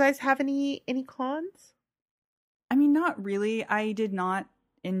right, did you guys have any cons? I mean, not really. I did not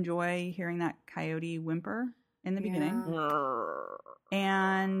enjoy hearing that coyote whimper in the beginning.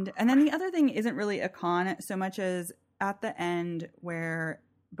 And then the other thing isn't really a con so much as at the end where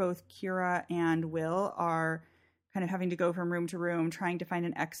both Kira and Will are kind of having to go from room to room, trying to find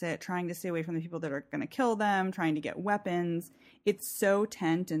an exit, trying to stay away from the people that are going to kill them, trying to get weapons. It's so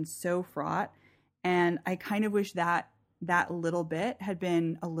tense and so fraught. And I kind of wish that little bit had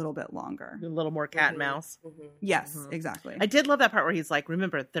been a little bit longer. A little more cat and mouse. Yes, exactly. I did love that part where he's like,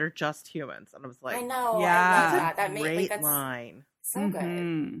 remember, they're just humans. And I was like, I know. Yeah. I love that. That great that's line. So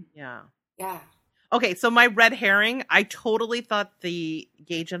good. Yeah. Yeah. Okay, so my red herring, I totally thought the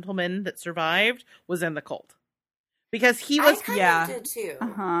gay gentleman that survived was in the cult. Because he was... I kind of did too.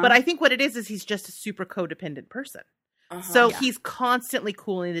 But I think what it is he's just a super codependent person. So he's constantly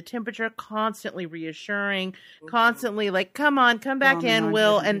cooling the temperature, constantly reassuring, constantly like, come on, come back in,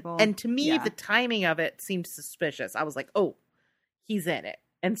 Will. And to me, the timing of it seemed suspicious. I was like, oh, he's in it.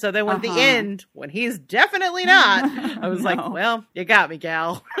 And so then at the end, when he's definitely not, I was like, well, you got me,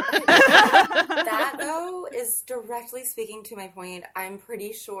 gal. That, though, is directly speaking to my point. I'm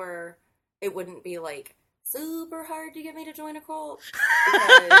pretty sure it wouldn't be like super hard to get me to join a cult.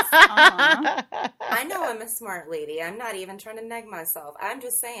 Because I know I'm a smart lady. I'm not even trying to neg myself. I'm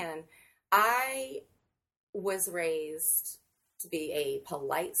just saying, I was raised to be a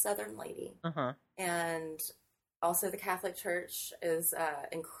polite Southern lady. And also the Catholic Church is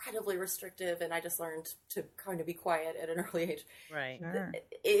incredibly restrictive, and I just learned to kind of be quiet at an early age. Right. Sure.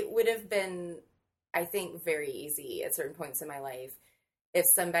 It would have been, I think, very easy at certain points in my life if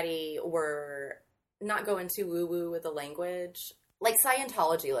somebody were not going too woo-woo with the language. Like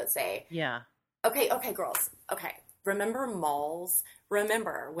Scientology, let's say. Yeah. Okay, girls. Okay. Remember malls?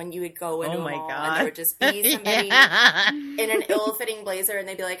 Remember when you would go into a mall and there would just be somebody in an ill-fitting blazer and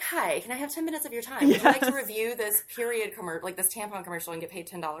they'd be like, hi, can I have 10 minutes of your time? Would you like to review this period commercial, like this tampon commercial, and get paid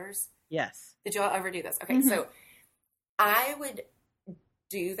 $10? Yes. Did you all ever do this? Okay, so I would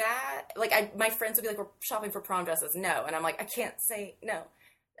do that. Like, my friends would be like, we're shopping for prom dresses. No. And I'm like, I can't say no.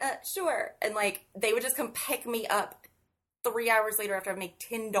 Sure. And like, they would just come pick me up 3 hours later after I made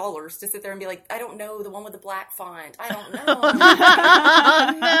 $10 to sit there and be like, I don't know, the one with the black font. I don't know. No.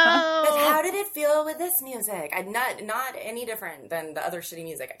 But how did it feel with this music? I'm not any different than the other shitty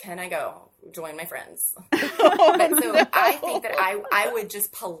music. Can I go join my friends? But so I think that I would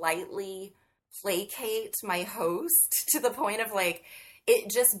just politely placate my host to the point of like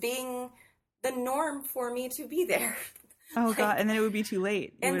it just being the norm for me to be there. Oh, God. And then it would be too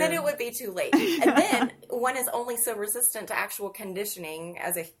late. And then it would be too late. And then one is only so resistant to actual conditioning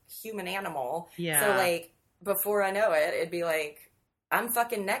as a human animal. Yeah. So, like, before I know it, it'd be like, I'm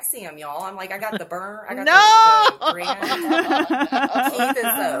fucking Nexium, y'all. I'm like, I got the burn. I got the brand. Keith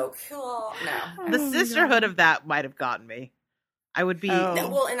is so cool. No. The sisterhood of that might have gotten me. I would be...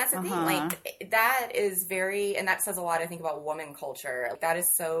 Well, and that's the thing. Like, that is very... And that says a lot, I think, about woman culture. Like, that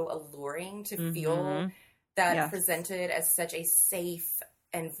is so alluring to feel... that presented as such a safe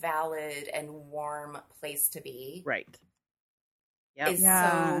and valid and warm place to be. Right. Yep.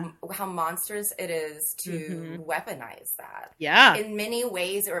 So how monstrous it is to weaponize that. Yeah. In many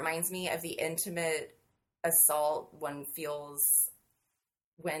ways, it reminds me of the intimate assault one feels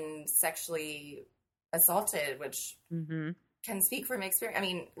when sexually assaulted, which can speak from experience. I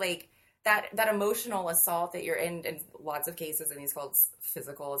mean, like, that emotional assault that you're in lots of cases, and these called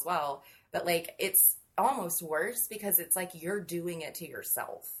physical as well, but like it's almost worse because it's like you're doing it to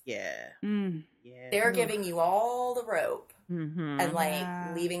yourself. Yeah. Yeah. They're giving you all the rope and like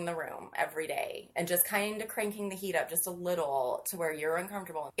Yeah. leaving the room every day and just kind of cranking the heat up just a little to where you're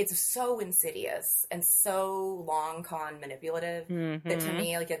uncomfortable. It's so insidious and so long con manipulative that to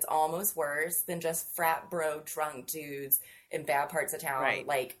me, like, it's almost worse than just frat bro drunk dudes in bad parts of town, Right.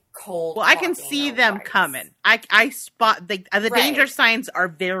 like cold. Well, I can talking see on them fights. coming. I spot the Right. danger signs are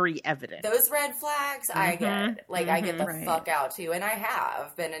very evident. Those red flags, I get. Like, I get the Right. fuck out too, and I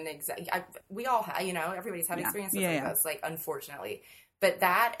have been an we all have, everybody's had Yeah. experiences Yeah, like yeah. this, like, unfortunately. But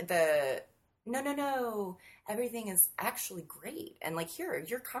no, everything is actually great, and like, here,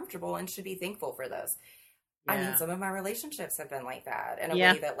 you're comfortable and should be thankful for this. I Yeah. mean, some of my relationships have been like that in a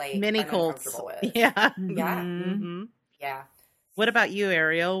Yeah. way that, like, Mini I'm cults. uncomfortable with. Yeah. Yeah. Mhm. Yeah. What about you,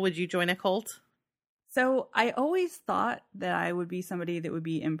 Ariel? Would you join a cult? So I always thought that I would be somebody that would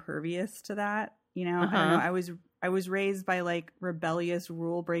be impervious to that. I don't know. I was raised by like rebellious,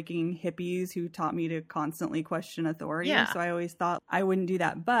 rule breaking hippies who taught me to constantly question authority. Yeah. So I always thought I wouldn't do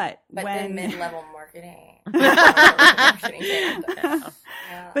that. But But when then mid-level marketing. Marketing band.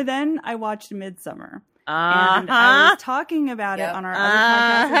 Yeah. but then I watched Midsummer. Uh-huh. And I was talking about it Yep. on our other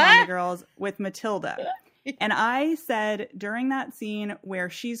podcast with Uh-huh. Wanda Girls with Matilda. And I said during that scene where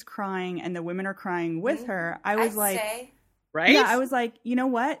she's crying and the women are crying with her, I was I'd like, say, Right? yeah, I was like, you know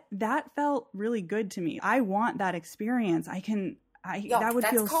what? That felt really good to me. I want that experience. That would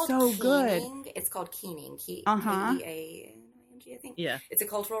that's feel called so good. keening. It's called keening. Uh-huh. Keaning, I think. Yeah. It's a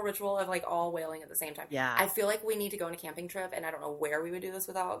cultural ritual of like all wailing at the same time. Yeah. I feel like we need to go on a camping trip, and I don't know where we would do this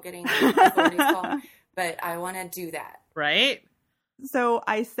without getting authorities called, but I want to do that. Right? So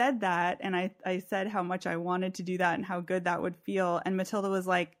I said that, and I said how much I wanted to do that and how good that would feel. And Matilda was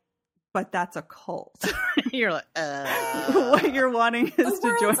like, but that's a cult. You're like, What you're wanting is The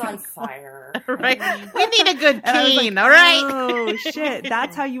to join world's a on cult. fire. right? We need a good And I was keen, like, all right? oh shit,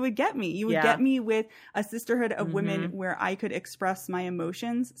 that's how you would get me. You would Yeah. get me with a sisterhood of Mhm. women where I could express my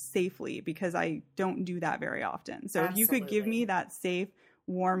emotions safely, because I don't do that very often. So if you could give Absolutely. me that safe,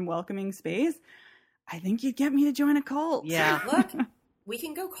 warm, welcoming space, I think you'd get me to join a cult. Yeah. Look, we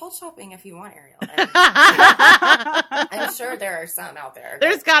can go cult shopping if you want, Ariel. And I'm sure there are some out there.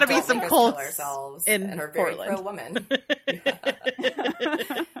 There's that gotta be don't some make us kill cults ourselves in and are very Portland. pro-woman.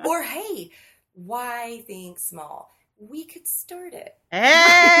 Or hey, why think small? We could start it. Hey,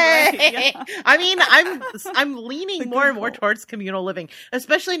 Right, yeah. I mean, I'm leaning The more good and more cult. towards communal living,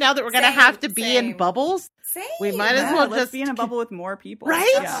 especially now that we're gonna Same, have to be in same. bubbles. Same. We might as Yeah, well let's just be in a bubble with more people. Right?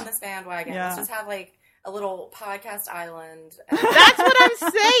 Jump Yeah. on this bandwagon. Yeah. Let's just have like a little podcast island. That's what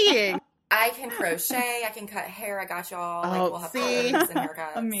I'm saying. I can crochet. I can cut hair. I got y'all. Like, Oh, we'll have see? parties and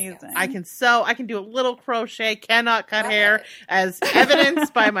haircuts. Amazing. I can sew. I can do a little crochet. Cannot cut Love hair, it. as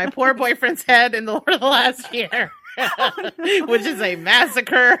evidenced by my poor boyfriend's head in the Lord of the last year. Which is a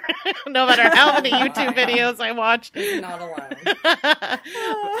massacre, no matter how many YouTube videos I watch. He's not alone.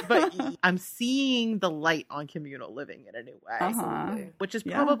 But I'm seeing the light on communal living in a new way, Uh-huh. which is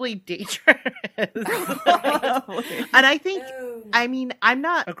Yeah. probably dangerous. Probably. And I think, No. I mean, I'm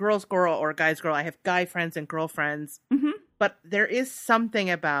not a girl's girl or a guy's girl. I have guy friends and girlfriends, Mhm. but there is something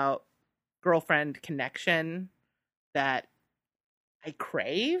about girlfriend connection that I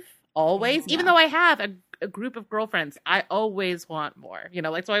crave always. Even Yeah. though I have a group of girlfriends, I always want more. So when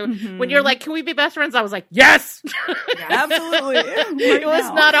Mhm. you're like, can we be best friends? I was like, yes! Yeah. Absolutely. It was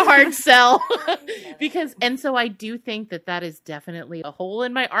now. not a hard sell. And so I do think that is definitely a hole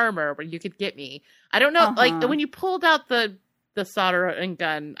in my armor where you could get me. I don't know, like Uh-huh. when you pulled out the soldering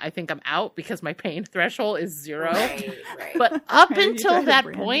gun, I think I'm out because my pain threshold is 0. Right. But up Right, you until tried to that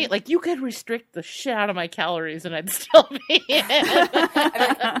brand point, it. like you could restrict the shit out of my calories and I'd still be in.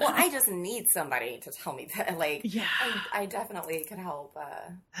 I mean, well, I just need somebody to tell me that. Like, Yeah. I definitely could help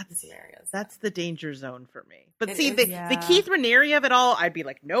in That's some areas. That's the danger zone for me. But It see, is. the Yeah. Keith Raniere of it all, I'd be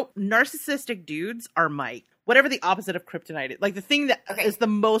like, nope. Narcissistic dudes are my whatever the opposite of kryptonite is. Like the thing that is Okay. the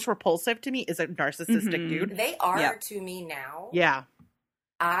most repulsive to me is a narcissistic Mhm. dude. They are Yeah. to me now. Yeah.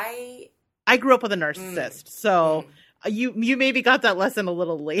 I I grew up with a narcissist, so you maybe got that lesson a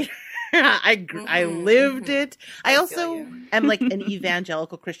little later. I Mhm, lived mhm. it. I I feel also you. am like an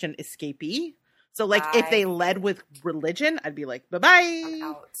evangelical Christian escapee. So like if they I- led with religion, I'd be like, I'm bye-bye.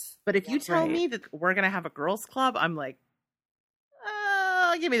 out. But if you Yep. tell Right. me that we're going to have a girls club, I'm like,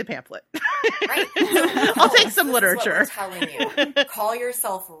 give me the pamphlet. Right. I'll take some This is what literature. we're telling you. Call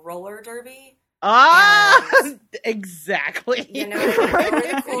yourself roller derby. Ah, exactly. You know where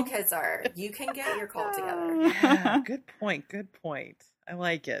the cool kids are. You can get your cult together. Yeah, good point. Good point. I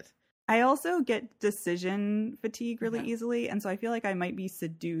like it. I also get decision fatigue really Mhm. easily, and so I feel like I might be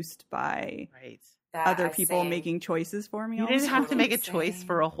seduced by Right. other people making choices for me. You all didn't the have to time. make a choice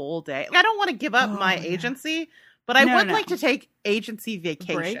for a whole day. I don't want to give up Oh, my yeah. agency, but I No, would no. like to take agency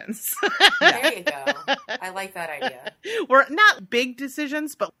vacations. There you go. I like that idea. We're not big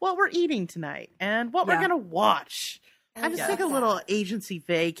decisions, but what we're eating tonight and what we're Yeah. going to watch. I just take a little agency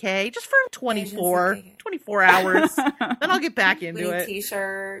vacay just for 24 hours. Then I'll get back into We need it.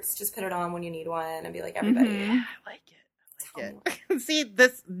 t-shirts. Just put it on when you need one and be like, everybody. Mhm. I like it. See,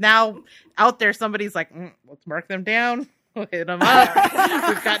 this now out there, somebody's like, let's mark them down. We'll hit them up.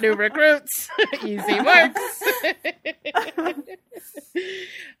 We've got new recruits. Easy works.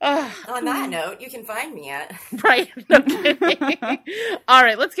 On that note, you can find me at... Right. No kidding. All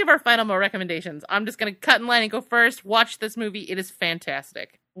right, let's give our final more recommendations. I'm just going to cut in line and go first. Watch this movie. It is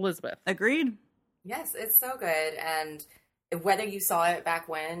fantastic. Elizabeth. Agreed. Yes, it's so good. And whether you saw it back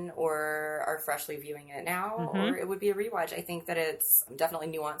when or are freshly viewing it now, Mhm. or it would be a rewatch, I think that it's definitely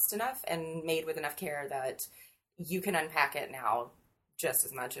nuanced enough and made with enough care that you can unpack it now just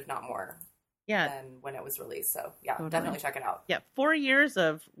as much, if not more, Yeah. than when it was released. So, yeah, Totally. definitely check it out. Yeah. 4 years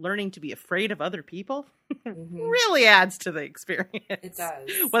of learning to be afraid of other people Mhm. really adds to the experience. It does.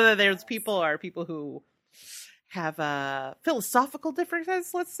 Whether there's people who have philosophical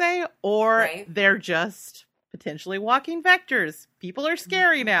differences, let's say, or Right. they're just potentially walking vectors. People are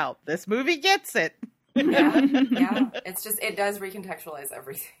scary now. This movie gets it. Yeah. It's just, it does recontextualize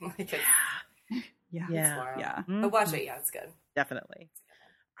everything. Like, it's, Yeah. Yeah. wild. Yeah. But watch it. Yeah, it's good. Definitely.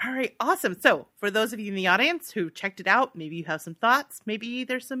 All right, awesome. So, for those of you in the audience who checked it out, maybe you have some thoughts. Maybe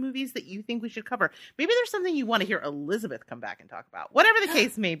there's some movies that you think we should cover. Maybe there's something you want to hear Elizabeth come back and talk about. Whatever the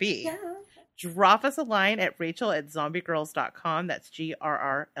case may be, drop us a line at rachel@zombiegirls.com. That's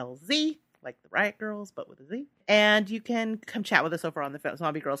GRRLZ, like the Riot Girls, but with a Z. And you can come chat with us over on the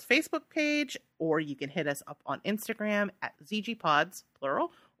Zombie Girls Facebook page, or you can hit us up on Instagram at ZGPods,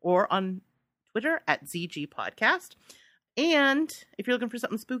 plural, or on Twitter at ZG Podcast. And if you're looking for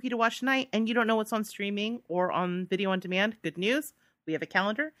something spooky to watch tonight and you don't know what's on streaming or on video on demand, good news. We have a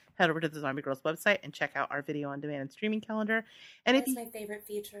calendar. Head over to the Zombie Girls website and check out our video on demand and streaming calendar. And That's if my favorite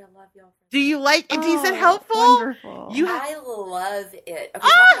feature. I love y'all. do you like it? Is it Oh, helpful? Wonderful. You I love it. Okay,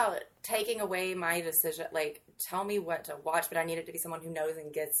 Ah! talk about taking away my decision. Like, tell me what to watch, but I need it to be someone who knows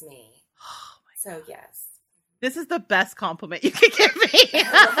and gets me. So, yes. This is the best compliment you could give me.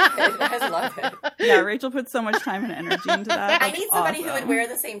 I love it. Yeah, Rachel puts so much time and energy into that. I That's need somebody who would awesome. wear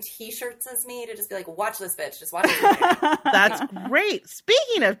the same t-shirts as me to just be like, watch this bitch. Just watch this. That's great.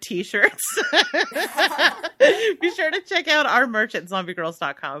 Speaking of t-shirts, be sure to check out our merch at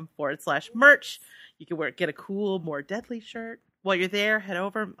zombiegirls.com/merch. You can get a cool, more deadly shirt. While you're there, head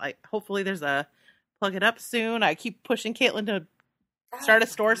over. Hopefully there's a plug it up soon. I keep pushing Caitlin to start a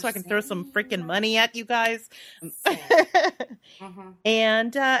store so I can throw some freaking money at you guys. Mhm.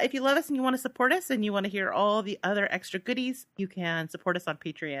 And if you love us and you want to support us and you want to hear all the other extra goodies, you can support us on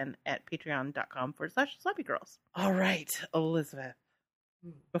Patreon at patreon.com/zombiegirls. All right, Elizabeth,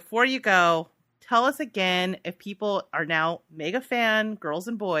 before you go, tell us again if people are now mega fan, girls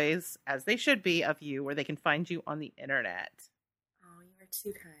and boys, as they should be, of you, where they can find you on the internet. Oh, you are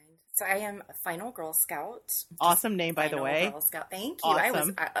too kind. So I am a Final Girl Scout. Awesome name, by the Final way. Girl Scout. Thank you.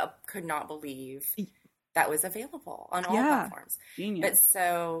 Awesome. I could not believe that was available on all Yeah. platforms. Genius. But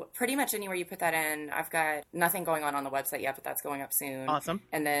so pretty much anywhere you put that in, I've got nothing going on the website yet, but that's going up soon. Awesome.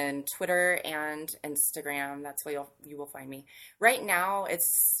 And then Twitter and Instagram, that's where you will find me. Right now,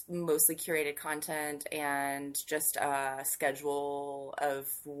 it's mostly curated content and just a schedule of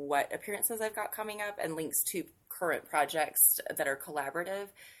what appearances I've got coming up and links to current projects that are collaborative.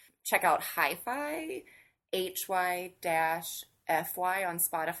 Check out Hi-Fi, HY-FY on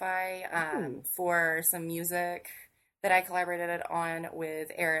Spotify for some music that I collaborated on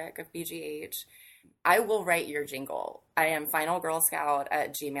with Eric of BGH. I will write your jingle. I am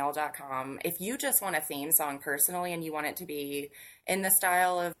finalgirlscout@gmail.com. If you just want a theme song personally and you want it to be in the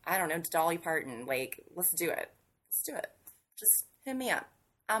style of, I don't know, Dolly Parton, like, let's do it. Let's do it. Just hit me up.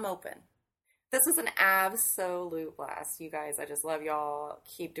 I'm open. This was an absolute blast, you guys. I just love y'all.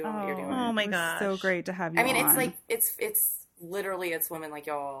 Keep doing what you're doing. Oh my it was gosh. so great to have you I mean, it's on. like, it's literally, it's women like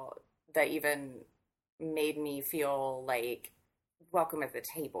y'all that even made me feel like welcome at the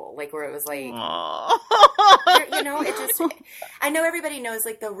table. Like, where it was like, Aww. you know, it just, I know everybody knows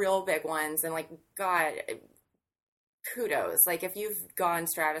like the real big ones and like, God, kudos. Like, if you've gone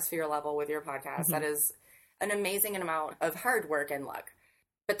stratosphere level with your podcast, that is an amazing amount of hard work and luck.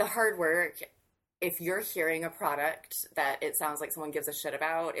 But the hard work, if you're hearing a product that it sounds like someone gives a shit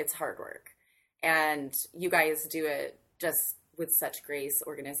about, it's hard work. And you guys do it just with such grace,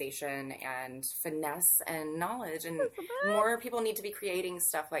 organization, and finesse and knowledge. And more people need to be creating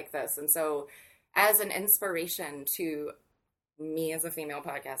stuff like this. And so as an inspiration to me as a female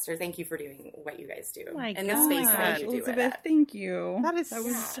podcaster, thank you for doing what you guys do in the space that you do Elizabeth, it. Thank you. That is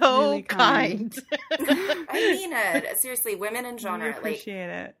was so really kind. I mean it. Seriously, women in genre. We appreciate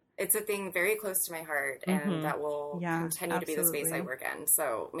it. It's a thing very close to my heart, and that will continue to be the space I work in.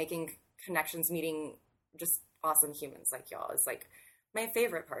 So making connections, meeting just awesome humans like y'all is like my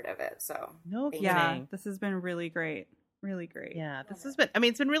favorite part of it. So this has been really great. Really great. Yeah, this has been, I mean,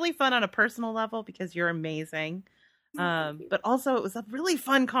 it's been really fun on a personal level because you're amazing. But also it was a really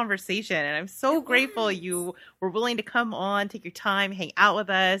fun conversation, and I'm so grateful you were willing to come on, take your time, hang out with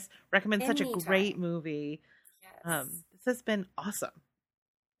us, recommend such a great movie. Yes. This has been awesome.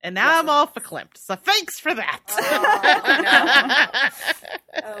 And now I'm all verklempt, so thanks for that.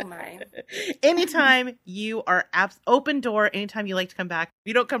 Oh my. Anytime you are open door, anytime you like to come back. If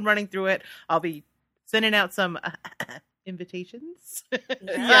you don't come running through it, I'll be sending out some invitations. Yes.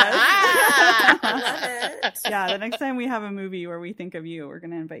 I love it. Yeah, the next time we have a movie where we think of you, we're going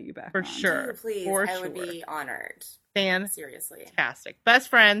to invite you back for sure. Please, I would be honored. Seriously, seriously, fantastic. Best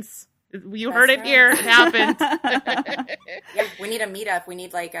friends. You heard it here. It happened. Yeah, we need a meetup. We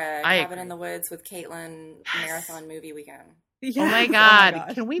need like a Cabin in the Woods with Caitlin marathon movie weekend. Yes. Oh my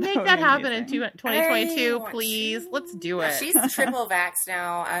god! Can we make that happen in 2022, please? Let's do it. She's triple vaxxed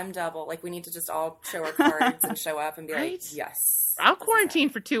now. I'm double. Like, we need to just all show our cards and show up and be like, yes. I'll quarantine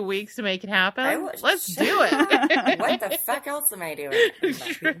for 2 weeks to make it happen. Let's do it. What the fuck else am I doing?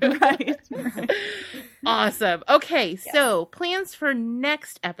 Right. Awesome. Okay, so plans for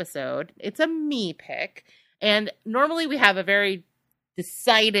next episode. It's a me pick. And normally we have a very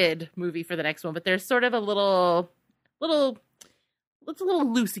decided movie for the next one, but there's sort of a little it's a little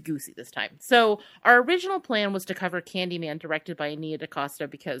loosey-goosey this time. So our original plan was to cover Candyman, directed by Nia DaCosta,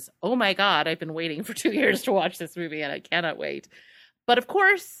 because, oh my god, I've been waiting for 2 years to watch this movie, and I cannot wait. But of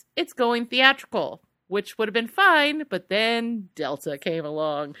course, it's going theatrical, which would have been fine, but then Delta came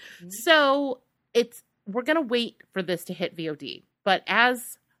along. Mm-hmm. So we're going to wait for this to hit VOD. But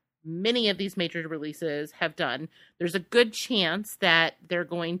as many of these major releases have done, there's a good chance that they're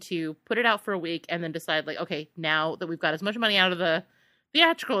going to put it out for a week and then decide, like, okay, now that we've got as much money out of the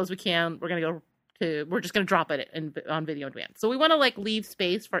theatrical as we can, we're just going to drop it on video on demand. So we want to like leave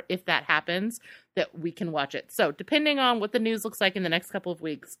space for, if that happens, that we can watch it. So depending on what the news looks like in the next couple of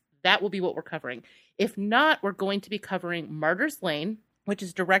weeks, that will be what we're covering. If not, we're going to be covering Martyrs Lane, which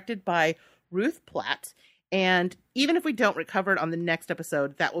is directed by Ruth Platt. And even if we don't recover it on the next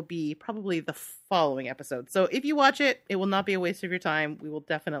episode, that will be probably the following episode. So if you watch it, it will not be a waste of your time. We will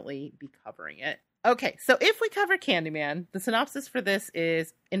definitely be covering it. Okay, so if we cover Candyman, the synopsis for this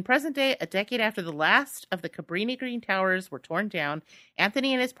is, in present day, a decade after the last of the Cabrini Green Towers were torn down,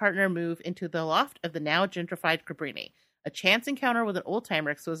 Anthony and his partner move into the loft of the now gentrified Cabrini. A chance encounter with an old-timer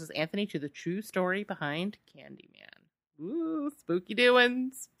exposes Anthony to the true story behind Candyman. Ooh, spooky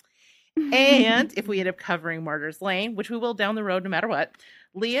doings. And if we end up covering Martyrs Lane, which we will down the road no matter what,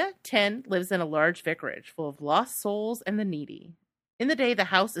 Leah, 10, lives in a large vicarage full of lost souls and the needy. In the day, the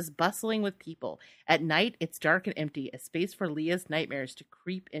house is bustling with people. At night, it's dark and empty, a space for Leah's nightmares to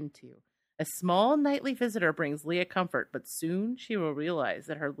creep into. A small nightly visitor brings Leah comfort, but soon she will realize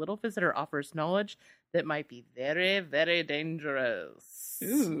that her little visitor offers knowledge that might be very, very dangerous.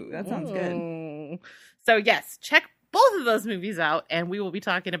 Ooh, that sounds good. So yes, check both of those movies out, and we will be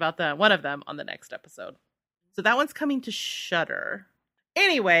talking about one of them on the next episode. So that one's coming to Shudder.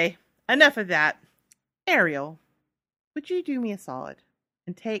 Anyway, enough of that. Ariel, would you do me a solid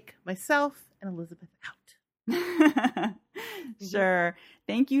and take myself and Elizabeth out? Sure.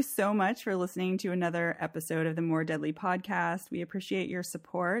 Thank you so much for listening to another episode of the More Deadly podcast. We appreciate your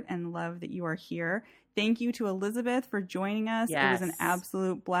support and love that you are here. Thank you to Elizabeth for joining us. Yes. It was an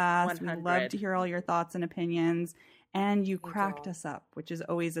absolute blast. 100. We love to hear all your thoughts and opinions. And you cracked us up, which is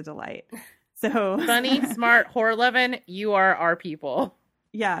always a delight. So funny, smart, horror loving, you are our people.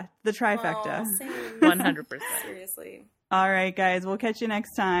 Yeah, the trifecta. 100%. Seriously. All right, guys. We'll catch you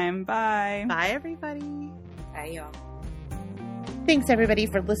next time. Bye. Bye, everybody. Bye, y'all. Thanks, everybody,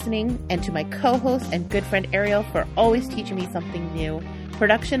 for listening, and to my co-host and good friend Ariel for always teaching me something new.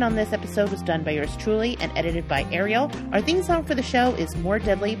 Production on this episode was done by yours truly and edited by Ariel. Our theme song for the show is More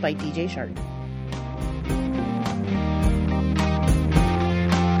Deadly by DJ Shark.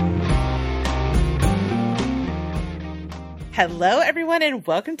 Hello, everyone, and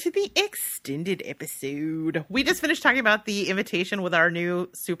welcome to the extended episode. We just finished talking about the invitation with our new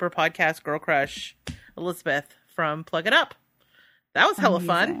super podcast girl crush, Elizabeth from Plug It Up. That was hella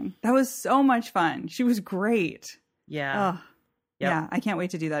fun. That was so much fun. She was great. Yeah. Yeah, I can't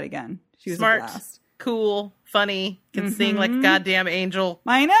wait to do that again. She was Smart, a blast. cool, funny, can sing like a goddamn angel.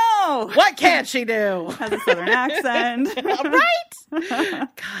 I know. What can't she do? Has a southern accent. Right?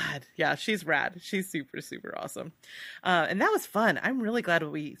 God, yeah, she's rad. She's super, super awesome. And that was fun. I'm really glad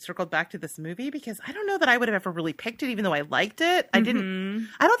we circled back to this movie because I don't know that I would have ever really picked it, even though I liked it. I don't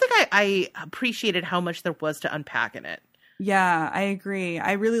think I appreciated how much there was to unpack in it. Yeah, I agree.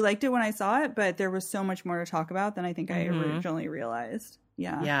 I really liked it when I saw it, but there was so much more to talk about than I think I originally realized.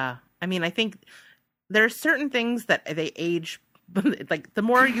 Yeah. Yeah. I mean, I think there are certain things that they age, like the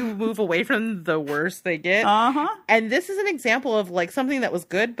more you move away from, the worse they get. And this is an example of like something that was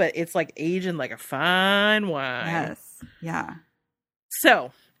good, but it's like aging like a fine wine. Yes. Yeah.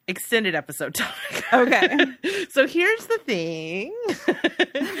 So, extended episode topic. Okay. So here's the thing.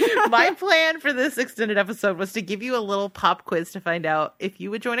 My plan for this extended episode was to give you a little pop quiz to find out if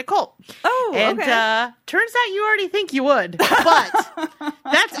you would join a cult. Oh, and okay. Turns out you already think you would, but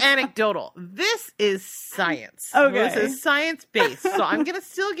that's anecdotal. This is science. Okay. This is science-based. So I'm going to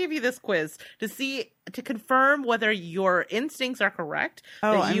still give you this quiz to confirm whether your instincts are correct,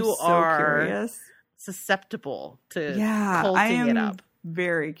 that you are curious. Susceptible to culting it up.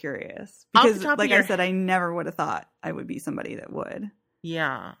 Very curious Off because, the top of like your I said, I never would have thought I would be somebody that would.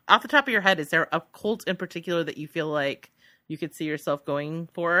 Yeah. Off the top of your head, is there a cult in particular that you feel like you could see yourself going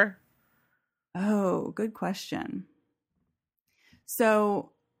for? Oh, good question.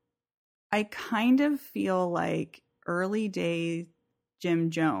 So I kind of feel like early day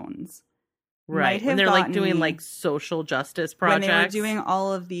Jim Jones. Right. And they're like doing like social justice projects. When they were doing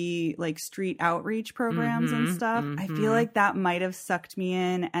all of the like street outreach programs and stuff, I feel like that might have sucked me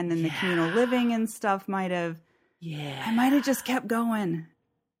in. And then the communal living and stuff might have, I might have just kept going.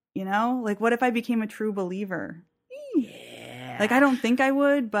 You know, like what if I became a true believer? Yeah. Like I don't think I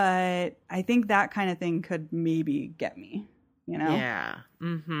would, but I think that kind of thing could maybe get me. You know? Yeah.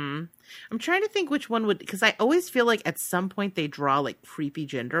 I'm trying to think which one would, because I always feel like at some point they draw like creepy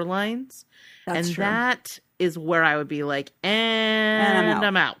gender lines. That's and true. That is where I would be like, and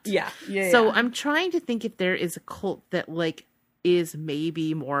I'm out. Yeah. So I'm trying to think if there is a cult that like is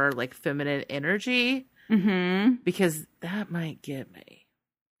maybe more like feminine energy, because that might get me.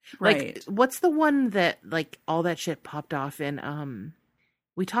 Right. Like, what's the one that like all that shit popped off in?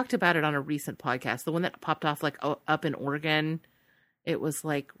 We talked about it on a recent podcast. The one that popped off like up in Oregon. It was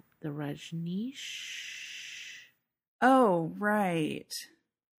like the Rajneesh. Oh, right.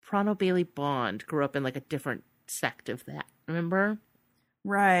 Prano Bailey Bond grew up in like a different sect of that. Remember?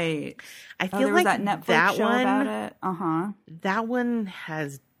 Right. I feel there like was that Netflix show one, about it. That one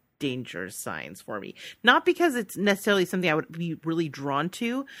has danger signs for me. Not because it's necessarily something I would be really drawn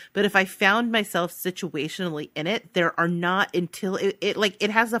to, but if I found myself situationally in it, there are not until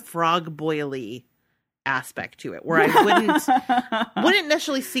it has a frog boily aspect to it where I wouldn't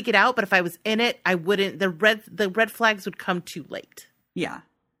necessarily seek it out, but if I was in it, I wouldn't. The red flags would come too late. Yeah.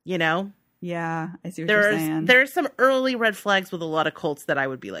 You know? Yeah, I see what you're saying. There's some early red flags with a lot of cults that I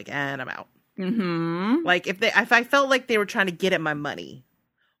would be like, and I'm out. Like if I felt like they were trying to get at my money,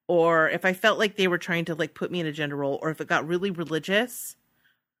 or if I felt like they were trying to like put me in a gender role, or if it got really religious,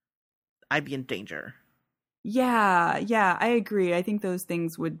 I'd be in danger. Yeah, I agree. I think those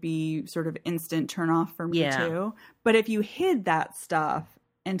things would be sort of instant turn off for me too. But if you hid that stuff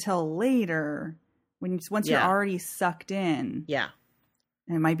until later, once you're already sucked in,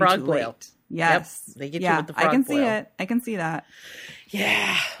 and it might be frog too boil. late. Yes, they get you with the frog I can boil. see it. I can see that.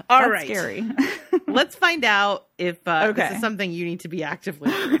 Yeah. That's right. Scary. Let's find out if this is something you need to be actively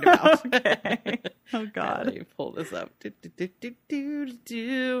worried about. Okay. Oh God. Let me pull this up.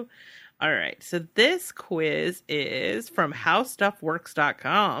 All right. So this quiz is from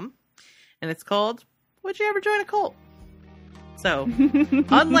howstuffworks.com, and it's called "Would you ever join a cult?" So,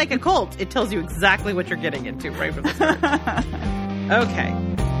 unlike a cult, it tells you exactly what you're getting into right from the start. Okay.